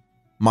pump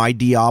my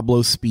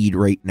Diablo speed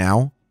right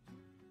now,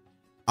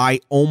 I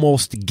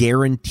almost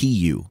guarantee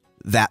you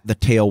that the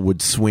tail would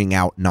swing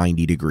out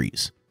 90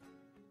 degrees.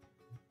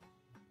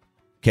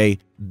 Okay,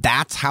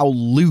 that's how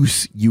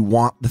loose you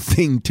want the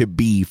thing to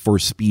be for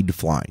speed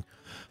flying.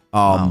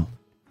 Wow.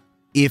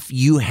 If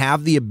you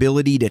have the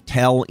ability to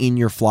tell in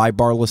your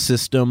flybarless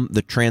system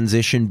the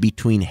transition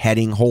between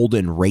heading hold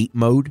and rate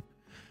mode,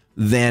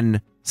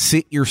 then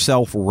sit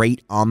yourself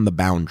right on the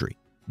boundary.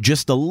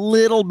 Just a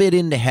little bit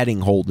into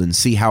heading hold and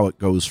see how it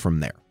goes from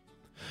there.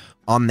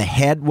 On the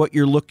head, what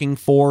you're looking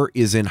for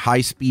is in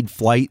high-speed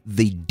flight,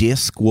 the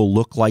disc will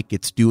look like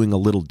it's doing a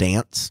little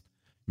dance.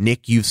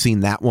 Nick, you've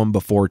seen that one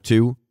before,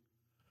 too.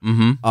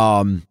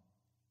 Mm-hmm.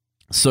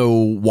 So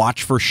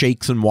watch for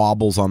shakes and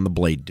wobbles on the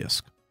blade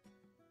disc.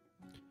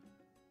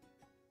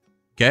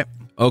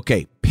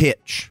 Okay,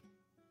 pitch.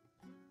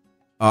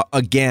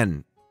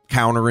 Again,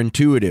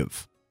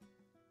 counterintuitive.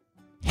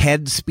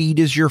 Head speed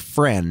is your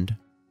friend.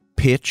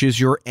 Pitch is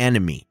your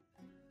enemy.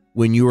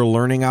 When you are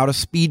learning how to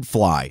speed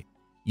fly,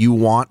 you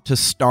want to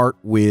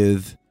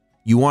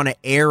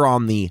err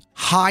on the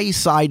high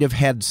side of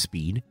head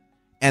speed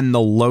and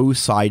the low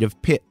side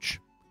of pitch.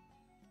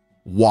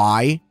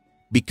 Why?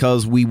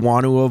 Because we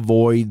want to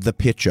avoid the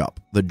pitch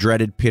up, the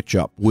dreaded pitch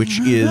up, which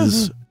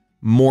is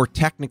more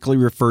technically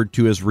referred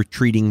to as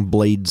retreating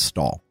blade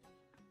stall.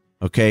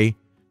 Okay?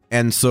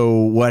 And so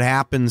what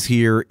happens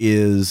here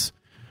is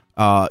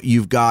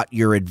you've got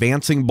your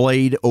advancing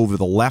blade over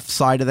the left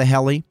side of the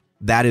heli.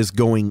 That is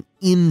going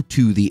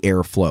into the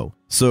airflow.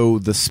 So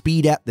the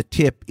speed at the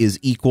tip is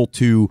equal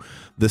to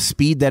the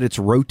speed that it's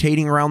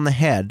rotating around the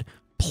head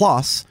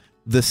plus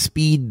the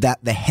speed that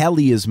the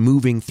heli is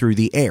moving through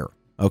the air.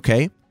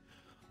 Okay?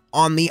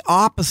 On the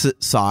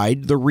opposite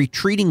side, the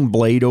retreating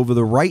blade over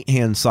the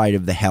right-hand side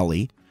of the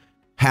heli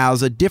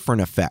has a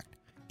different effect.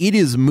 It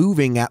is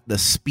moving at the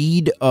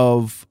speed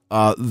of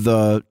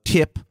the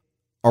tip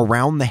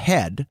around the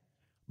head,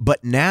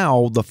 but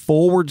now the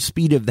forward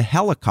speed of the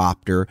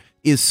helicopter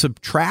is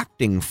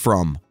subtracting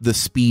from the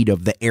speed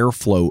of the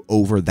airflow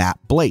over that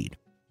blade.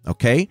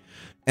 Okay?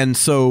 And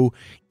so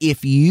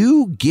if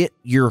you get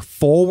your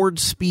forward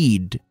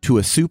speed to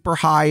a super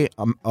high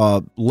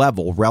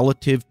level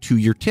relative to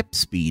your tip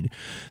speed,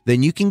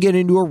 then you can get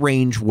into a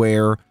range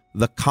where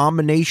the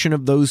combination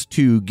of those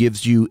two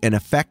gives you an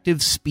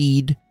effective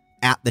speed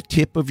at the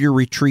tip of your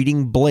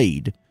retreating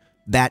blade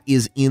that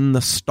is in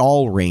the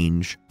stall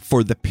range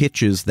for the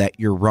pitches that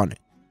you're running.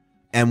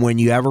 And when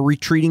you have a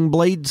retreating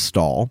blade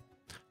stall,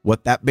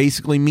 what that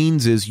basically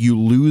means is you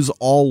lose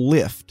all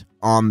lift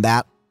on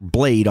that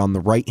blade on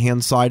the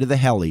right-hand side of the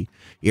heli.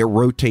 It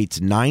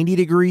rotates 90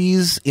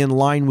 degrees in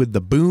line with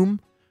the boom,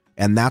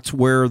 and that's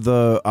where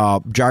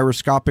the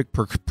gyroscopic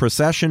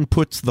precession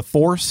puts the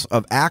force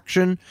of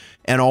action,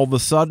 and all of a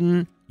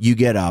sudden, you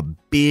get a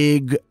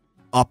big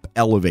up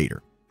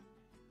elevator.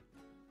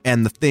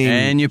 And the thing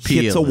and you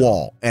hits a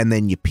wall, and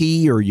then you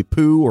pee or you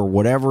poo or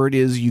whatever it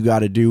is you got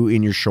to do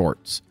in your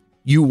shorts.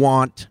 You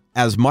want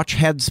as much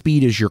head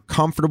speed as you're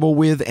comfortable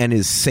with and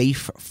is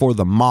safe for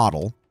the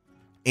model,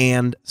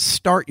 and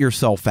start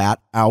yourself out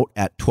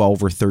at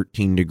 12 or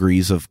 13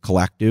 degrees of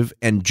collective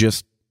and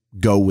just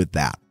go with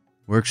that.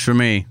 Works for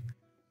me.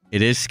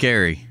 It is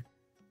scary.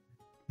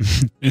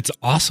 It's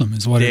awesome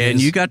is what it is.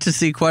 And you got to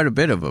see quite a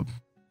bit of them.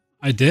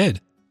 I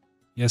did.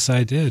 Yes,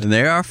 I did. And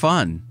they are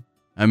fun.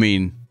 I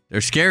mean, they're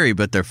scary,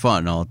 but they're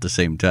fun all at the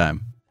same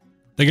time.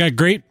 They got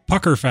great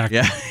pucker factor.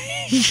 Yeah.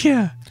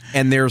 Yeah.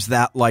 And there's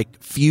that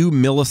like few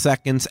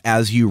milliseconds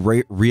as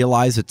you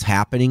realize it's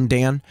happening,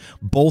 Dan,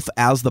 both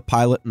as the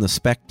pilot and the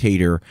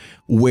spectator,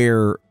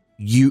 where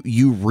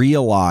you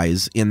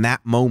realize in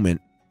that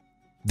moment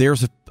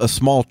there's a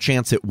small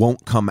chance it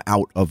won't come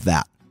out of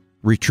that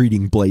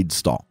retreating blade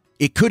stall.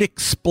 It could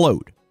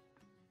explode.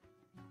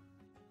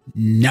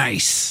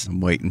 Nice.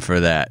 I'm waiting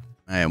for that.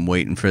 I am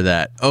waiting for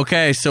that.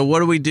 Okay, so what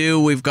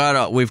do? We've got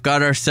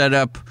our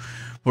setup.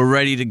 We're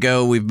ready to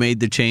go. We've made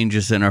the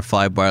changes in our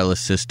fly-barless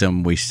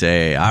system. We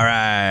say, all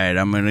right,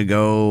 I'm going to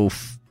go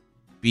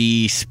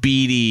be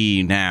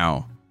speedy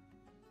now.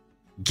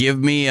 Give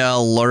me a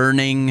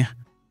learning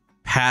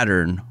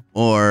pattern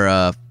or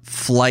a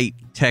flight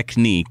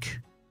technique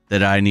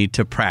that I need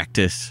to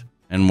practice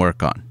and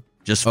work on.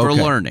 Just for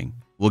learning.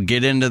 We'll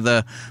get into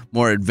the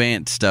more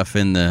advanced stuff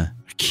in the...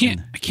 I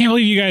can't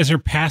believe you guys are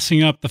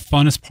passing up the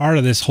funnest part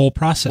of this whole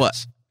process.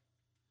 What?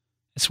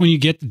 It's when you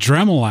get the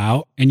Dremel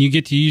out and you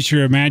get to use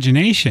your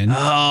imagination.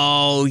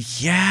 Oh,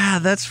 yeah,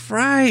 that's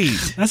right.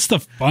 That's the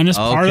funnest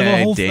part of the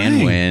whole Dan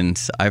thing.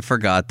 wins. I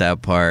forgot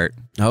that part.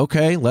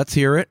 Okay, let's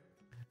hear it.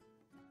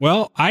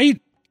 Well, I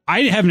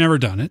have never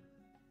done it,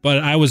 but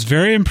I was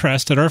very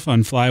impressed at our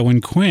Fun Fly when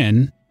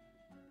Quinn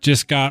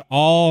just got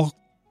all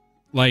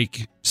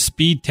like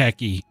speed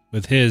techy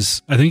with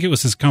his, I think it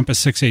was his Compass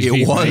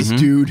 680. It was, right?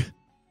 dude.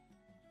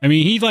 I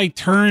mean, he like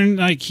turned,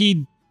 like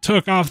he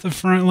took off the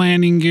front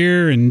landing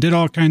gear and did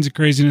all kinds of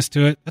craziness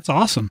to it. That's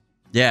awesome.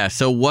 Yeah,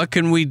 so what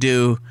can we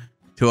do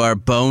to our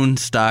bone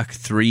stock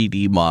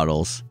 3D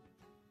models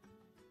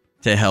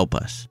to help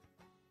us?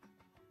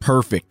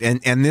 Perfect.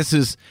 And this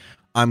is,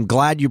 I'm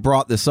glad you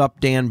brought this up,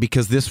 Dan,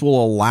 because this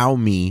will allow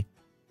me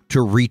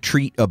to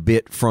retreat a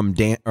bit from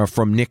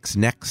Nick's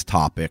next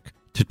topic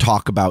to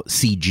talk about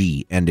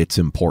CG and its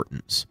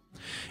importance.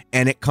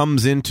 And it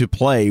comes into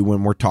play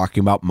when we're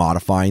talking about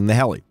modifying the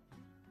heli.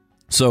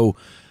 So,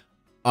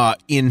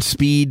 in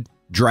speed,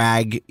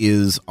 drag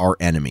is our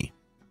enemy.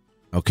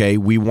 Okay,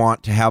 we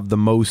want to have the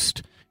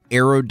most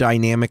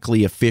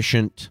aerodynamically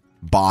efficient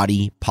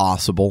body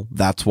possible.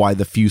 That's why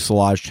the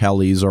fuselage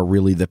helis are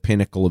really the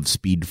pinnacle of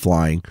speed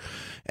flying.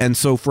 And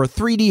so for a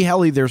 3D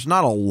heli, there's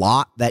not a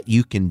lot that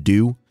you can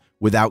do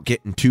without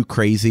getting too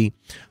crazy.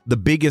 The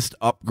biggest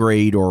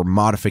upgrade or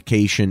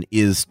modification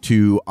is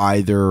to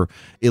either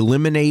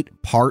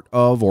eliminate part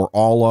of or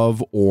all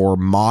of or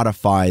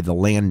modify the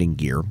landing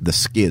gear, the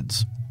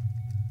skids,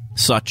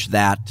 such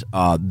that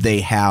they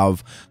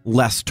have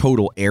less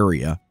total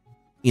area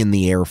in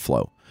the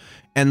airflow.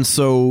 And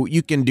so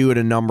you can do it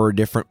a number of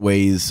different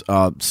ways.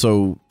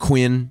 So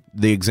Quinn,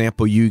 the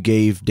example you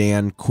gave,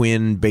 Dan,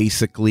 Quinn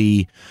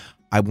basically,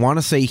 I want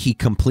to say he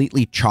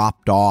completely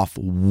chopped off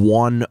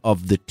one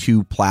of the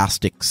two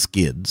plastic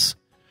skids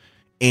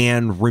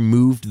and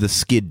removed the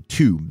skid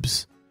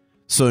tubes.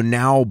 So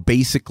now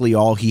basically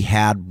all he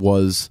had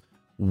was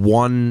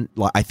one,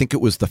 I think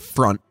it was the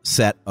front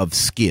set of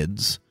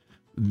skids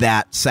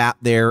that sat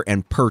there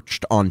and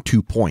perched on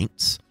 2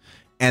 points.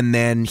 And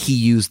then he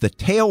used the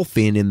tail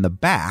fin in the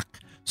back,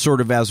 sort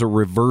of as a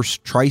reverse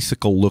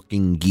tricycle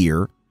looking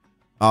gear,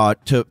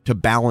 to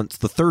balance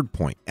the third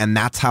point. And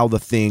that's how the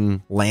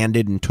thing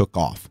landed and took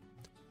off.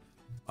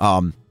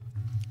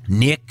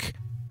 Nick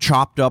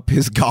chopped up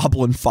his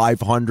Goblin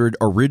 500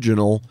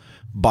 original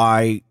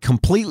by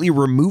completely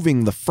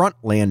removing the front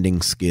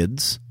landing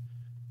skids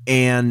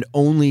and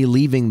only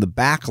leaving the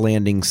back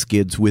landing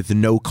skids with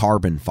no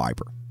carbon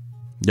fiber.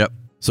 Yep.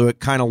 So it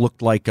kind of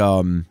looked like it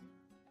kind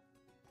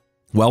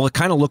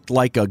of looked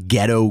like a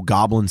ghetto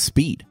Goblin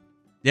Speed.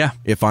 Yeah.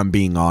 If I'm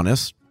being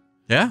honest.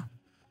 Yeah.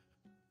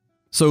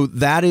 So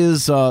that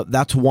is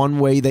that's one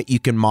way that you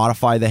can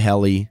modify the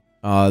heli.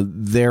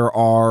 There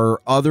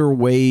are other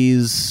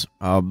ways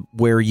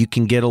where you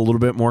can get a little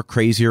bit more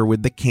crazier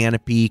with the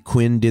canopy.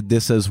 Quinn did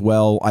this as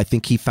well. I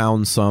think he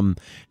found some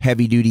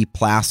heavy-duty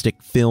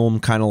plastic film,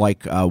 kind of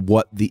like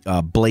what the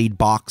blade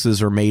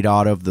boxes are made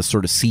out of, the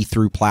sort of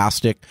see-through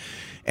plastic,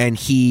 and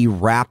he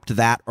wrapped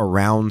that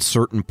around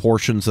certain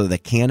portions of the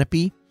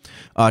canopy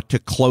to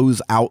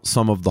close out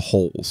some of the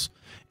holes.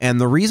 And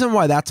the reason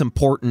why that's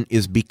important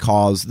is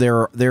because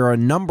there are a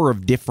number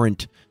of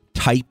different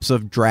types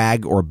of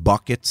drag or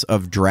buckets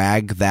of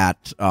drag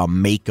that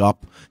make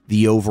up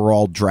the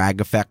overall drag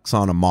effects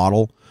on a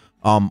model.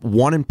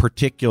 One in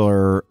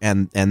particular,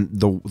 and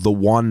the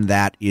one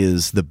that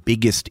is the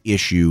biggest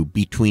issue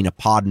between a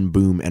pod and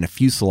boom and a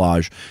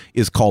fuselage,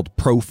 is called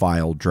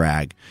profile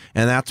drag.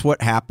 And that's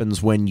what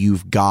happens when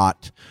you've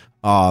got,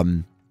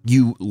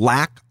 you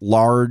lack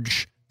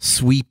large,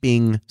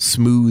 sweeping,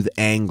 smooth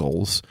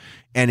angles,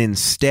 and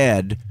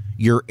instead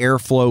your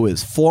airflow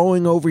is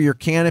flowing over your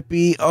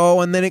canopy.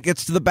 Oh, and then it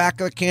gets to the back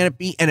of the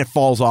canopy and it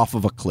falls off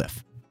of a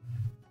cliff.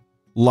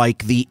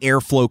 Like the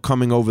airflow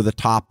coming over the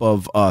top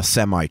of a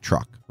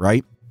semi-truck,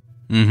 right?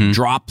 Mm-hmm.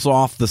 Drops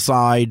off the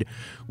side.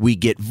 We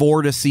get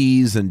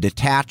vortices and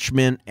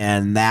detachment,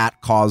 and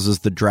that causes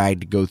the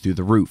drag to go through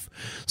the roof.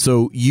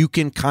 So you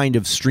can kind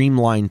of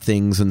streamline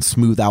things and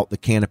smooth out the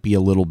canopy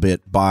a little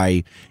bit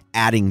by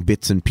adding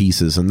bits and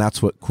pieces, and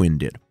that's what Quinn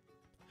did.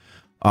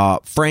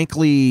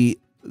 Frankly,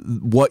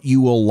 what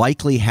you will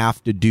likely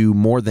have to do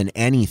more than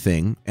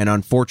anything, and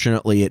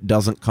unfortunately it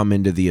doesn't come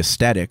into the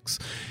aesthetics,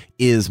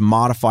 is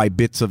modify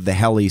bits of the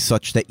heli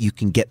such that you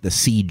can get the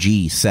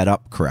CG set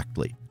up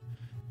correctly.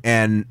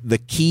 And the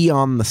key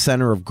on the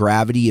center of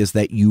gravity is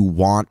that you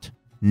want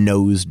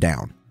nose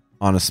down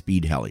on a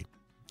speed heli.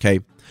 Okay,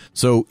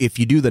 so if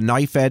you do the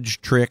knife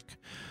edge trick,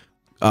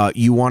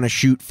 you want to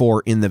shoot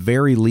for, in the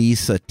very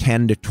least, a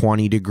 10 to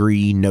 20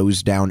 degree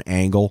nose down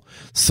angle.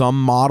 Some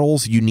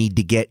models you need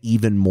to get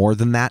even more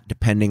than that,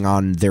 depending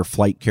on their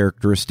flight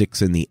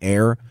characteristics in the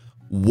air.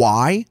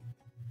 Why?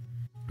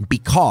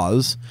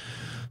 Because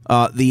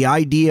the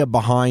idea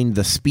behind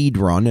the speed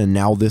run, and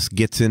now this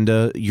gets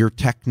into your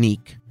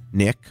technique,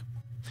 Nick,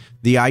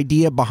 the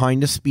idea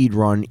behind a speed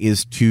run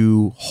is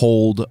to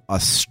hold a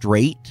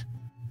straight,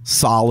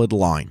 solid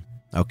line,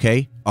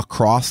 okay,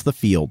 across the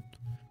field.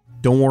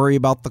 Don't worry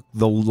about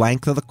the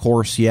length of the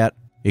course yet.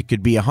 It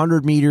could be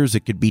 100 meters. It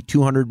could be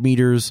 200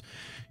 meters.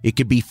 It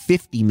could be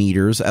 50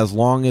 meters, as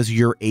long as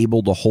you're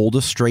able to hold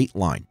a straight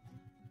line.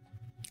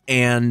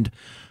 And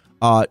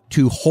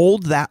to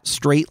hold that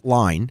straight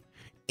line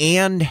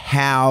and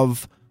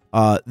have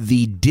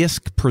the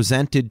disc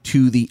presented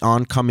to the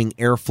oncoming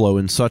airflow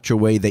in such a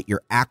way that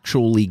you're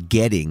actually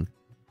getting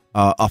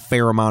a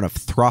fair amount of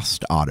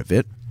thrust out of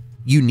it,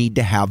 you need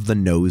to have the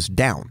nose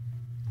down.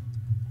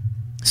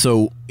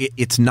 So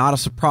it's not a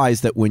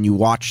surprise that when you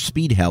watch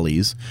speed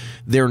helis,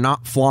 they're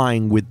not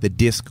flying with the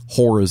disc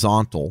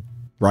horizontal,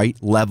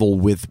 right, level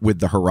with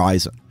the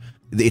horizon.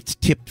 It's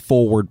tipped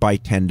forward by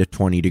 10 to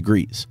 20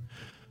 degrees.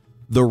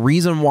 The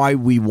reason why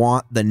we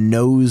want the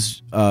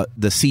nose, the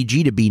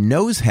CG to be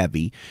nose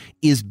heavy,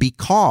 is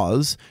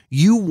because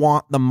you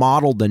want the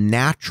model to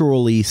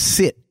naturally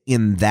sit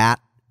in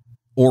that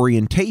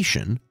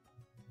orientation,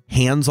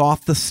 hands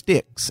off the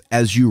sticks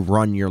as you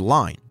run your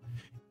line.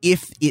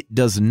 If it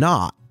does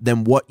not,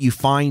 then what you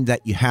find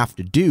that you have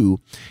to do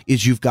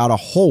is you've got to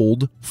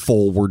hold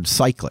forward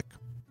cyclic,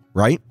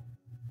 right?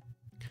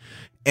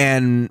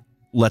 And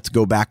let's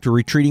go back to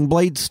retreating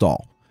blade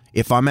stall.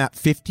 If I'm at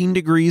 15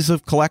 degrees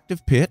of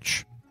collective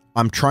pitch,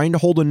 I'm trying to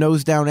hold a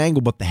nose down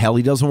angle, but the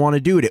heli doesn't want to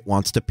do it. It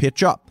wants to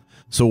pitch up.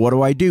 So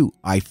what do?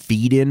 I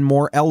feed in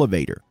more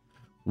elevator.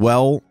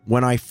 Well,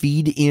 when I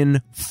feed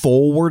in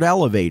forward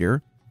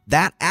elevator,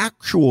 that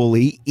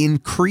actually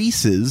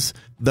increases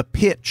the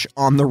pitch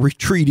on the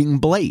retreating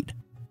blade.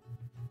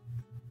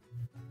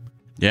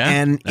 Yeah,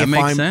 and that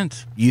makes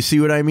sense. You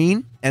see what I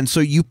mean? And so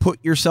you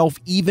put yourself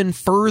even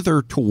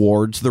further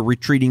towards the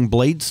retreating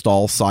blade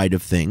stall side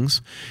of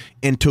things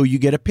until you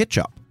get a pitch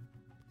up.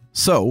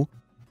 So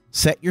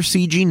set your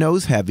CG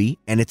nose heavy,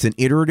 and it's an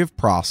iterative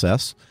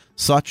process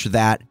such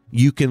that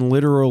you can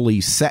literally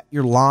set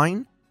your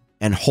line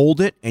and hold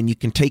it, and you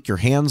can take your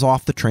hands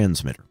off the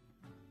transmitter.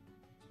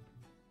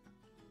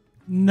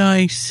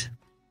 Nice.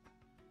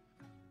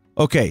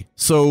 Okay,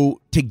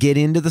 so to get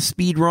into the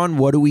speed run,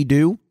 what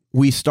do?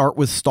 We start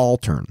with stall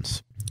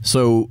turns.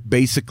 So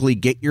basically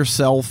get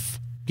yourself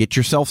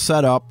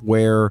set up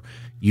where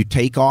you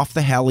take off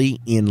the heli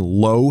in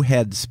low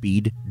head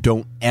speed.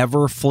 Don't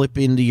ever flip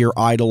into your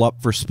idle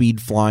up for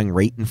speed flying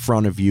right in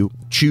front of you.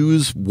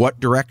 Choose what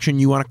direction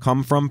you want to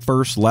come from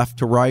first, left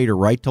to right or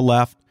right to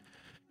left.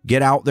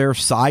 Get out there,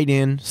 side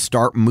in,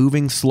 start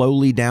moving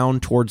slowly down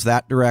towards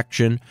that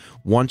direction.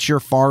 Once you're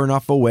far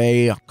enough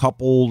away, a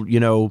couple,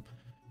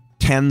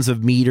 tens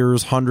of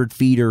meters, 100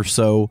 feet or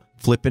so,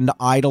 flip into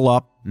idle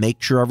up,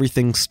 make sure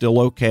everything's still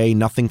okay,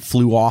 nothing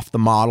flew off the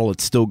model,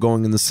 it's still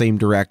going in the same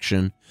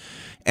direction,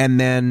 and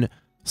then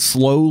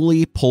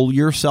slowly pull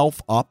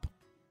yourself up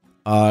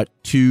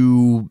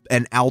to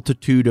an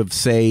altitude of,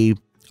 say,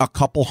 a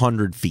couple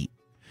hundred feet.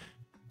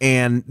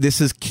 And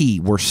this is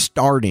key. We're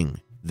starting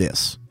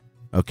this.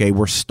 Okay,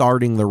 we're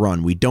starting the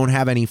run. We don't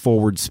have any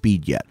forward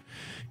speed yet.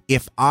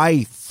 If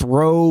I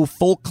throw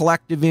full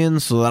collective in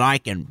so that I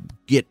can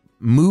get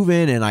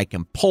moving and I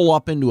can pull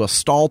up into a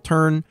stall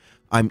turn,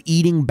 I'm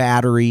eating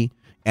battery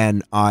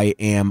and I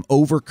am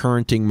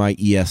overcurrenting my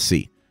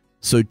ESC.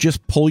 So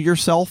just pull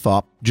yourself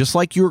up, just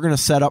like you were going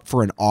to set up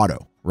for an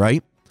auto,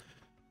 right?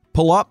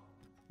 Pull up,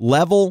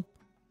 level,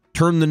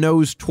 turn the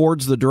nose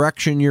towards the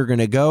direction you're going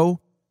to go,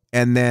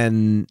 and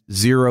then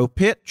zero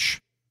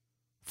pitch,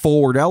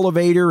 forward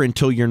elevator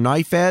until your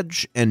knife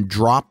edge, and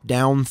drop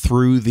down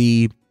through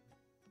the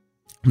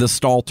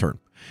stall turn.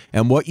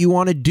 And what you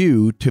want to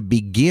do to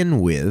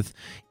begin with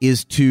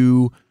is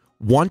to,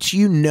 once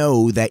you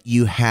know that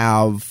you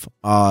have,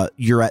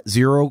 you're at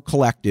zero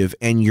collective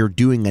and you're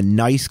doing a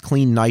nice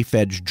clean knife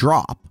edge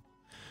drop,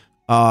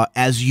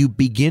 as you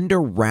begin to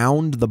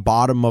round the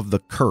bottom of the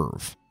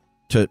curve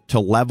to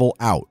level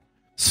out,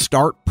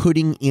 start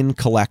putting in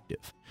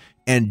collective.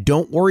 And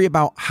don't worry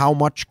about how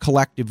much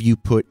collective you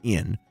put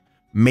in.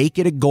 Make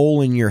it a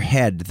goal in your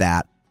head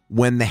that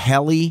when the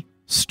heli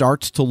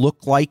starts to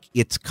look like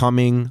it's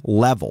coming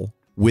level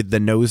with the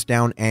nose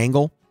down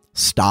angle,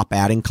 stop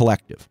adding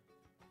collective.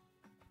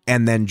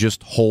 And then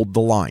just hold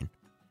the line.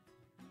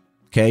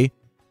 Okay?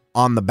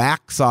 On the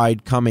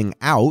backside coming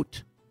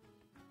out,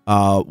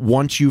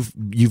 once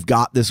you've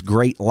got this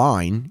great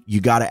line,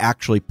 you got to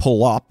actually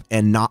pull up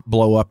and not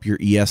blow up your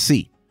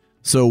ESC.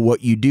 So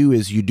what you do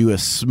is you do a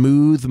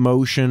smooth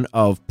motion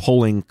of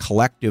pulling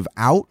collective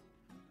out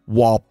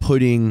while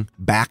putting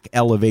back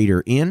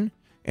elevator in,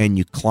 and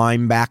you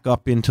climb back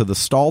up into the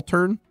stall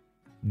turn,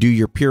 do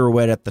your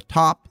pirouette at the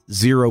top,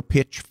 zero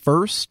pitch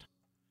first,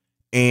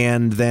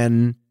 and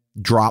then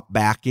drop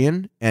back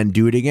in and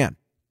do it again.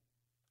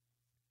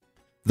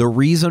 The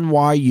reason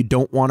why you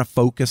don't want to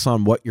focus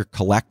on what your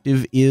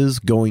collective is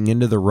going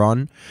into the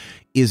run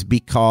is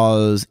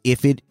because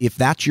if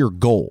that's your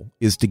goal,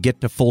 is to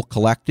get to full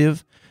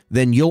collective,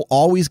 then you'll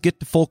always get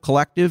to full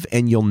collective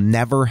and you'll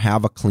never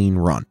have a clean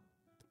run.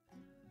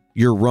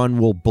 Your run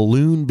will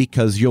balloon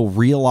because you'll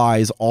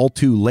realize all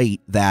too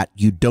late that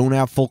you don't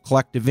have full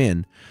collective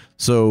in.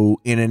 So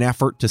in an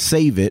effort to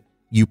save it,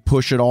 you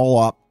push it all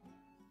up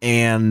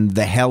and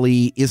the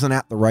heli isn't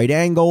at the right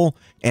angle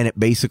and it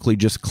basically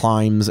just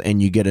climbs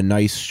and you get a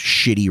nice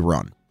shitty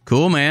run.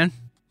 Cool, man.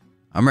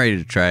 I'm ready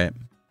to try it.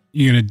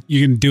 You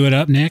gonna do it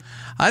up, Nick?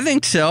 I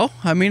think so.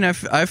 I mean, I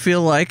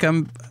feel like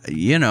I'm,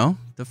 the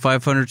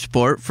 500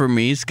 Sport for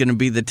me is going to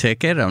be the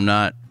ticket. I'm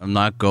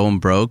not going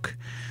broke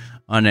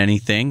on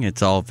anything.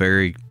 It's all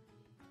very,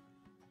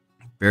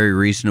 very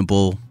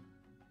reasonable,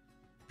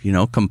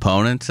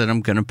 components that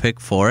I'm going to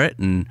pick for it.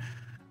 And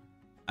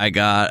I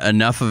got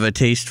enough of a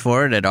taste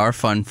for it at our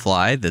Fun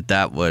Fly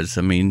that was,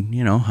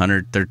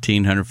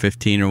 113,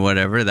 115 or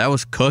whatever. That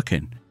was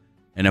cooking.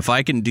 And if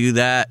I can do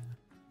that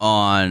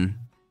on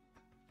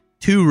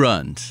 2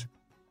 runs,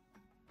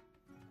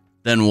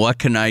 then what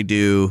can I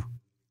do,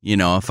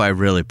 if I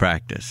really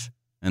practice?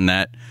 And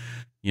that,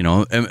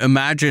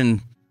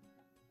 imagine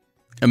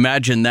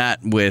that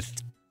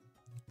with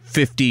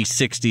 50,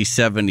 60,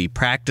 70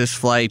 practice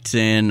flights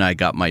in. I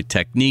got my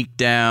technique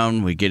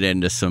down. We get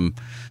into some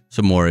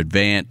more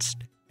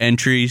advanced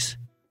entries.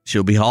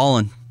 She'll be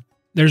hauling.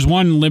 There's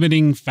one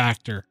limiting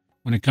factor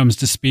when it comes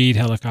to speed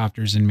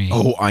helicopters and me.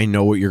 Oh, I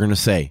know what you're going to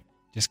say.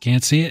 Just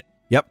can't see it.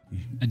 Yep.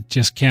 I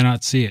just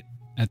cannot see it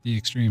at the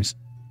extremes.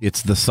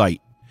 It's the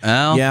sight.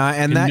 Oh. Yeah,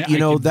 and that's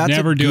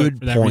a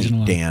good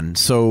point, Dan.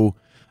 So,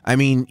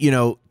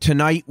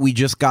 tonight we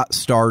just got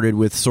started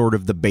with sort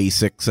of the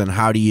basics and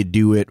how do you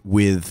do it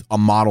with a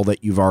model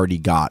that you've already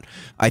got.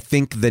 I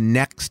think the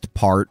next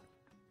part,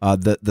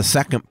 the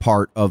second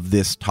part of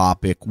this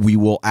topic, we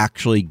will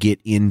actually get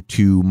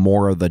into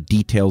more of the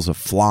details of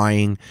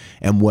flying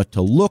and what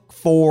to look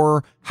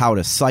for, how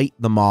to sight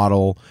the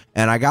model,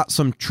 and I got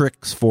some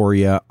tricks for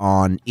you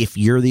on if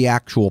you're the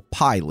actual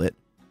pilot,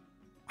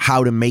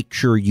 how to make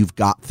sure you've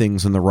got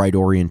things in the right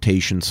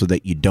orientation so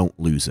that you don't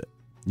lose it.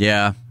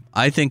 Yeah,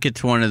 I think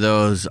it's one of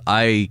those,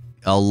 a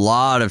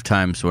lot of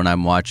times when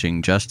I'm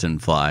watching Justin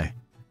fly,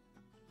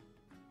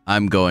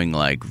 I'm going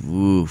like,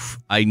 oof,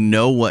 I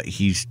know what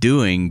he's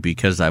doing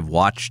because I've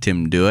watched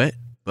him do it,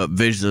 but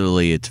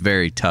visually it's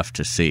very tough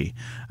to see.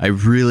 I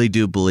really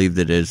do believe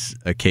that is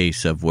a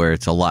case of where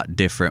it's a lot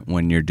different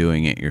when you're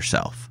doing it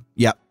yourself.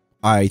 Yep.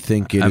 I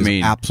think it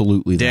is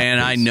absolutely that Dan,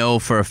 case. I know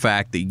for a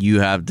fact that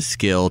you have the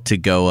skill to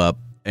go up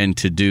and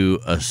to do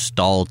a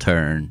stall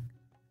turn,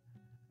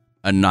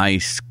 a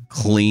nice,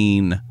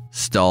 clean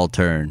stall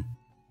turn,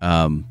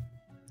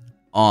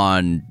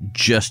 on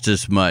just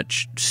as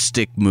much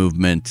stick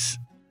movements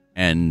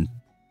and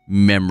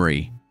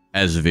memory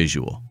as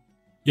visual.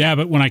 Yeah,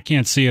 but when I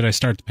can't see it, I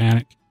start to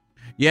panic.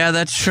 Yeah,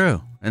 that's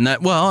true. And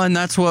that's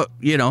what,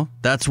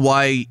 that's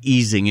why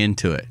easing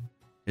into it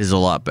is a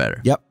lot better.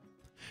 Yep.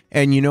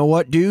 And you know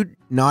what, dude?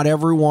 Not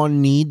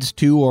everyone needs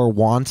to or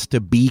wants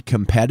to be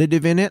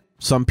competitive in it.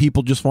 Some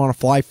people just want to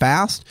fly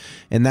fast,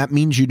 and that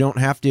means you don't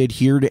have to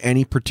adhere to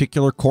any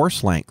particular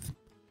course length.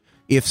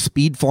 If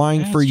speed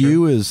flying Yeah, for that's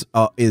you is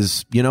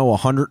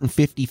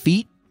 150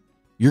 feet,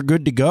 you're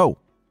good to go.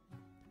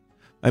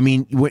 I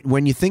mean,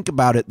 when you think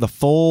about it, the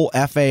full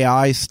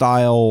FAI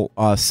style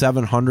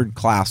 700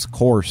 class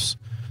course,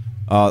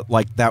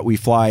 like that we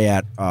fly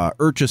at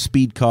IRCHA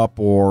Speed Cup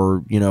or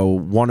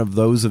one of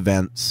those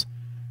events,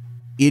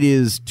 it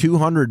is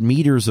 200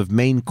 meters of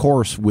main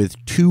course with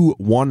 2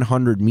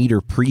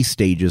 100-meter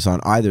pre-stages on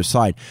either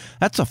side.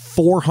 That's a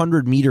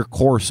 400-meter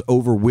course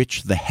over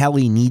which the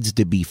heli needs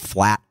to be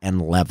flat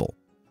and level.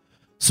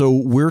 So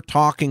we're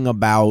talking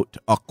about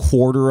a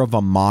quarter of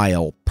a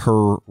mile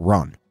per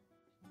run.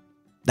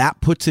 That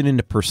puts it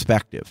into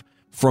perspective.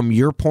 From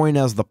your point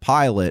as the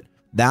pilot,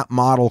 that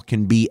model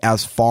can be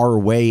as far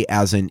away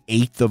as an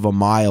eighth of a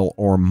mile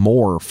or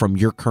more from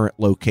your current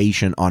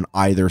location on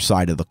either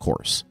side of the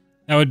course.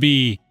 That would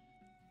be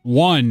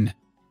one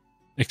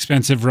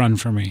expensive run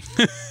for me.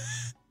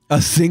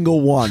 A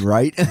single one,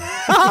 right? Don't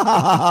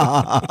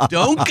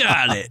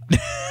got it.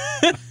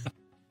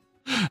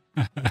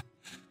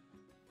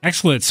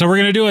 Excellent. So we're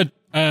going to do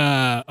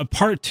a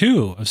part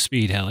 2 of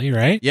Speed Heli,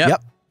 right?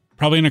 Yep.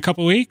 Probably in a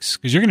couple weeks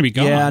because you're going to be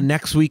gone. Yeah,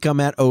 next week I'm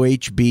at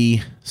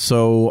OHB,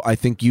 so I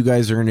think you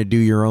guys are going to do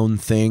your own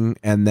thing,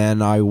 and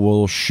then I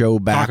will show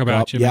back Talk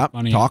about up. you, make Yep,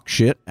 money. talk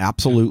shit,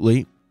 absolutely.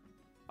 Yeah.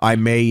 I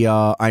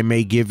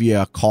may give you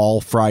a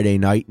call Friday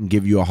night and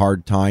give you a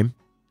hard time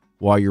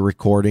while you're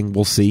recording.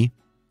 We'll see.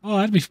 Oh,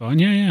 that'd be fun.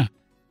 Yeah.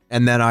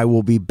 And then I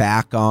will be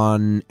back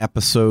on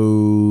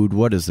episode,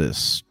 what is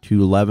this?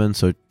 211,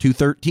 so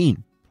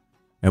 213.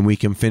 And we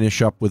can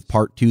finish up with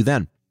part 2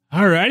 then.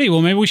 All righty.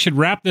 Well, maybe we should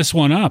wrap this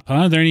one up, huh?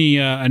 Are there any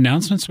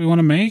announcements we want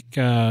to make?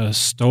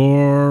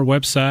 Store,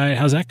 website,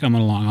 how's that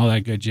coming along? All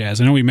that good jazz.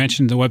 I know we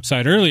mentioned the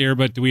website earlier,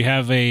 but do we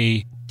have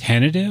a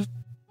tentative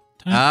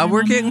time?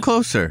 We're getting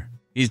closer.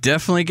 He's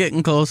definitely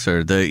getting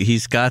closer.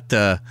 He's got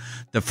the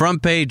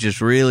front page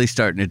is really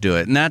starting to do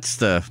it, and that's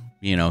the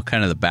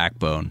kind of the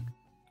backbone.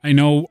 I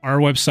know our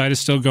website is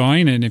still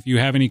going, and if you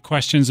have any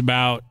questions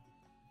about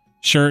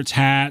shirts,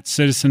 hats,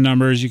 citizen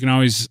numbers, you can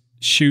always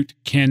shoot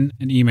Ken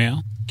an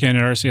email,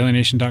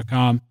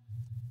 ken@rcheliNation.com.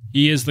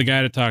 He is the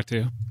guy to talk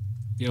to.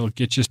 He'll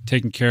get you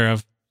taken care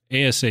of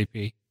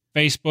ASAP.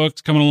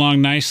 Facebook's coming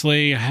along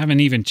nicely. I haven't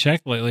even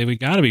checked lately. We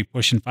got to be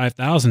pushing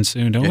 5,000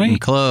 soon, don't Getting we?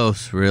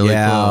 close, really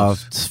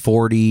close. It's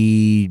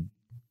 40.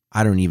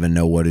 I don't even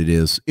know what it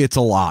is. It's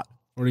a lot.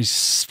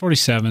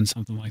 47,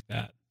 something like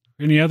that.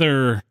 Any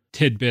other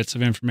tidbits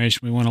of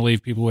information we want to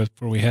leave people with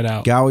before we head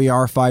out? Gaui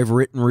R5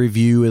 written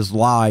review is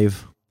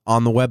live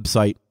on the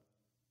website.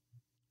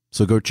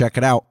 So go check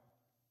it out.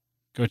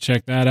 Go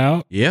check that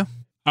out. Yeah.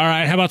 All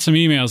right. How about some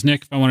emails?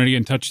 Nick, if I wanted to get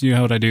in touch with you,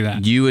 how would I do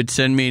that? You would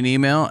send me an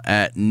email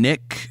at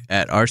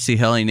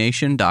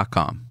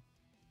nick@rchelination.com.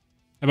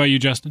 How about you,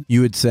 Justin? You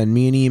would send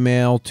me an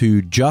email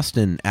to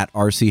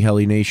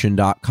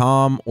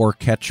justin@rchelination.com or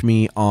catch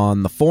me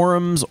on the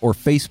forums or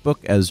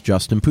Facebook as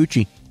Justin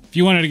Pucci. If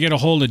you wanted to get a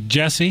hold of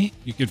Jesse,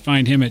 you could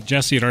find him at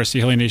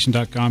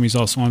jesse@rchelination.com. He's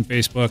also on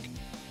Facebook.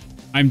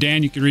 I'm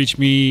Dan. You can reach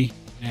me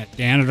at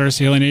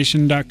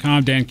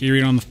dan@rchelination.com. Dan can you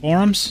read on the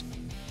forums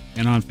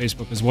and on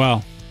Facebook as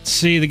well.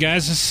 See, the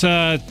guys, this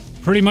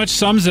pretty much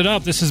sums it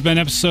up. This has been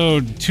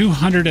episode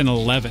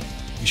 211.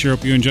 We sure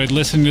hope you enjoyed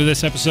listening to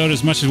this episode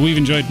as much as we've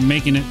enjoyed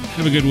making it.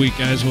 Have a good week,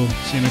 guys. We'll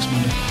see you next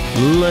Monday.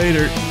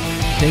 Later.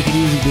 Take it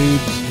easy,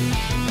 dudes.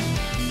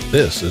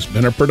 This has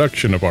been a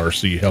production of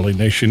RC Heli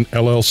Nation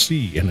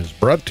LLC and is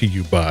brought to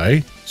you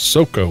by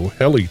SoCo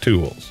Heli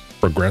Tools,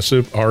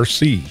 Progressive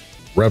RC,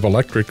 Rev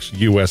Electrics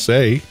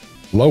USA,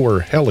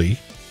 Lower Heli,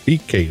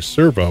 BK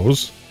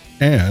Servos,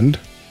 and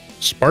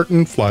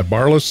Spartan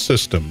Flybarless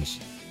Systems.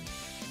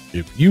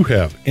 If you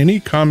have any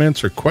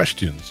comments or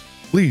questions,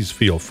 please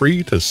feel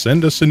free to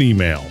send us an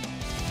email.